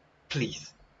guy.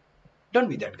 Please. Don't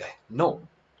be that guy. No.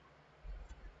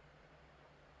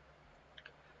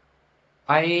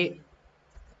 I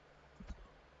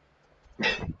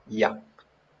Yeah,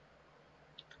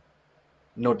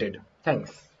 noted.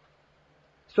 Thanks.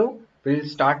 So we'll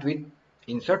start with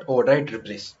insert, override,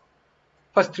 replace.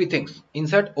 First three things: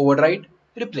 insert, override,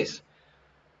 replace.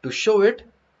 To show it,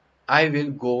 I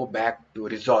will go back to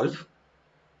resolve.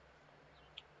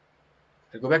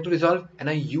 I go back to resolve and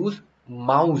I use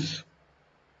mouse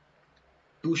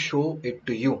to show it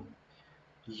to you.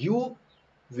 You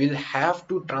will have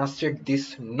to translate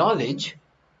this knowledge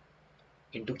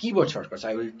into keyboard shortcuts.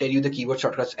 I will tell you the keyboard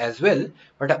shortcuts as well,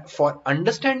 but for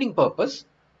understanding purpose,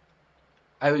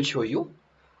 I will show you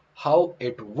how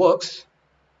it works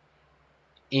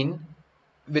in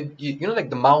with like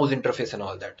the mouse interface and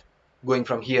all that, going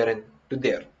from here and to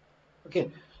there.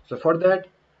 Okay, so for that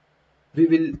we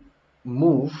will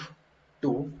move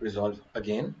to resolve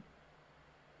again.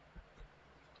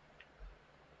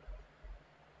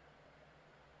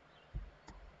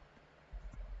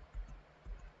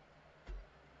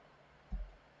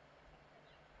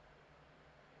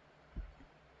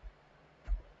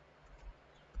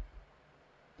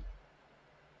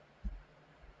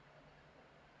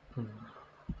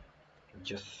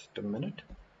 Just a minute.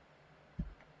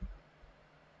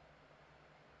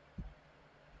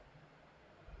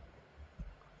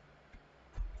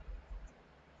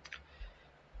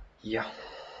 Yeah,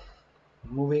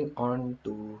 moving on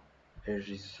to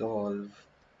resolve.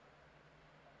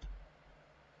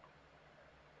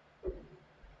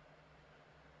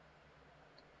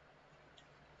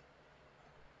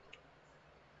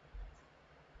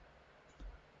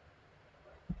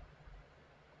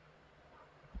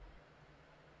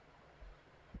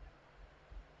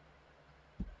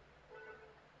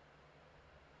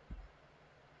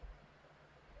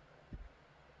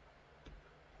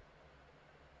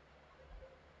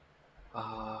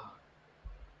 Uh,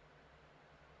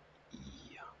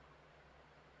 yeah.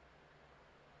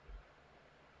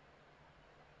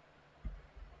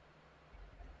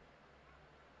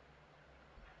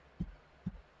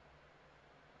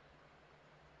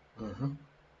 Mhm.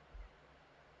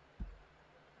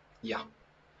 Yeah.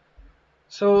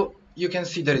 So you can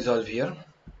see the resolve here.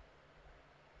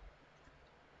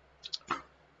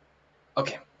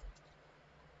 Okay.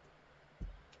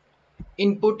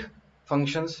 Input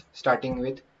functions starting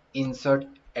with insert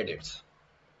edits.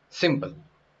 Simple.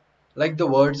 Like the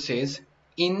word says,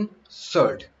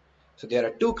 insert. So there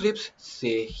are two clips,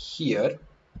 say here.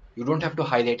 You don't have to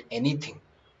highlight anything.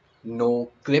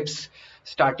 No clips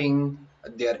starting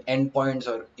their endpoints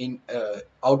or in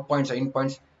out points or in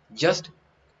points. Just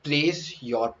place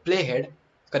your playhead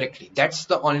correctly. That's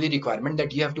the only requirement,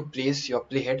 that you have to place your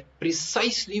playhead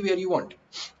precisely where you want.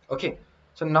 Okay,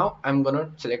 so now I'm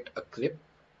gonna select a clip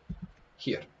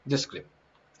here, this clip.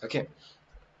 Okay,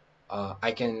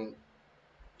 I can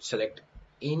select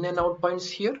in and out points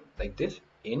here like this,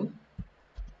 in,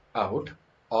 out,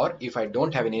 or if I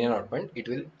don't have an in and out point, it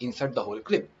will insert the whole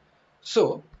clip.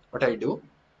 So what I do,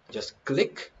 just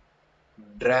click,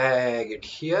 drag it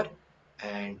here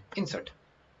and insert.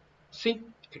 See,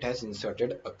 it has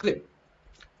inserted a clip.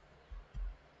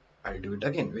 I'll do it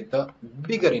again with the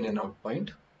bigger in and out point,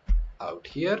 out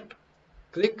here,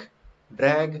 click,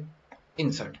 drag,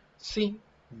 insert. See,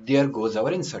 there goes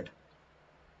our insert.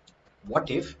 What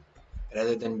if,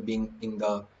 rather than being in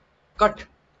the cut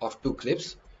of two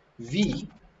clips, we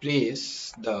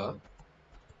place the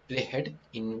playhead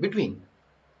in between?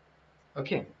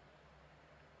 Okay,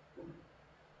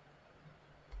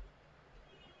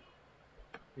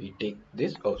 we take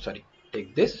this, oh sorry,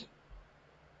 take this,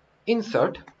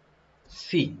 insert.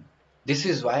 See, this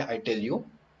is why I tell you,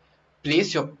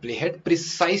 place your playhead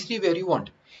precisely where you want.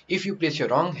 If you place your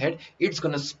wrong head, it's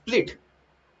gonna split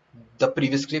the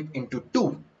previous clip into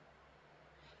two,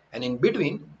 and in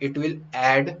between it will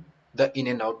add the in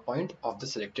and out point of the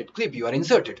selected clip you are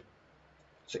inserted.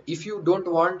 So if you don't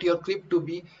want your clip to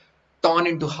be torn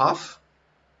into half,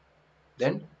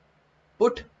 then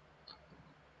put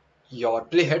your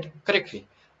playhead correctly.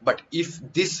 But if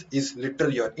this is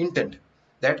literally your intent,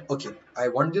 that okay, I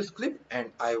want this clip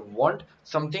and I want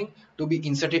something to be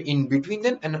inserted in between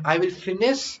them, and I will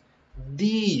finesse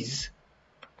these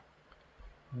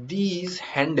these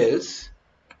handles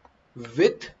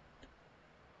with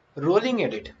rolling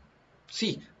edit.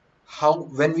 See how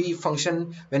when we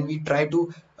try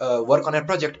to work on a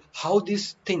project, how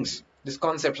these things, these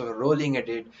concepts of rolling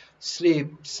edit,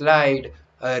 slip, slide,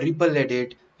 ripple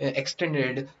edit,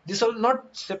 extended, these are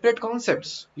not separate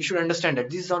concepts. You should understand that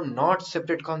these are not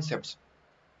separate concepts.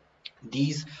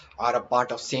 These are a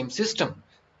part of same system.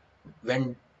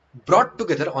 When brought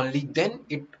together, only then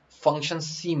it functions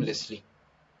seamlessly.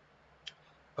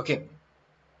 Okay,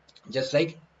 just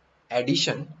like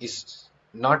addition is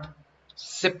not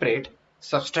separate,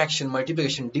 subtraction,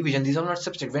 multiplication, division, these are not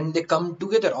separate. When they come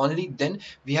together, only then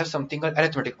we have something called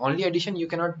arithmetic. Only addition you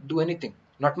cannot do anything,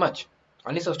 not much.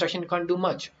 Only subtraction you can't do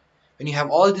much. When you have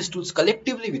all these tools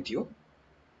collectively with you,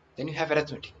 then you have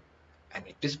arithmetic, and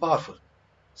it is powerful.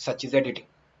 Such is editing.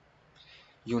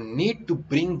 You need to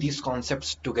bring these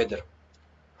concepts together.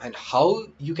 And how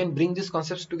you can bring these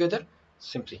concepts together?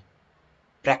 Simply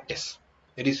practice.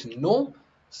 There is no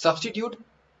substitute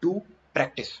to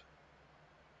practice.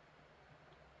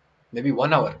 Maybe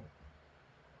 1 hour,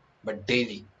 but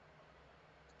daily.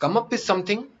 Come up with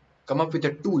something, come up with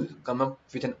a tool, come up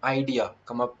with an idea,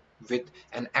 come up with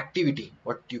an activity,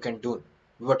 what you can do,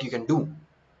 what you can do.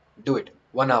 Do it.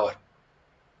 1 hour.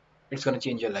 It's going to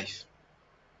change your life.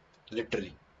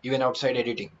 literally. Even outside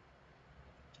editing,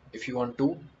 if you want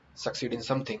to succeed in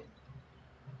something,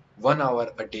 1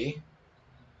 hour a day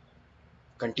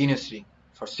continuously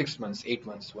for 6 months, 8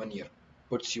 months, 1 year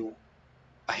puts you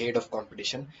ahead of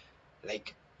competition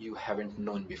like you haven't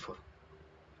known before.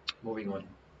 Moving on.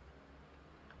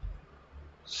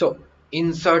 So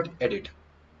insert edit.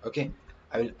 Okay,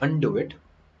 I will undo it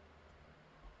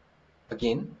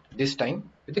again, this time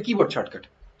with the keyboard shortcut.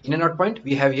 In and out point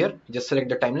we have here, just select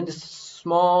the timeline. This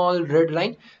small red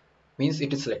line means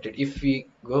it is selected. If we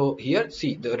go here,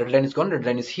 see the red line is gone, red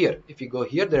line is here. If we go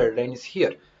here, the red line is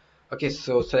here. Okay,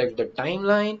 so select the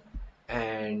timeline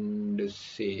and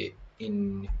say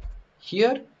in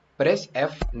here, press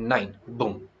F9,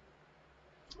 boom.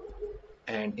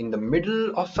 And in the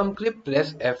middle of some clip,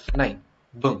 press F9,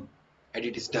 boom.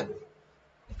 Edit is done.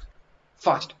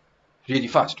 Fast, really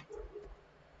fast.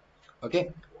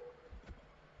 Okay,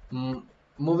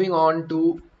 moving on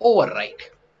to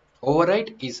overwrite.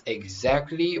 Overwrite is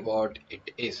exactly what it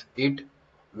is. It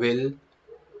will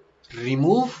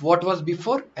remove what was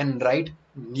before and write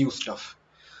new stuff.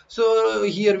 So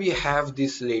here we have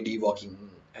this lady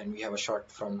walking and we have a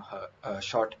shot from her,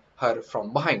 shot her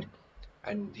from behind,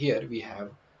 and here we have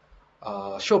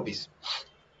a showpiece.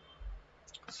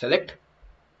 Select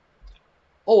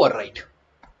overwrite.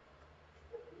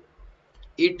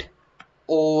 It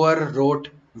overwrote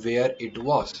where it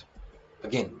was.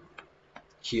 Again,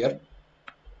 here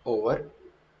overwrite.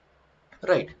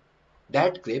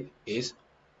 That clip is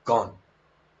gone.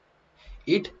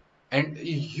 It, and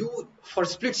you, for a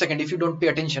split second, if you don't pay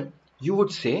attention, you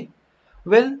would say,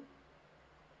 well,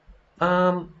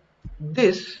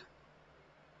 this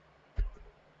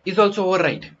is also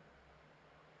overwrite.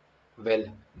 Well,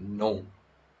 no,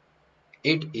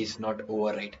 it is not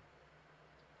overwrite.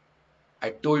 I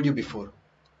told you before,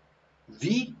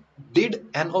 we did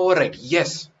an overwrite,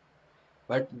 yes,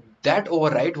 but that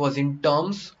overwrite was in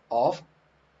terms of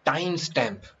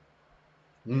timestamp,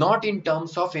 not in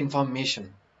terms of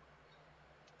information.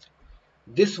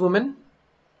 This woman,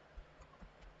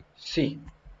 see,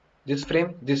 this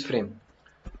frame,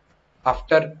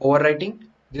 after overwriting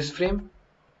this frame,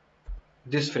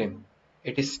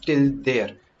 it is still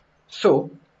there. So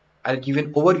I'll give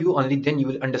an overview, only then you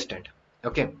will understand.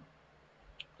 Okay,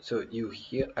 so you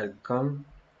here, I'll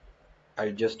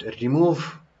just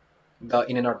remove the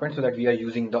in and out point so that we are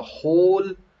using the whole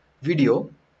video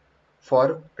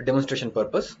for a demonstration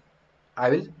purpose.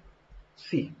 I will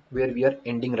see where we are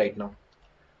ending right now,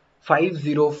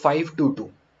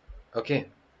 50522. Okay,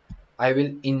 I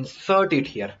will insert it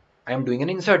here. I am doing an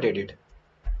insert edit.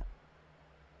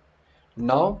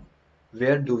 Now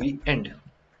where do we end?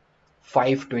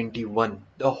 521.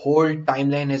 The whole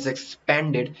timeline has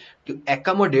expanded to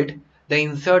accommodate the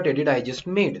insert edit I just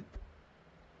made.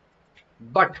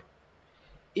 But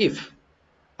if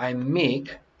I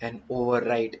make an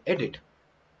overwrite edit,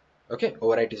 okay,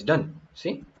 overwrite is done.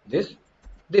 See, this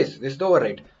is the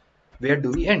overwrite. Where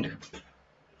do we end?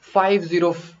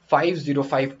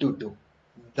 50522.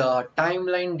 The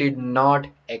timeline did not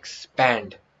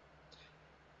expand.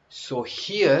 So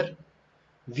here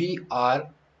we are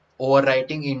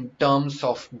overwriting in terms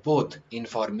of both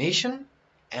information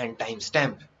and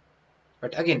timestamp.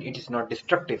 But again, it is not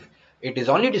destructive. It is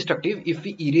only destructive if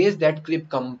we erase that clip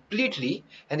completely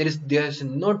and there is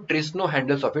no trace, no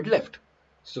handles of it left.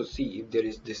 So see, if there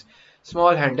is this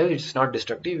small handle, it's not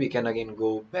destructive. We can again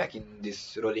go back in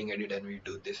this rolling edit and we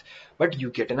do this, but you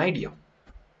get an idea.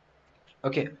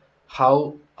 Okay,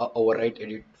 how a overwrite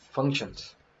edit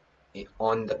functions.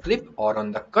 On the clip or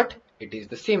on the cut, it is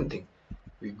the same thing.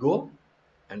 We go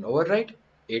and overwrite,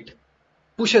 it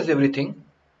pushes everything,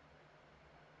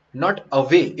 not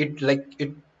away, it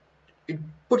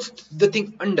puts the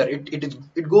thing under,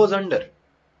 it goes under.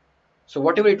 So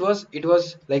whatever it was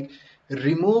like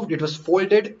removed, it was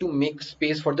folded to make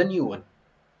space for the new one.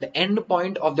 The end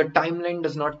point of the timeline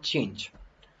does not change,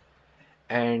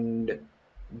 and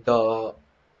the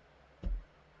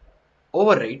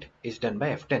overwrite is done by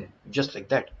F10, just like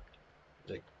that,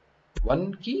 like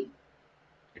one key,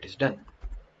 it is done.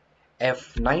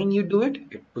 F9 you do it,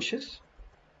 it pushes.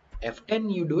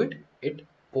 F10 you do it, it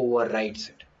overwrites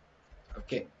it.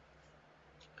 Okay,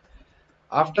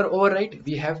 after overwrite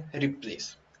we have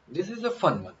replace. This is a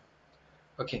fun one.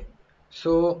 Okay,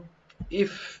 so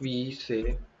if we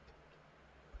say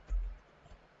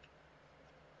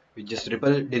we just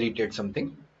deleted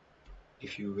something,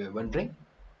 if you were wondering.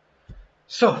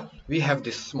 So we have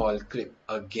this small clip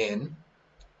again,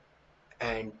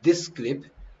 and this clip,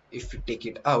 if we take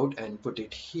it out and put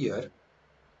it here,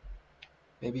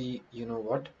 maybe, you know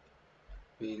what,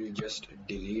 we'll just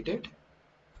delete it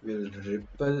We'll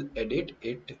ripple edit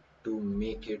it to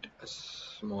make it a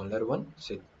smaller one,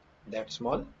 say that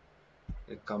small.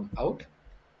 Will come out.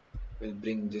 We'll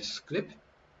bring this clip.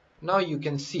 Now you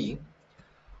can see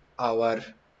our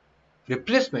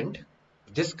replacement.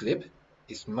 This clip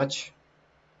is much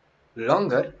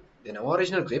longer than our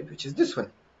original clip, which is this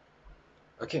one.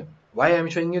 Okay, why I'm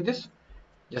showing you this?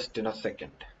 Just in a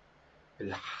second.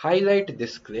 We'll highlight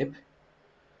this clip.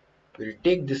 We'll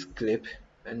take this clip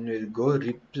and we'll go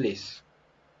replace.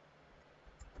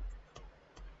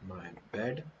 My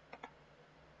bad.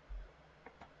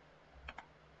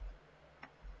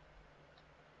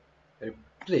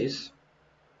 Replace.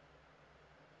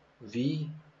 We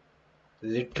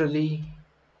literally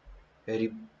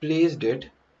replaced it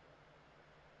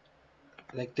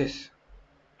like this.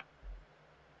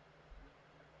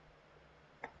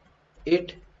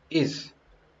 It is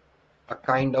a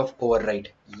kind of override.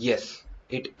 Yes,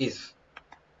 it is.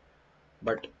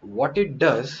 But what it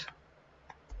does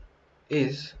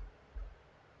is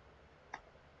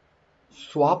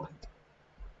swap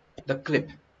the clip,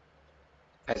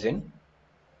 as in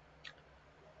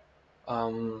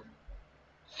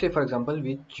say for example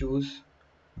we choose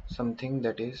something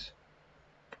that is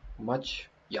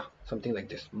something like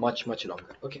this, much longer.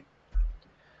 Okay,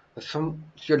 so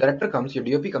your director comes, your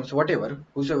DOP comes, whatever,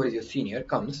 whosoever is your senior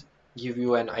comes, give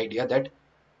you an idea that,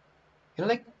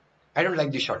 like, I don't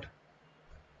like this shot,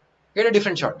 get a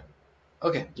different shot.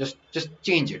 Okay, just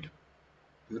change it.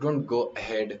 You don't go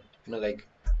ahead, like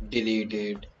delete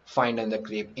it, find another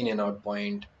clip, in and out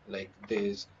point, like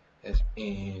this is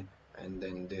in, and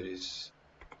then there is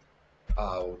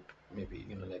out, maybe,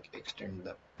 like extend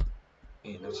the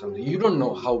in or something. You don't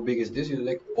know how big is this. You're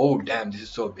like, oh damn, this is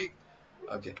so big.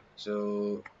 Okay,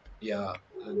 so yeah,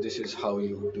 this is how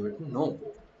you do it. No,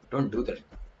 don't do that.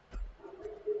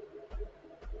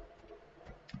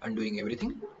 Undoing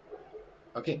everything.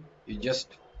 Okay, you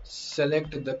just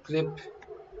select the clip,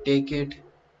 take it,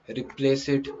 replace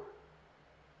it.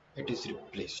 It is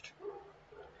replaced.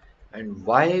 And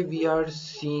why we are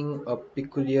seeing a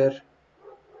peculiar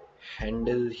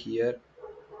handle here,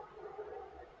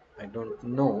 I don't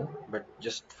know, but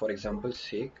just for example's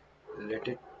sake,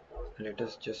 let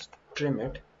us just trim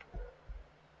it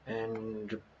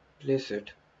and replace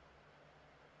it.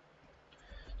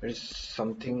 There is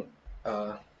something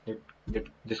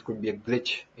this could be a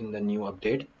glitch in the new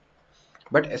update,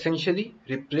 but essentially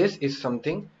replace is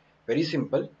something very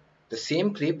simple. The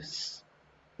same clips,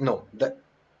 no, the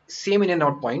same in and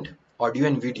out point, audio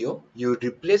and video, you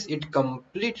replace it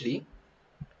completely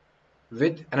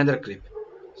with another clip.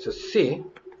 So say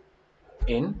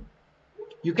in,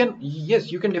 you can,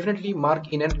 yes, you can definitely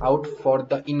mark in and out for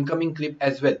the incoming clip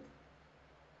as well.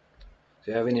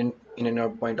 So you have an in and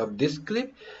out point of this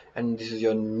clip, and this is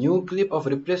your new clip of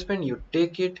replacement. You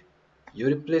take it, you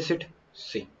replace it.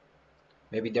 See,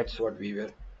 maybe that's what we were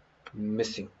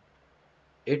missing.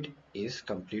 It is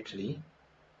completely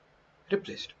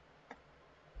replaced.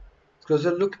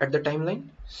 Closer look at the timeline.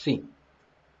 See,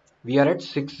 we are at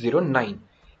 609.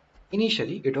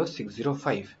 Initially it was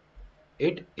 605.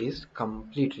 It is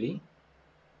completely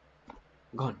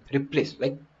gone, replaced,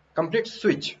 like complete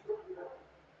switch.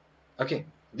 Okay,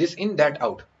 this in, that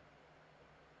out.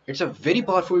 It's a very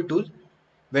powerful tool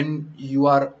when you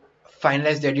are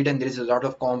finalize the edit and there is a lot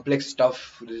of complex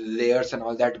stuff, layers and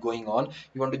all that going on.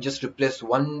 You want to just replace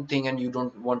one thing and you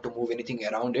don't want to move anything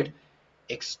around it.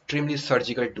 Extremely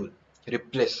surgical tool.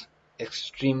 Replace,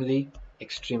 extremely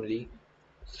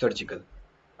surgical.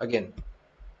 Again,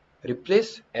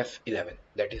 replace F11.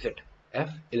 That is it.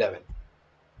 F11.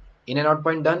 In and out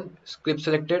point done. Script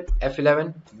selected.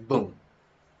 F11. Boom.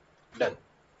 Done.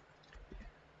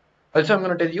 Also, I'm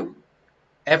going to tell you,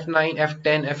 F9,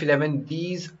 F10, F11,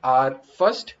 these are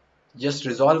first just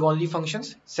resolve only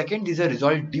functions. Second, these are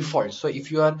resolve default. So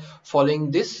if you are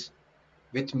following this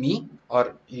with me,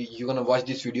 or you're going to watch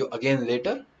this video again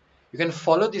later, you can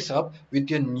follow this up with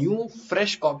your new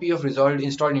fresh copy of Resolve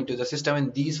installed into the system,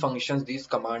 and these functions, these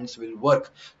commands will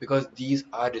work because these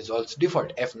are Resolve's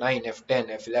default. F9, F10,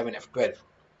 F11, F12.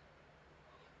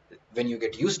 When you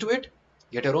get used to it,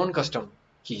 get your own custom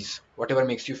keys, whatever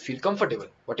makes you feel comfortable,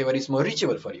 whatever is more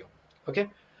reachable for you. Okay,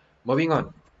 moving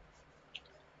on.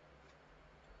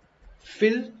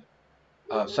 Fit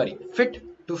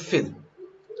to fill.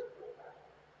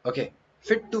 Okay,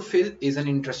 fit to fill is an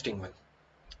interesting one.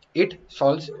 It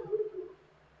solves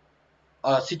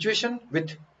a situation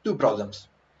with two problems.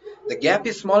 The gap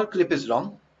is small, clip is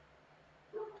long,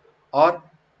 or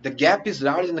the gap is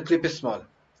large and the clip is small.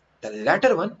 The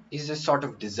latter one is a sort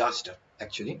of disaster,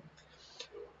 actually.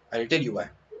 I'll tell you why.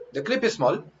 The clip is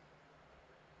small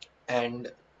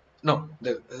and no,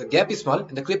 the gap is small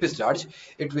and the clip is large,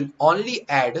 it will only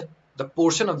add the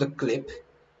portion of the clip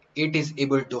it is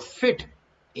able to fit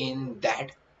in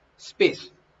that space.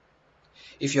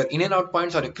 If your in and out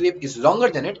points or a clip is longer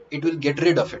than it, it will get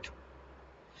rid of it.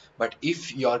 But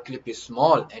if your clip is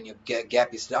small and your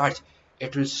gap is large,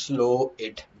 it will slow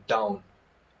it down.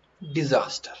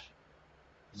 Disaster.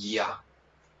 Yeah,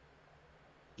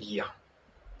 yeah.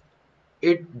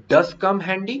 It does come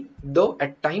handy though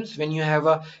at times when you have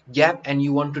a gap and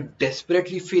you want to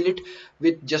desperately fill it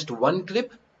with just one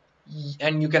clip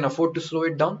and you can afford to slow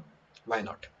it down. Why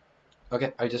not?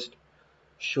 Okay, I'll just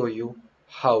show you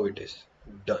how it is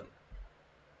done.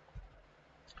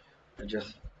 I'll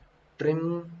just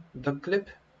trim the clip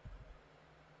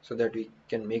so that we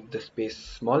can make the space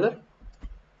smaller.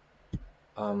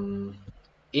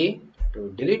 A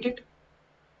to delete it.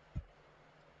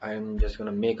 I'm just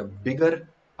gonna make a bigger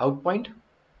out point.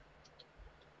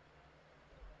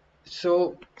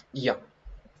 So yeah,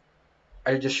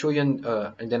 I'll just show you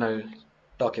and then I'll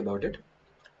talk about it.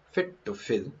 Fit to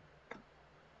fill,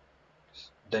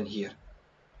 done here,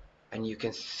 and you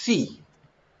can see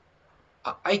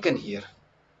an icon here,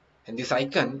 and this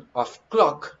icon of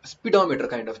clock, speedometer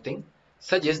kind of thing,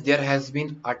 suggests there has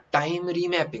been a time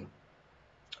remapping.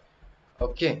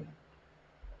 Okay,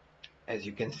 as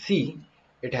you can see,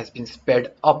 it has been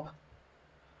sped up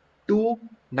to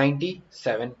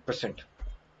 97%.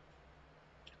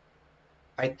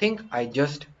 I think I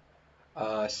just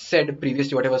said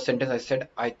previously whatever sentence I said,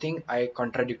 I think I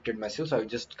contradicted myself, so I'll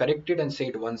just correct it and say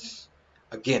it once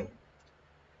again.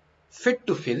 Fit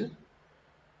to fill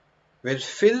will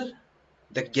fill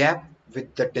the gap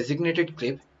with the designated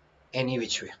clip any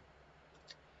which way.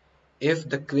 If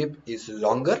the clip is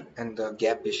longer and the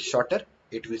gap is shorter,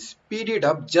 it will speed it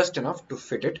up just enough to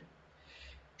fit it.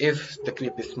 If the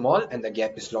clip is small and the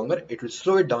gap is longer, it will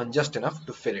slow it down just enough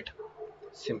to fill it.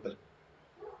 Simple.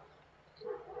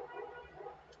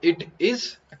 It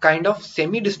is kind of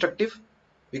semi-destructive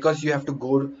because you have to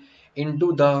go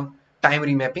into the time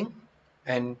remapping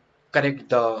and correct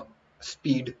the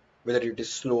speed, whether it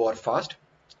is slow or fast.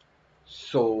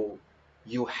 So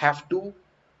you have to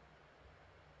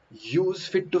use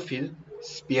fit to fill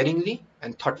sparingly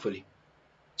and thoughtfully.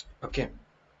 Okay,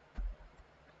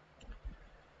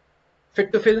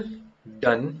 fit to fill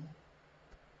done.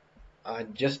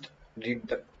 Just read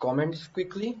the comments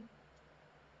quickly.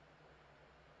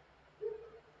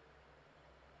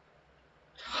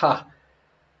 Ha,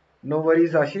 no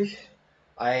worries, Ashish.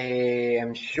 I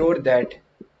am sure that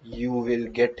you will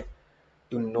get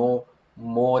to know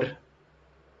more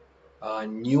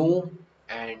new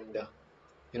and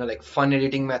like fun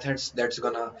editing methods that's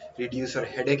gonna reduce your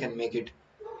headache and make it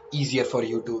easier for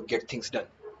you to get things done.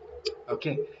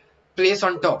 Okay, place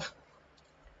on top.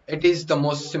 It is the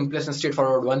most simplest and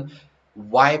straightforward one.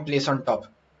 Why place on top?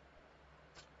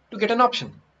 To get an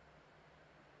option,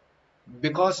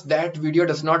 because that video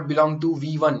does not belong to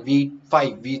V1,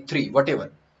 V5, V3,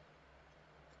 whatever,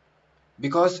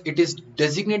 because it is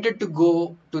designated to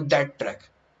go to that track.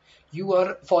 You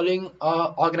are following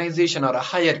a organization or a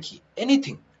hierarchy,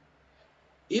 anything.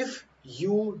 If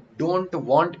you don't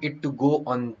want it to go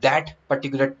on that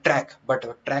particular track but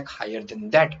a track higher than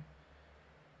that,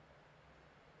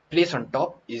 place on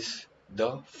top is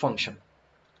the function.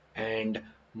 And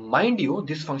mind you,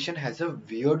 this function has a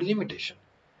weird limitation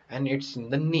and it's in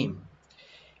the name.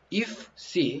 If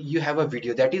say you have a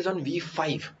video that is on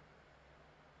V5,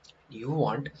 you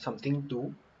want something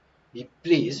to be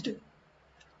placed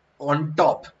on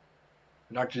top,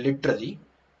 not literally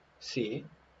say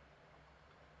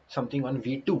something on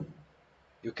V2,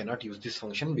 you cannot use this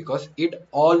function because it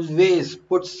always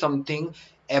puts something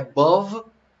above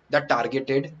the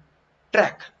targeted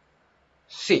track.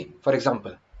 Say for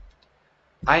example,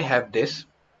 I have this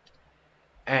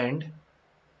and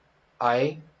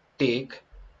I take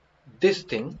this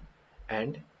thing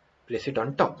and place it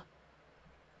on top.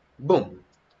 Boom,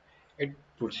 it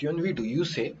puts you on V2. You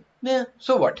say, yeah,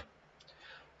 so what?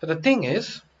 So the thing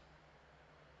is,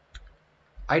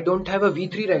 I don't have a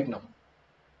V3 right now,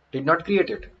 did not create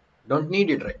it, don't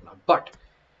need it right now. But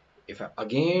if I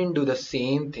again do the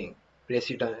same thing,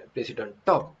 place it on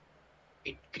top,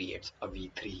 it creates a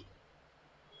V3.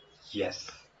 Yes,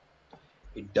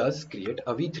 it does create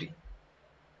a V3.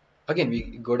 Again, we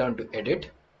go down to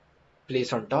edit,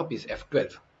 place on top is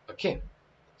F12. Okay,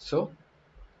 so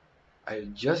I'll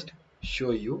just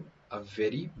show you a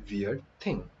very weird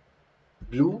thing.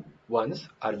 Blue ones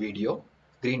are video,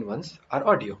 green ones are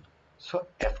audio. So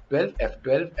F12,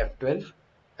 F12, F12,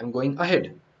 I'm going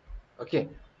ahead. Okay,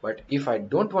 but if I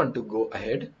don't want to go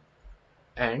ahead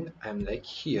and I'm like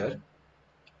here,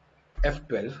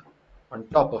 F12, on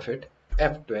top of it,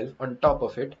 F12 on top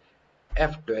of it,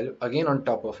 F12 again on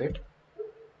top of it.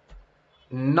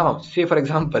 Now, say for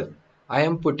example, I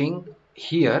am putting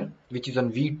here, which is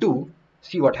on V2,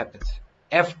 see what happens.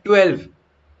 F12,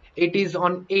 it is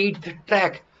on 8th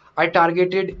track. I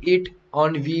targeted it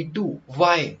on V2.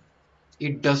 Why?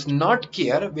 It does not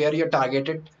care where your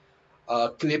targeted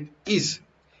clip is.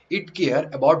 It care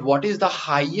about what is the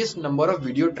highest number of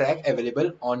video track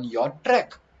available on your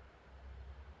track.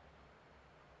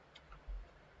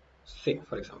 Say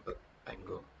for example, I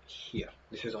go here.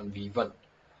 This is on V1.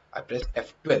 I press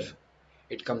F12.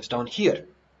 It comes down here.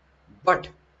 But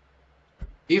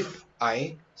if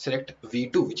I select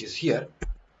V2, which is here,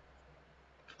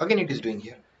 again it is doing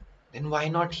here. Then why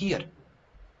not here?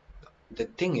 The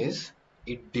thing is,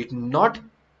 it did not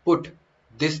put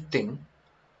this thing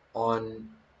on,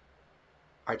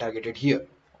 I targeted here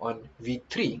on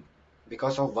V3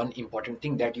 because of one important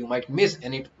thing that you might miss,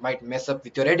 and it might mess up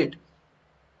with your edit.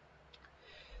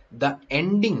 The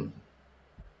ending,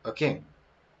 okay,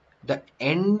 the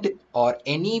end or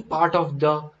any part of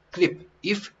the clip,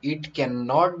 if it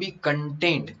cannot be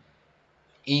contained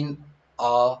in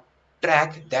a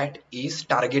track that is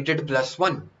targeted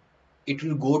 +1, it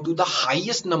will go to the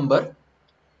highest number,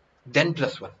 then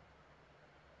 +1.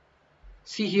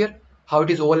 See here how it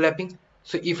is overlapping.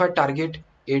 So if I target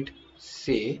it,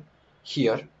 say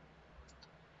here,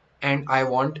 and I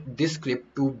want this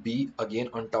clip to be again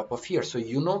on top of here, so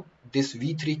you know this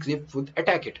V3 clip would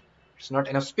attack it. It's not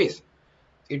enough space.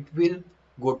 It will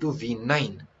go to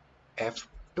V9,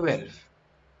 F12.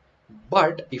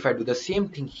 But if I do the same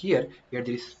thing here, where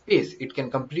there is space, it can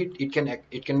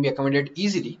be accommodated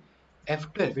easily.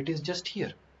 F12, it is just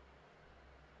here.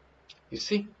 You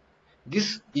see,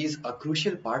 this is a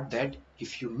crucial part that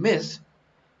if you miss,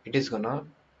 it is gonna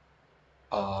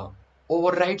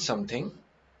override something,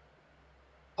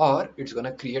 or it's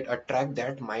gonna create a track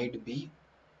that might be,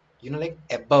 like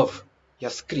above your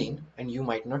screen, and you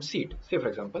might not see it. Say for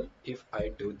example, if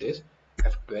I do this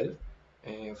F12,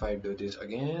 and if I do this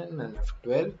again and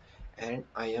F12, and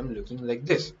I am looking like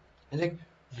this, and like,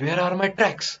 where are my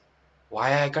tracks?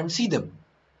 Why I can't see them?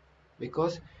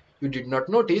 Because you did not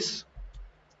notice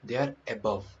they are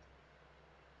above,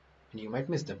 and you might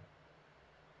miss them.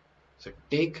 So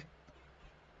take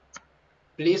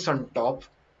place on top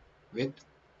with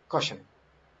caution.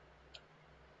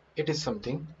 It is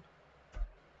something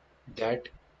that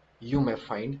you may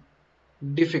find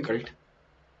difficult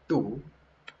to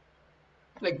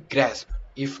grasp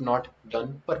if not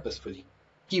done purposefully.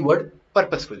 Keyword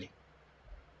purposefully.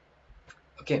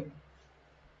 Okay.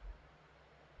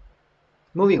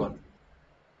 Moving on.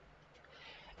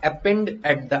 Append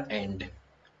at the end.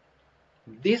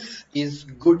 This is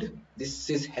good. This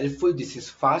is helpful. This is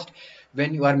fast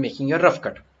when you are making your rough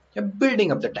cut. You're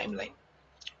building up the timeline.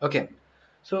 Okay.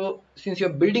 So since you're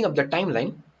building up the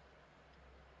timeline,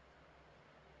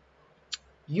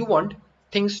 you want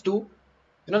things to,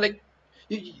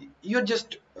 you're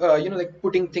just,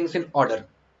 putting things in order,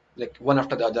 like one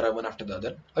after the other or one after the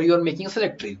other, or you're making a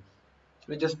select tree.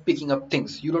 You're just picking up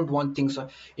things. You don't want things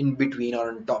in between or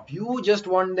on top. You just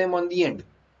want them on the end.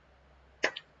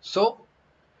 So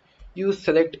you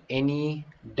select any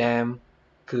damn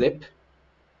clip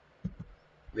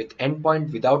with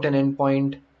endpoint, without an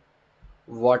endpoint,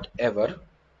 whatever.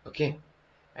 Okay.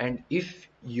 And if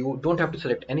you don't have to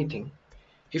select anything,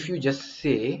 if you just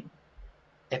say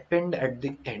append at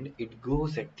the end, it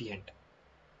goes at the end.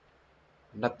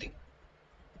 Nothing.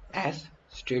 As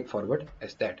straightforward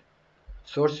as that.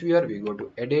 Source viewer, we go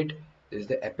to edit. This is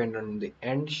the append on the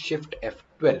end. Shift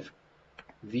F12.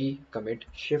 We commit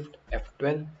Shift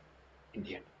F12 in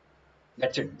the end.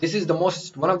 That's it. This is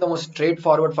one of the most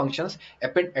straightforward functions.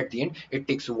 Append at the end. It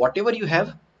takes whatever you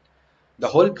have, the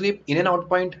whole clip, in and out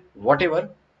point, whatever,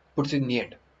 puts it in the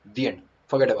end. The end.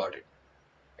 Forget about it.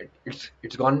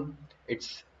 It's gone.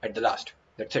 It's at the last.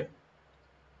 That's it.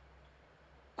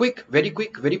 Quick, very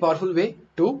powerful way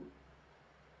to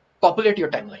populate your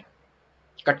timeline.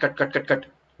 Cut.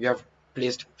 You have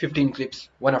placed 15 clips,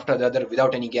 one after the other,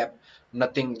 without any gap,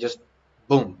 nothing, just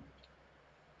boom.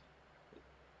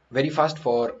 Very fast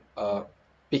for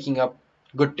picking up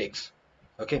good takes.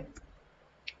 Okay.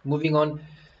 Moving on,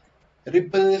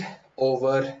 ripple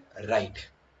over right.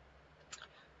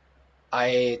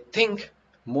 I think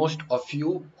most of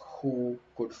you who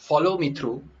could follow me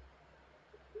through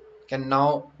can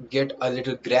now get a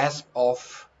little grasp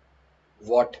of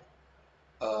what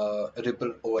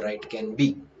ripple override can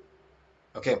be.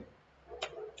 Okay.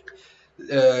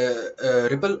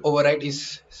 Ripple override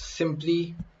is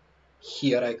simply,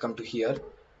 here I come to here,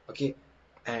 okay,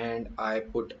 and I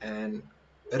put an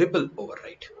ripple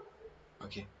override.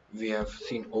 Okay, we have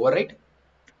seen override.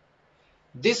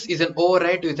 This is an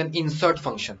override with an insert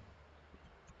function.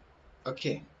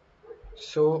 Okay,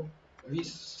 so we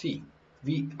see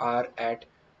we are at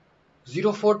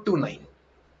 0429.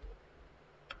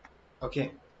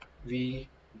 Okay, we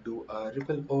do a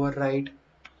ripple override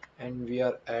and we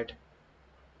are at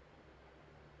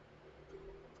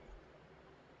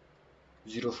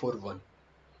 041.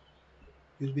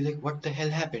 You'll be like, what the hell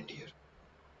happened here?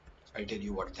 I'll tell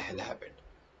you what the hell happened.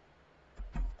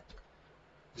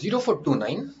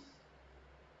 0429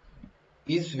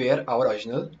 is where our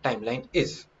original timeline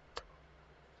is.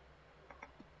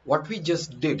 What we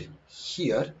just did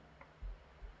here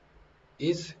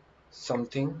is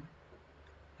something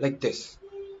like this.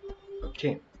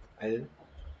 Okay, I'll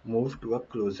move to a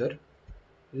closer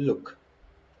look.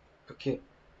 Okay,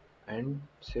 and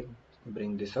say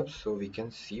bring this up so we can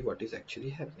see what is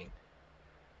actually happening.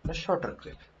 A shorter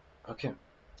clip. Okay,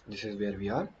 this is where we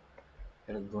are.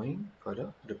 We are going for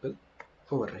a ripple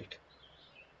override.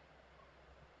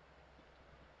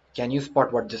 Can you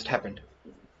spot what just happened?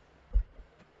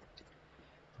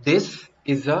 This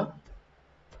is a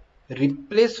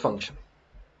replace function,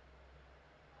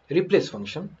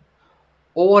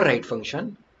 override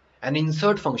function, and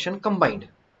insert function combined.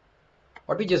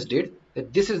 What we just did,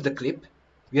 that this is the clip,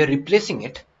 we are replacing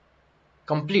it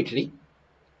completely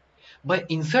by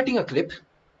inserting a clip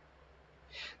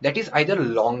that is either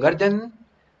longer than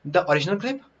the original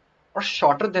clip or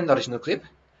shorter than the original clip.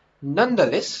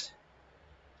 Nonetheless,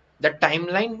 the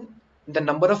timeline, the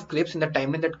number of clips in the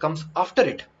timeline that comes after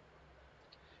it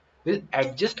will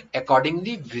adjust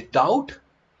accordingly without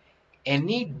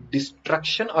any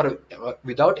destruction or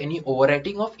without any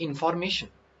overwriting of information.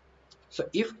 So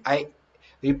if I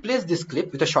replace this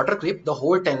clip with a shorter clip, the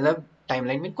whole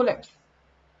timeline will collapse.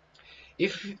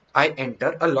 If I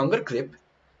enter a longer clip,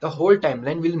 the whole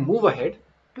timeline will move ahead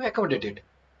to accommodate it.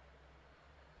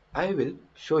 I will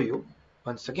show you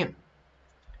once again.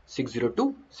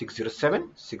 602,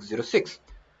 607, 606.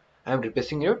 I am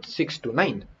replacing it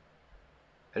 629.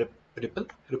 Ripple,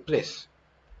 replace.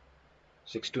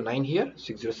 629 here,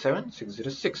 607,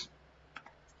 606.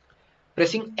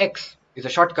 Pressing X is a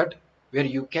shortcut where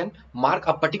you can mark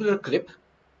a particular clip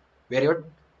where your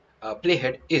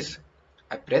playhead is.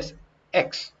 I press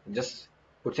X, just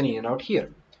puts an in and out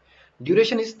here.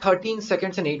 Duration is 13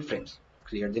 seconds and 8 frames.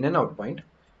 Clear the in and out point.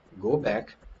 Go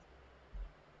back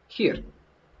here.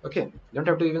 Okay, you don't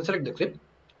have to even select the clip.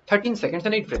 13 seconds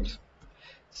and 8 frames.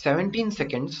 17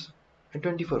 seconds and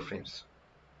 24 frames.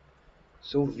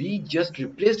 So we just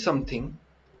replaced something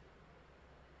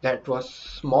that was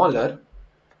smaller,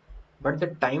 but the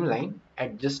timeline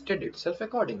adjusted itself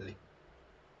accordingly.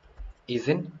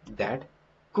 Isn't that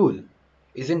cool?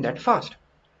 Isn't that fast?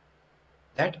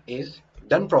 That is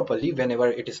done properly whenever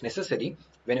it is necessary,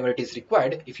 whenever it is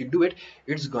required. If you do it,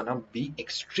 it's gonna be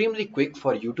extremely quick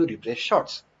for you to replace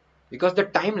shots because the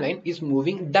timeline is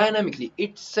moving dynamically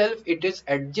itself. It is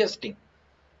adjusting.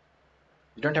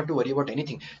 You don't have to worry about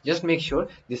anything. Just make sure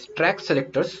these track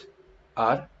selectors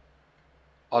are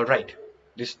all right.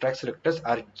 These track selectors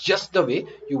are just the way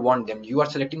you want them. You are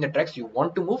selecting the tracks you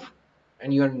want to move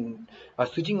and you are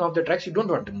switching off the tracks you don't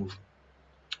want to move.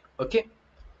 Okay,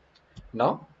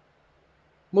 now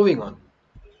moving on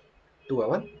to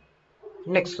our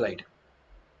next slide.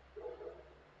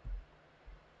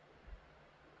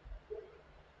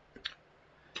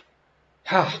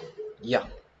 Yeah,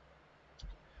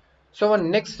 so our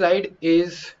next slide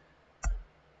is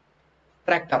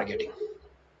track targeting.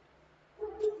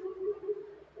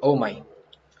 Oh my.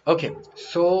 Okay,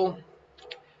 so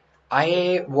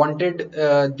I wanted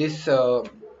this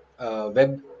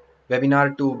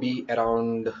webinar to be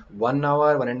around 1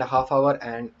 hour, 1.5 hours,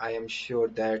 and I am sure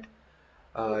that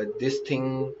this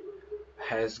thing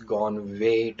has gone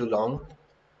way too long.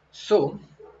 So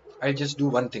I'll just do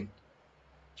one thing,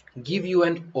 give you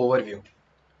an overview.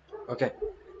 Okay,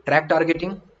 track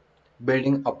targeting,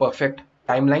 building a perfect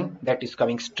timeline that is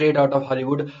coming straight out of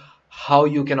Hollywood, how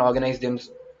you can organize them,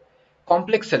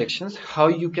 complex selections, how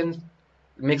you can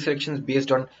make selections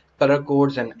based on color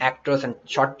codes and actors and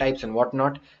shot types and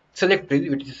whatnot. Select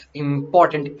reel, which is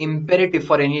important, imperative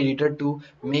for any editor to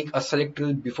make a select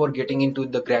reel before getting into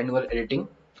the granular editing.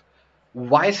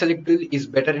 Why select reel is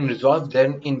better in Resolve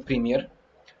than in Premiere.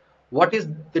 What is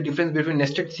the difference between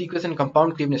nested sequence and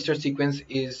compound clip? Nested sequence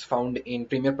is found in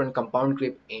Premiere Pro and compound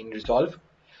clip in Resolve.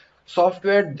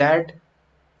 Softwares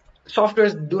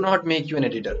do not make you an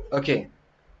editor. Okay,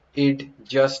 it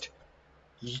just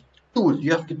tool.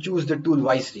 You have to choose the tool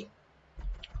wisely.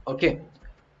 Okay,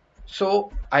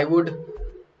 so I would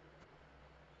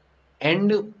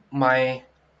end my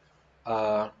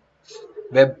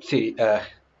web series,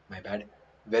 my bad,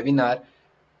 webinar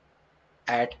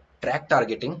at track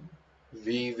targeting.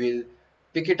 We will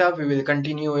pick it up. We will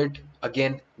continue it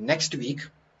again next week.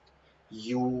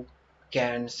 You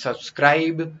can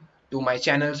subscribe to my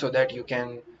channel so that you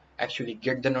can actually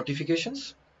get the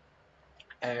notifications.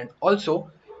 And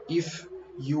also, if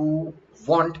you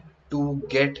want to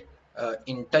get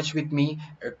in touch with me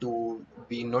to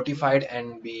be notified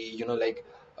and be, like,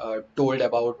 told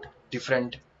about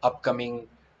different upcoming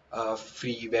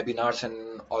free webinars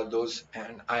and all those,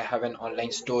 and I have an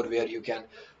online store where you can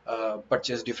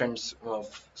purchase different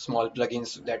small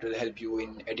plugins that will help you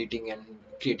in editing and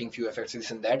creating few effects, this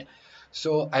and that.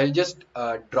 So I'll just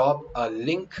drop a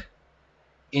link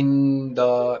in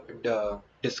the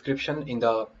description, in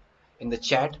the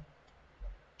chat,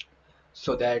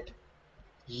 so that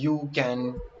you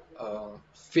can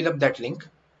fill up that link,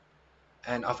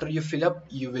 and after you fill up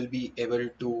you will be able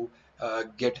to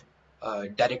get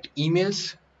direct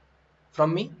emails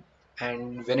from me.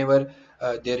 And whenever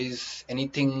there is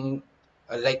anything,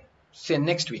 like, say,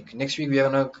 next week we are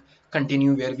gonna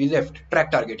continue where we left.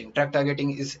 Track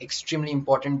targeting is extremely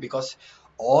important, because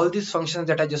all these functions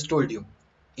that I just told you,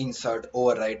 insert,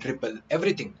 override, ripple,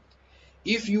 everything,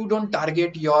 if you don't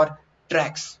target your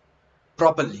tracks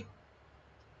properly,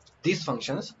 these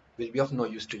functions will be of no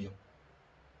use to you.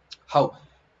 How?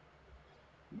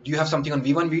 Do you have something on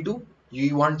V1, V2?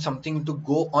 You want something to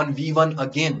go on V1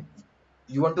 again.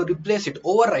 You want to replace it,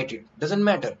 overwrite it, doesn't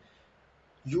matter.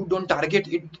 You don't target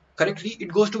it correctly, it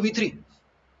goes to V3.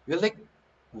 You're like,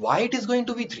 why it is going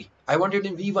to V3? I want it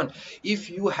in V1. If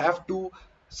you have to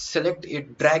select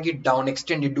it, drag it down,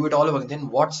 extend it, do it all over, then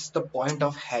what's the point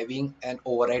of having an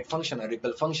override function, a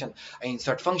ripple function, an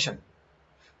insert function?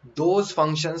 Those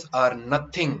functions are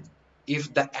nothing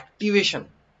if the activation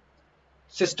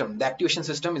system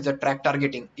is the track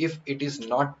targeting. If it is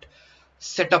not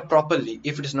set up properly,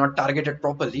 if it is not targeted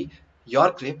properly,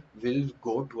 your clip will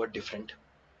go to a different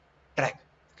track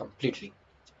completely.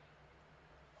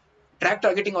 Track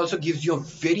targeting also gives you a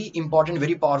very important,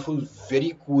 very powerful,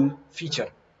 very cool feature.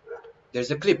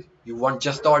 There's a clip, you want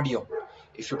just the audio.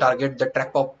 If you target the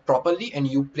track properly and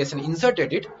you place an insert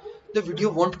edit, the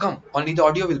video won't come, only the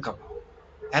audio will come.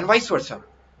 And vice versa.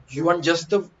 You want just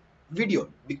the video.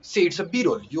 Say it's a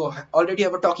b-roll. You already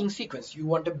have a talking sequence. You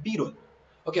want a b-roll.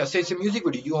 Okay, say it's a music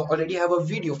video. You already have a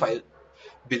video file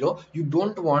below. You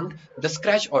don't want the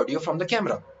scratch audio from the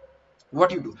camera.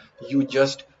 What you do? You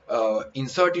just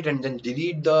insert it and then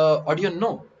delete the audio?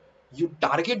 No. You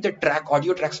target the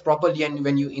audio tracks properly, and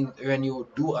when you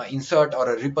do an insert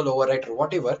or a ripple override or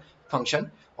whatever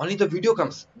function, only the video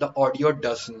comes. The audio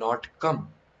does not come.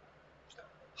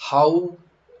 How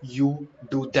you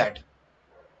do that?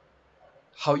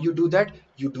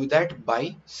 You do that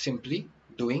by simply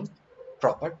doing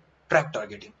proper track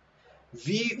targeting.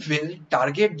 We will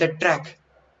target the track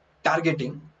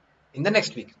targeting in the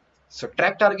next week. So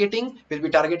track targeting will be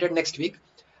targeted next week.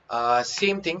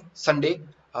 Same thing, Sunday,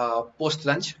 post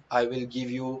lunch, I'll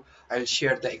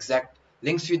share the exact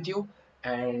links with you.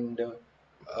 And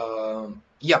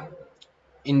yeah,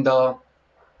 in the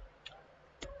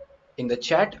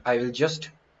chat I will just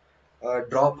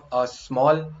drop a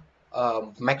small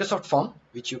Microsoft form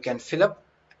which you can fill up,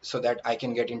 so that I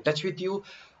can get in touch with you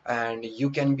and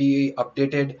you can be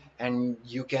updated and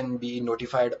you can be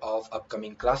notified of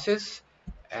upcoming classes.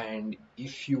 And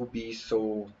if you be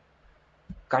so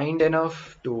kind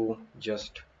enough to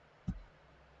just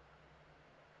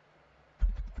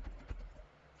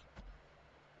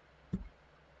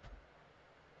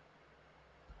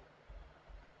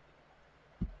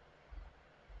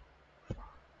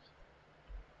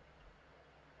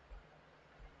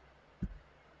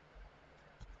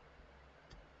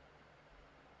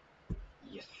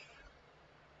yes,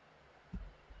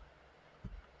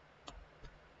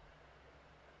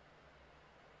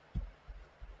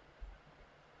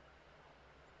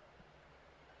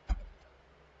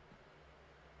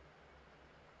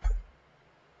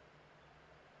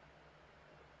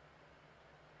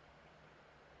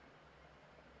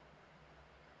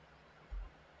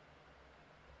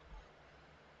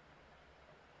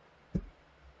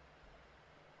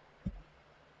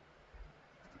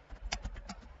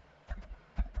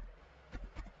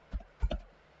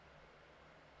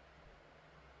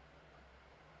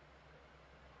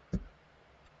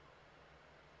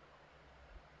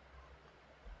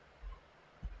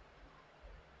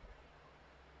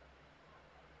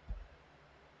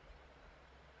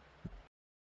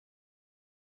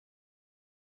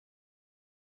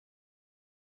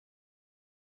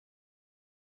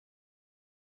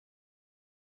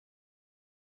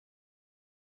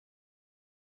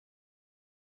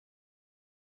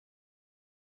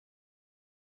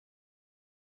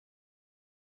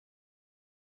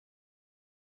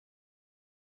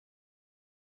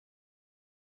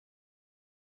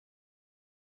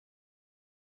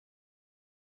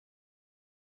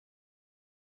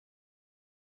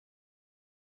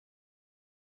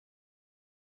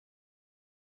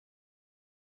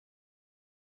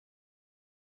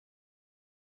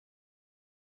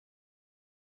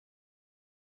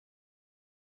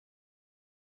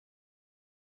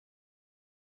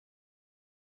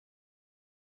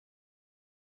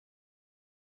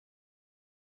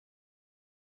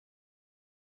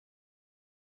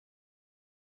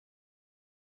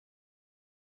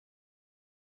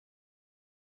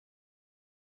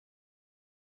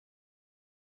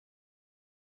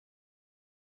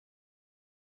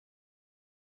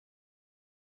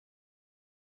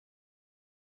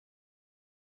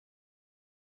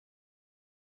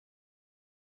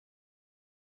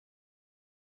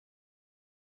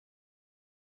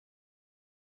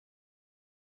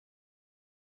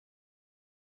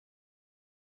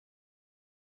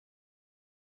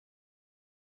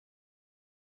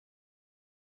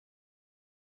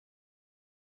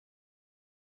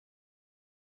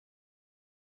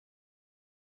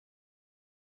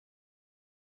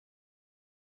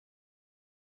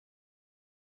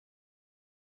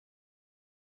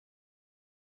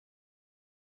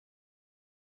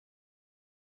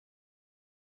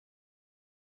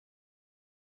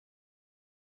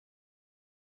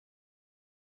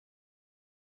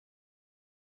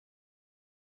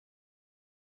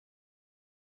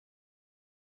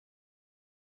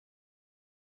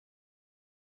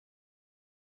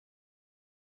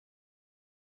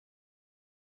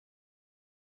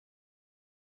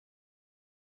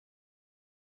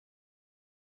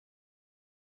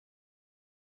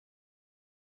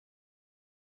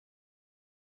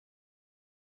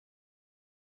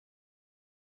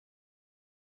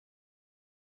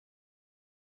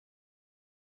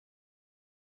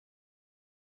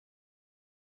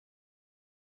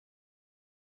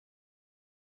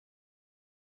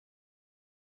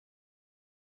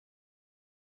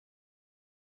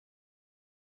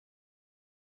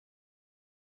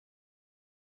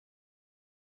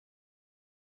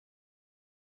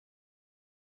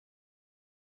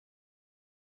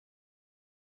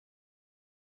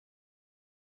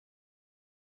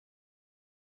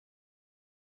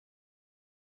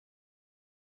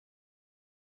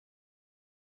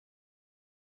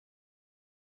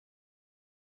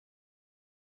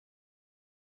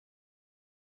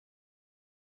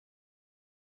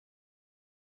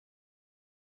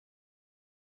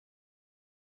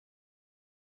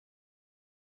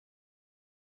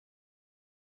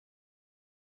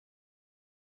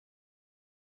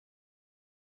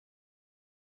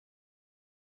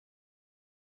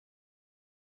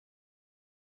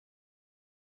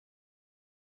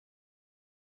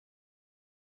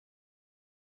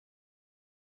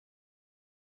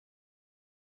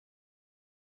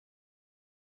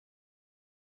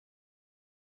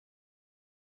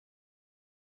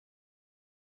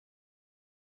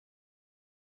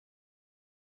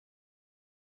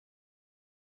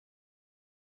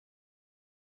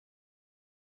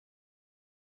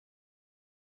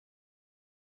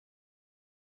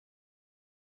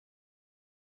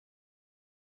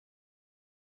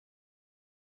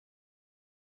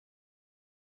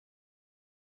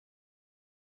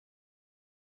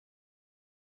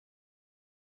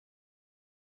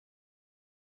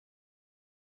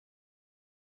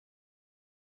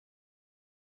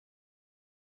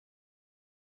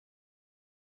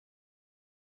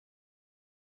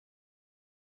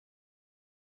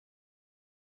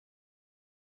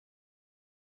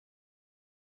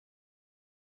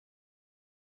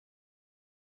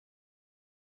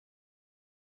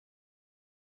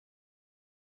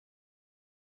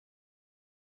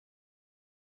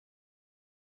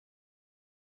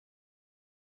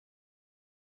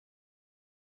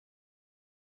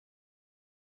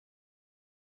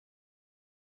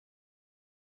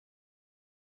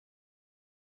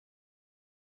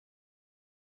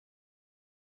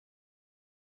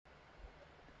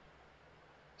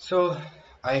 So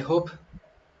I hope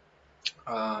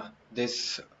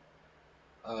this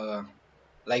uh,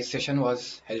 live session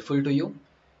was helpful to you.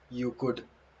 You could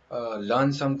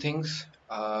learn some things,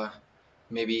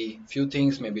 maybe few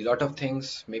things, maybe lot of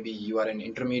things. Maybe you are an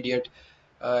intermediate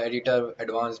editor,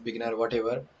 advanced beginner,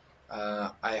 whatever.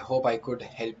 I hope I could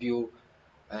help you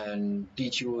and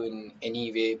teach you in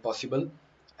any way possible.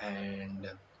 And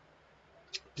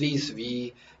please,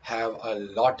 we have a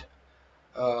lot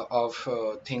of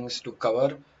things to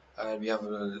cover. We have a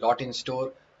lot in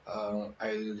store.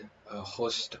 I'll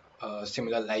host a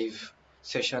similar live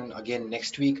session again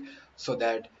next week so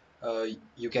that uh,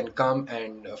 you can come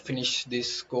and finish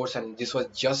this course. And this was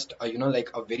just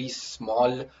like a very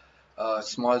small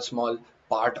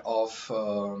part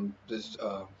of this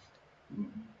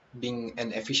being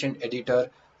an efficient editor.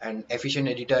 And efficient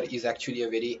editor is actually a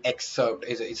very excerpt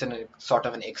is it's an sort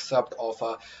of an excerpt of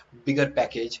a bigger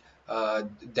package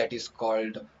that is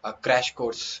called a crash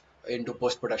course into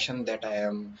post production that I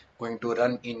am going to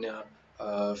run in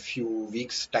a few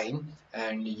weeks time,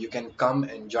 and you can come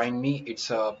and join me.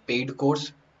 It's a paid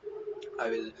course.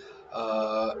 I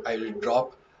will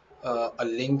drop a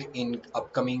link in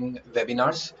upcoming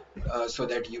webinars so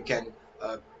that you can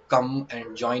come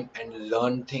and join and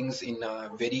learn things in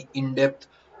a very in-depth,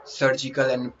 surgical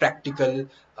and practical,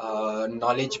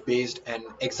 knowledge-based and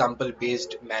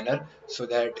example-based manner, so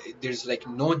that there's like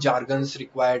no jargons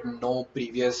required, no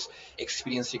previous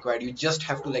experience required. You just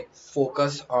have to like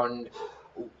focus on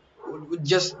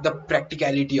just the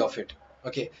practicality of it.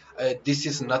 Okay, this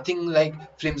is nothing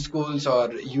like film schools or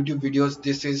YouTube videos.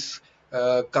 This is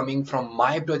coming from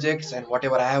my projects and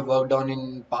whatever I have worked on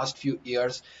in past few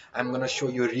years. I'm going to show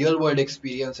you real world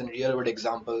experience and real world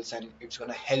examples, and it's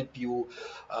going to help you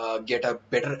get a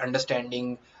better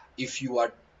understanding if you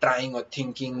are trying or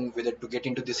thinking whether to get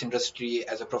into this industry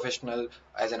as a professional,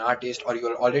 as an artist, or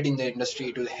you're already in the industry.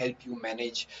 It will help you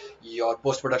manage your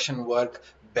post-production work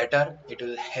better. It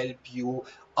will help you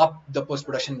up the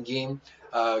post-production game,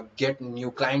 get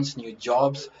new clients, new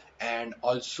jobs, and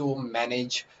also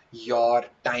manage your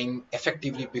time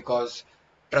effectively. Because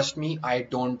trust me, I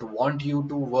don't want you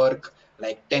to work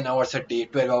like 10 hours a day,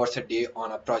 12 hours a day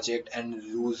on a project and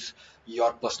lose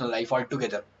your personal life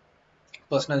altogether.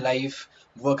 Personal life,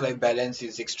 work life balance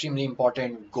is extremely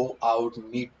important. Go out,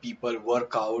 meet people,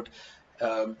 work out,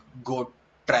 uh, go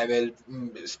travel,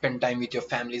 spend time with your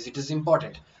families. It is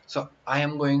important. So I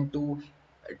am going to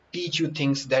teach you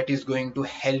things that is going to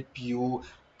help you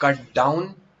cut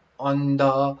down on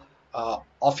the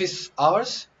office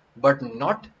hours, but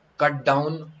not cut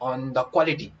down on the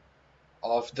quality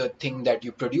of the thing that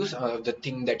you produce, the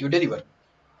thing that you deliver.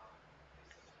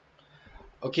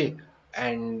 Okay,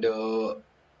 and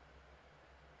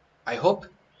I hope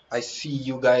I see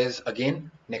you guys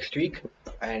again next week.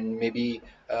 And maybe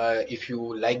if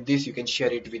you like this, you can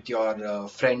share it with your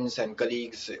friends and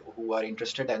colleagues who are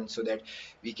interested, and so that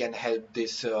we can help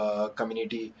this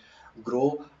community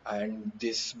grow, and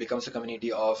this becomes a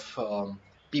community of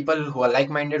people who are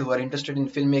like-minded, who are interested in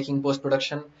filmmaking,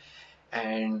 post-production.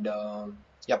 And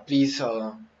yeah, please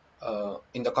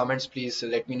in the comments, please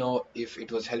let me know if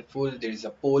it was helpful. There is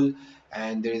a poll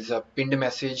and there is a pinned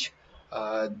message,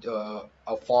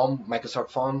 a form,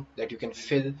 Microsoft form that you can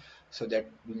fill, so that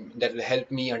that will help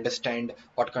me understand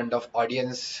what kind of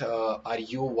audience are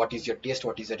you, what is your taste,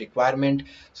 what is the requirement,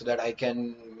 so that I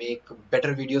can make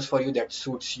better videos for you that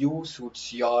suits you,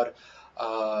 suits your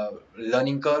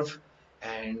learning curve.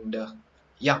 And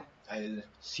yeah, I'll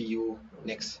see you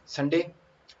next Sunday.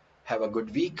 Have a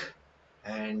good week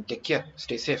and take care.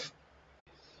 Stay safe.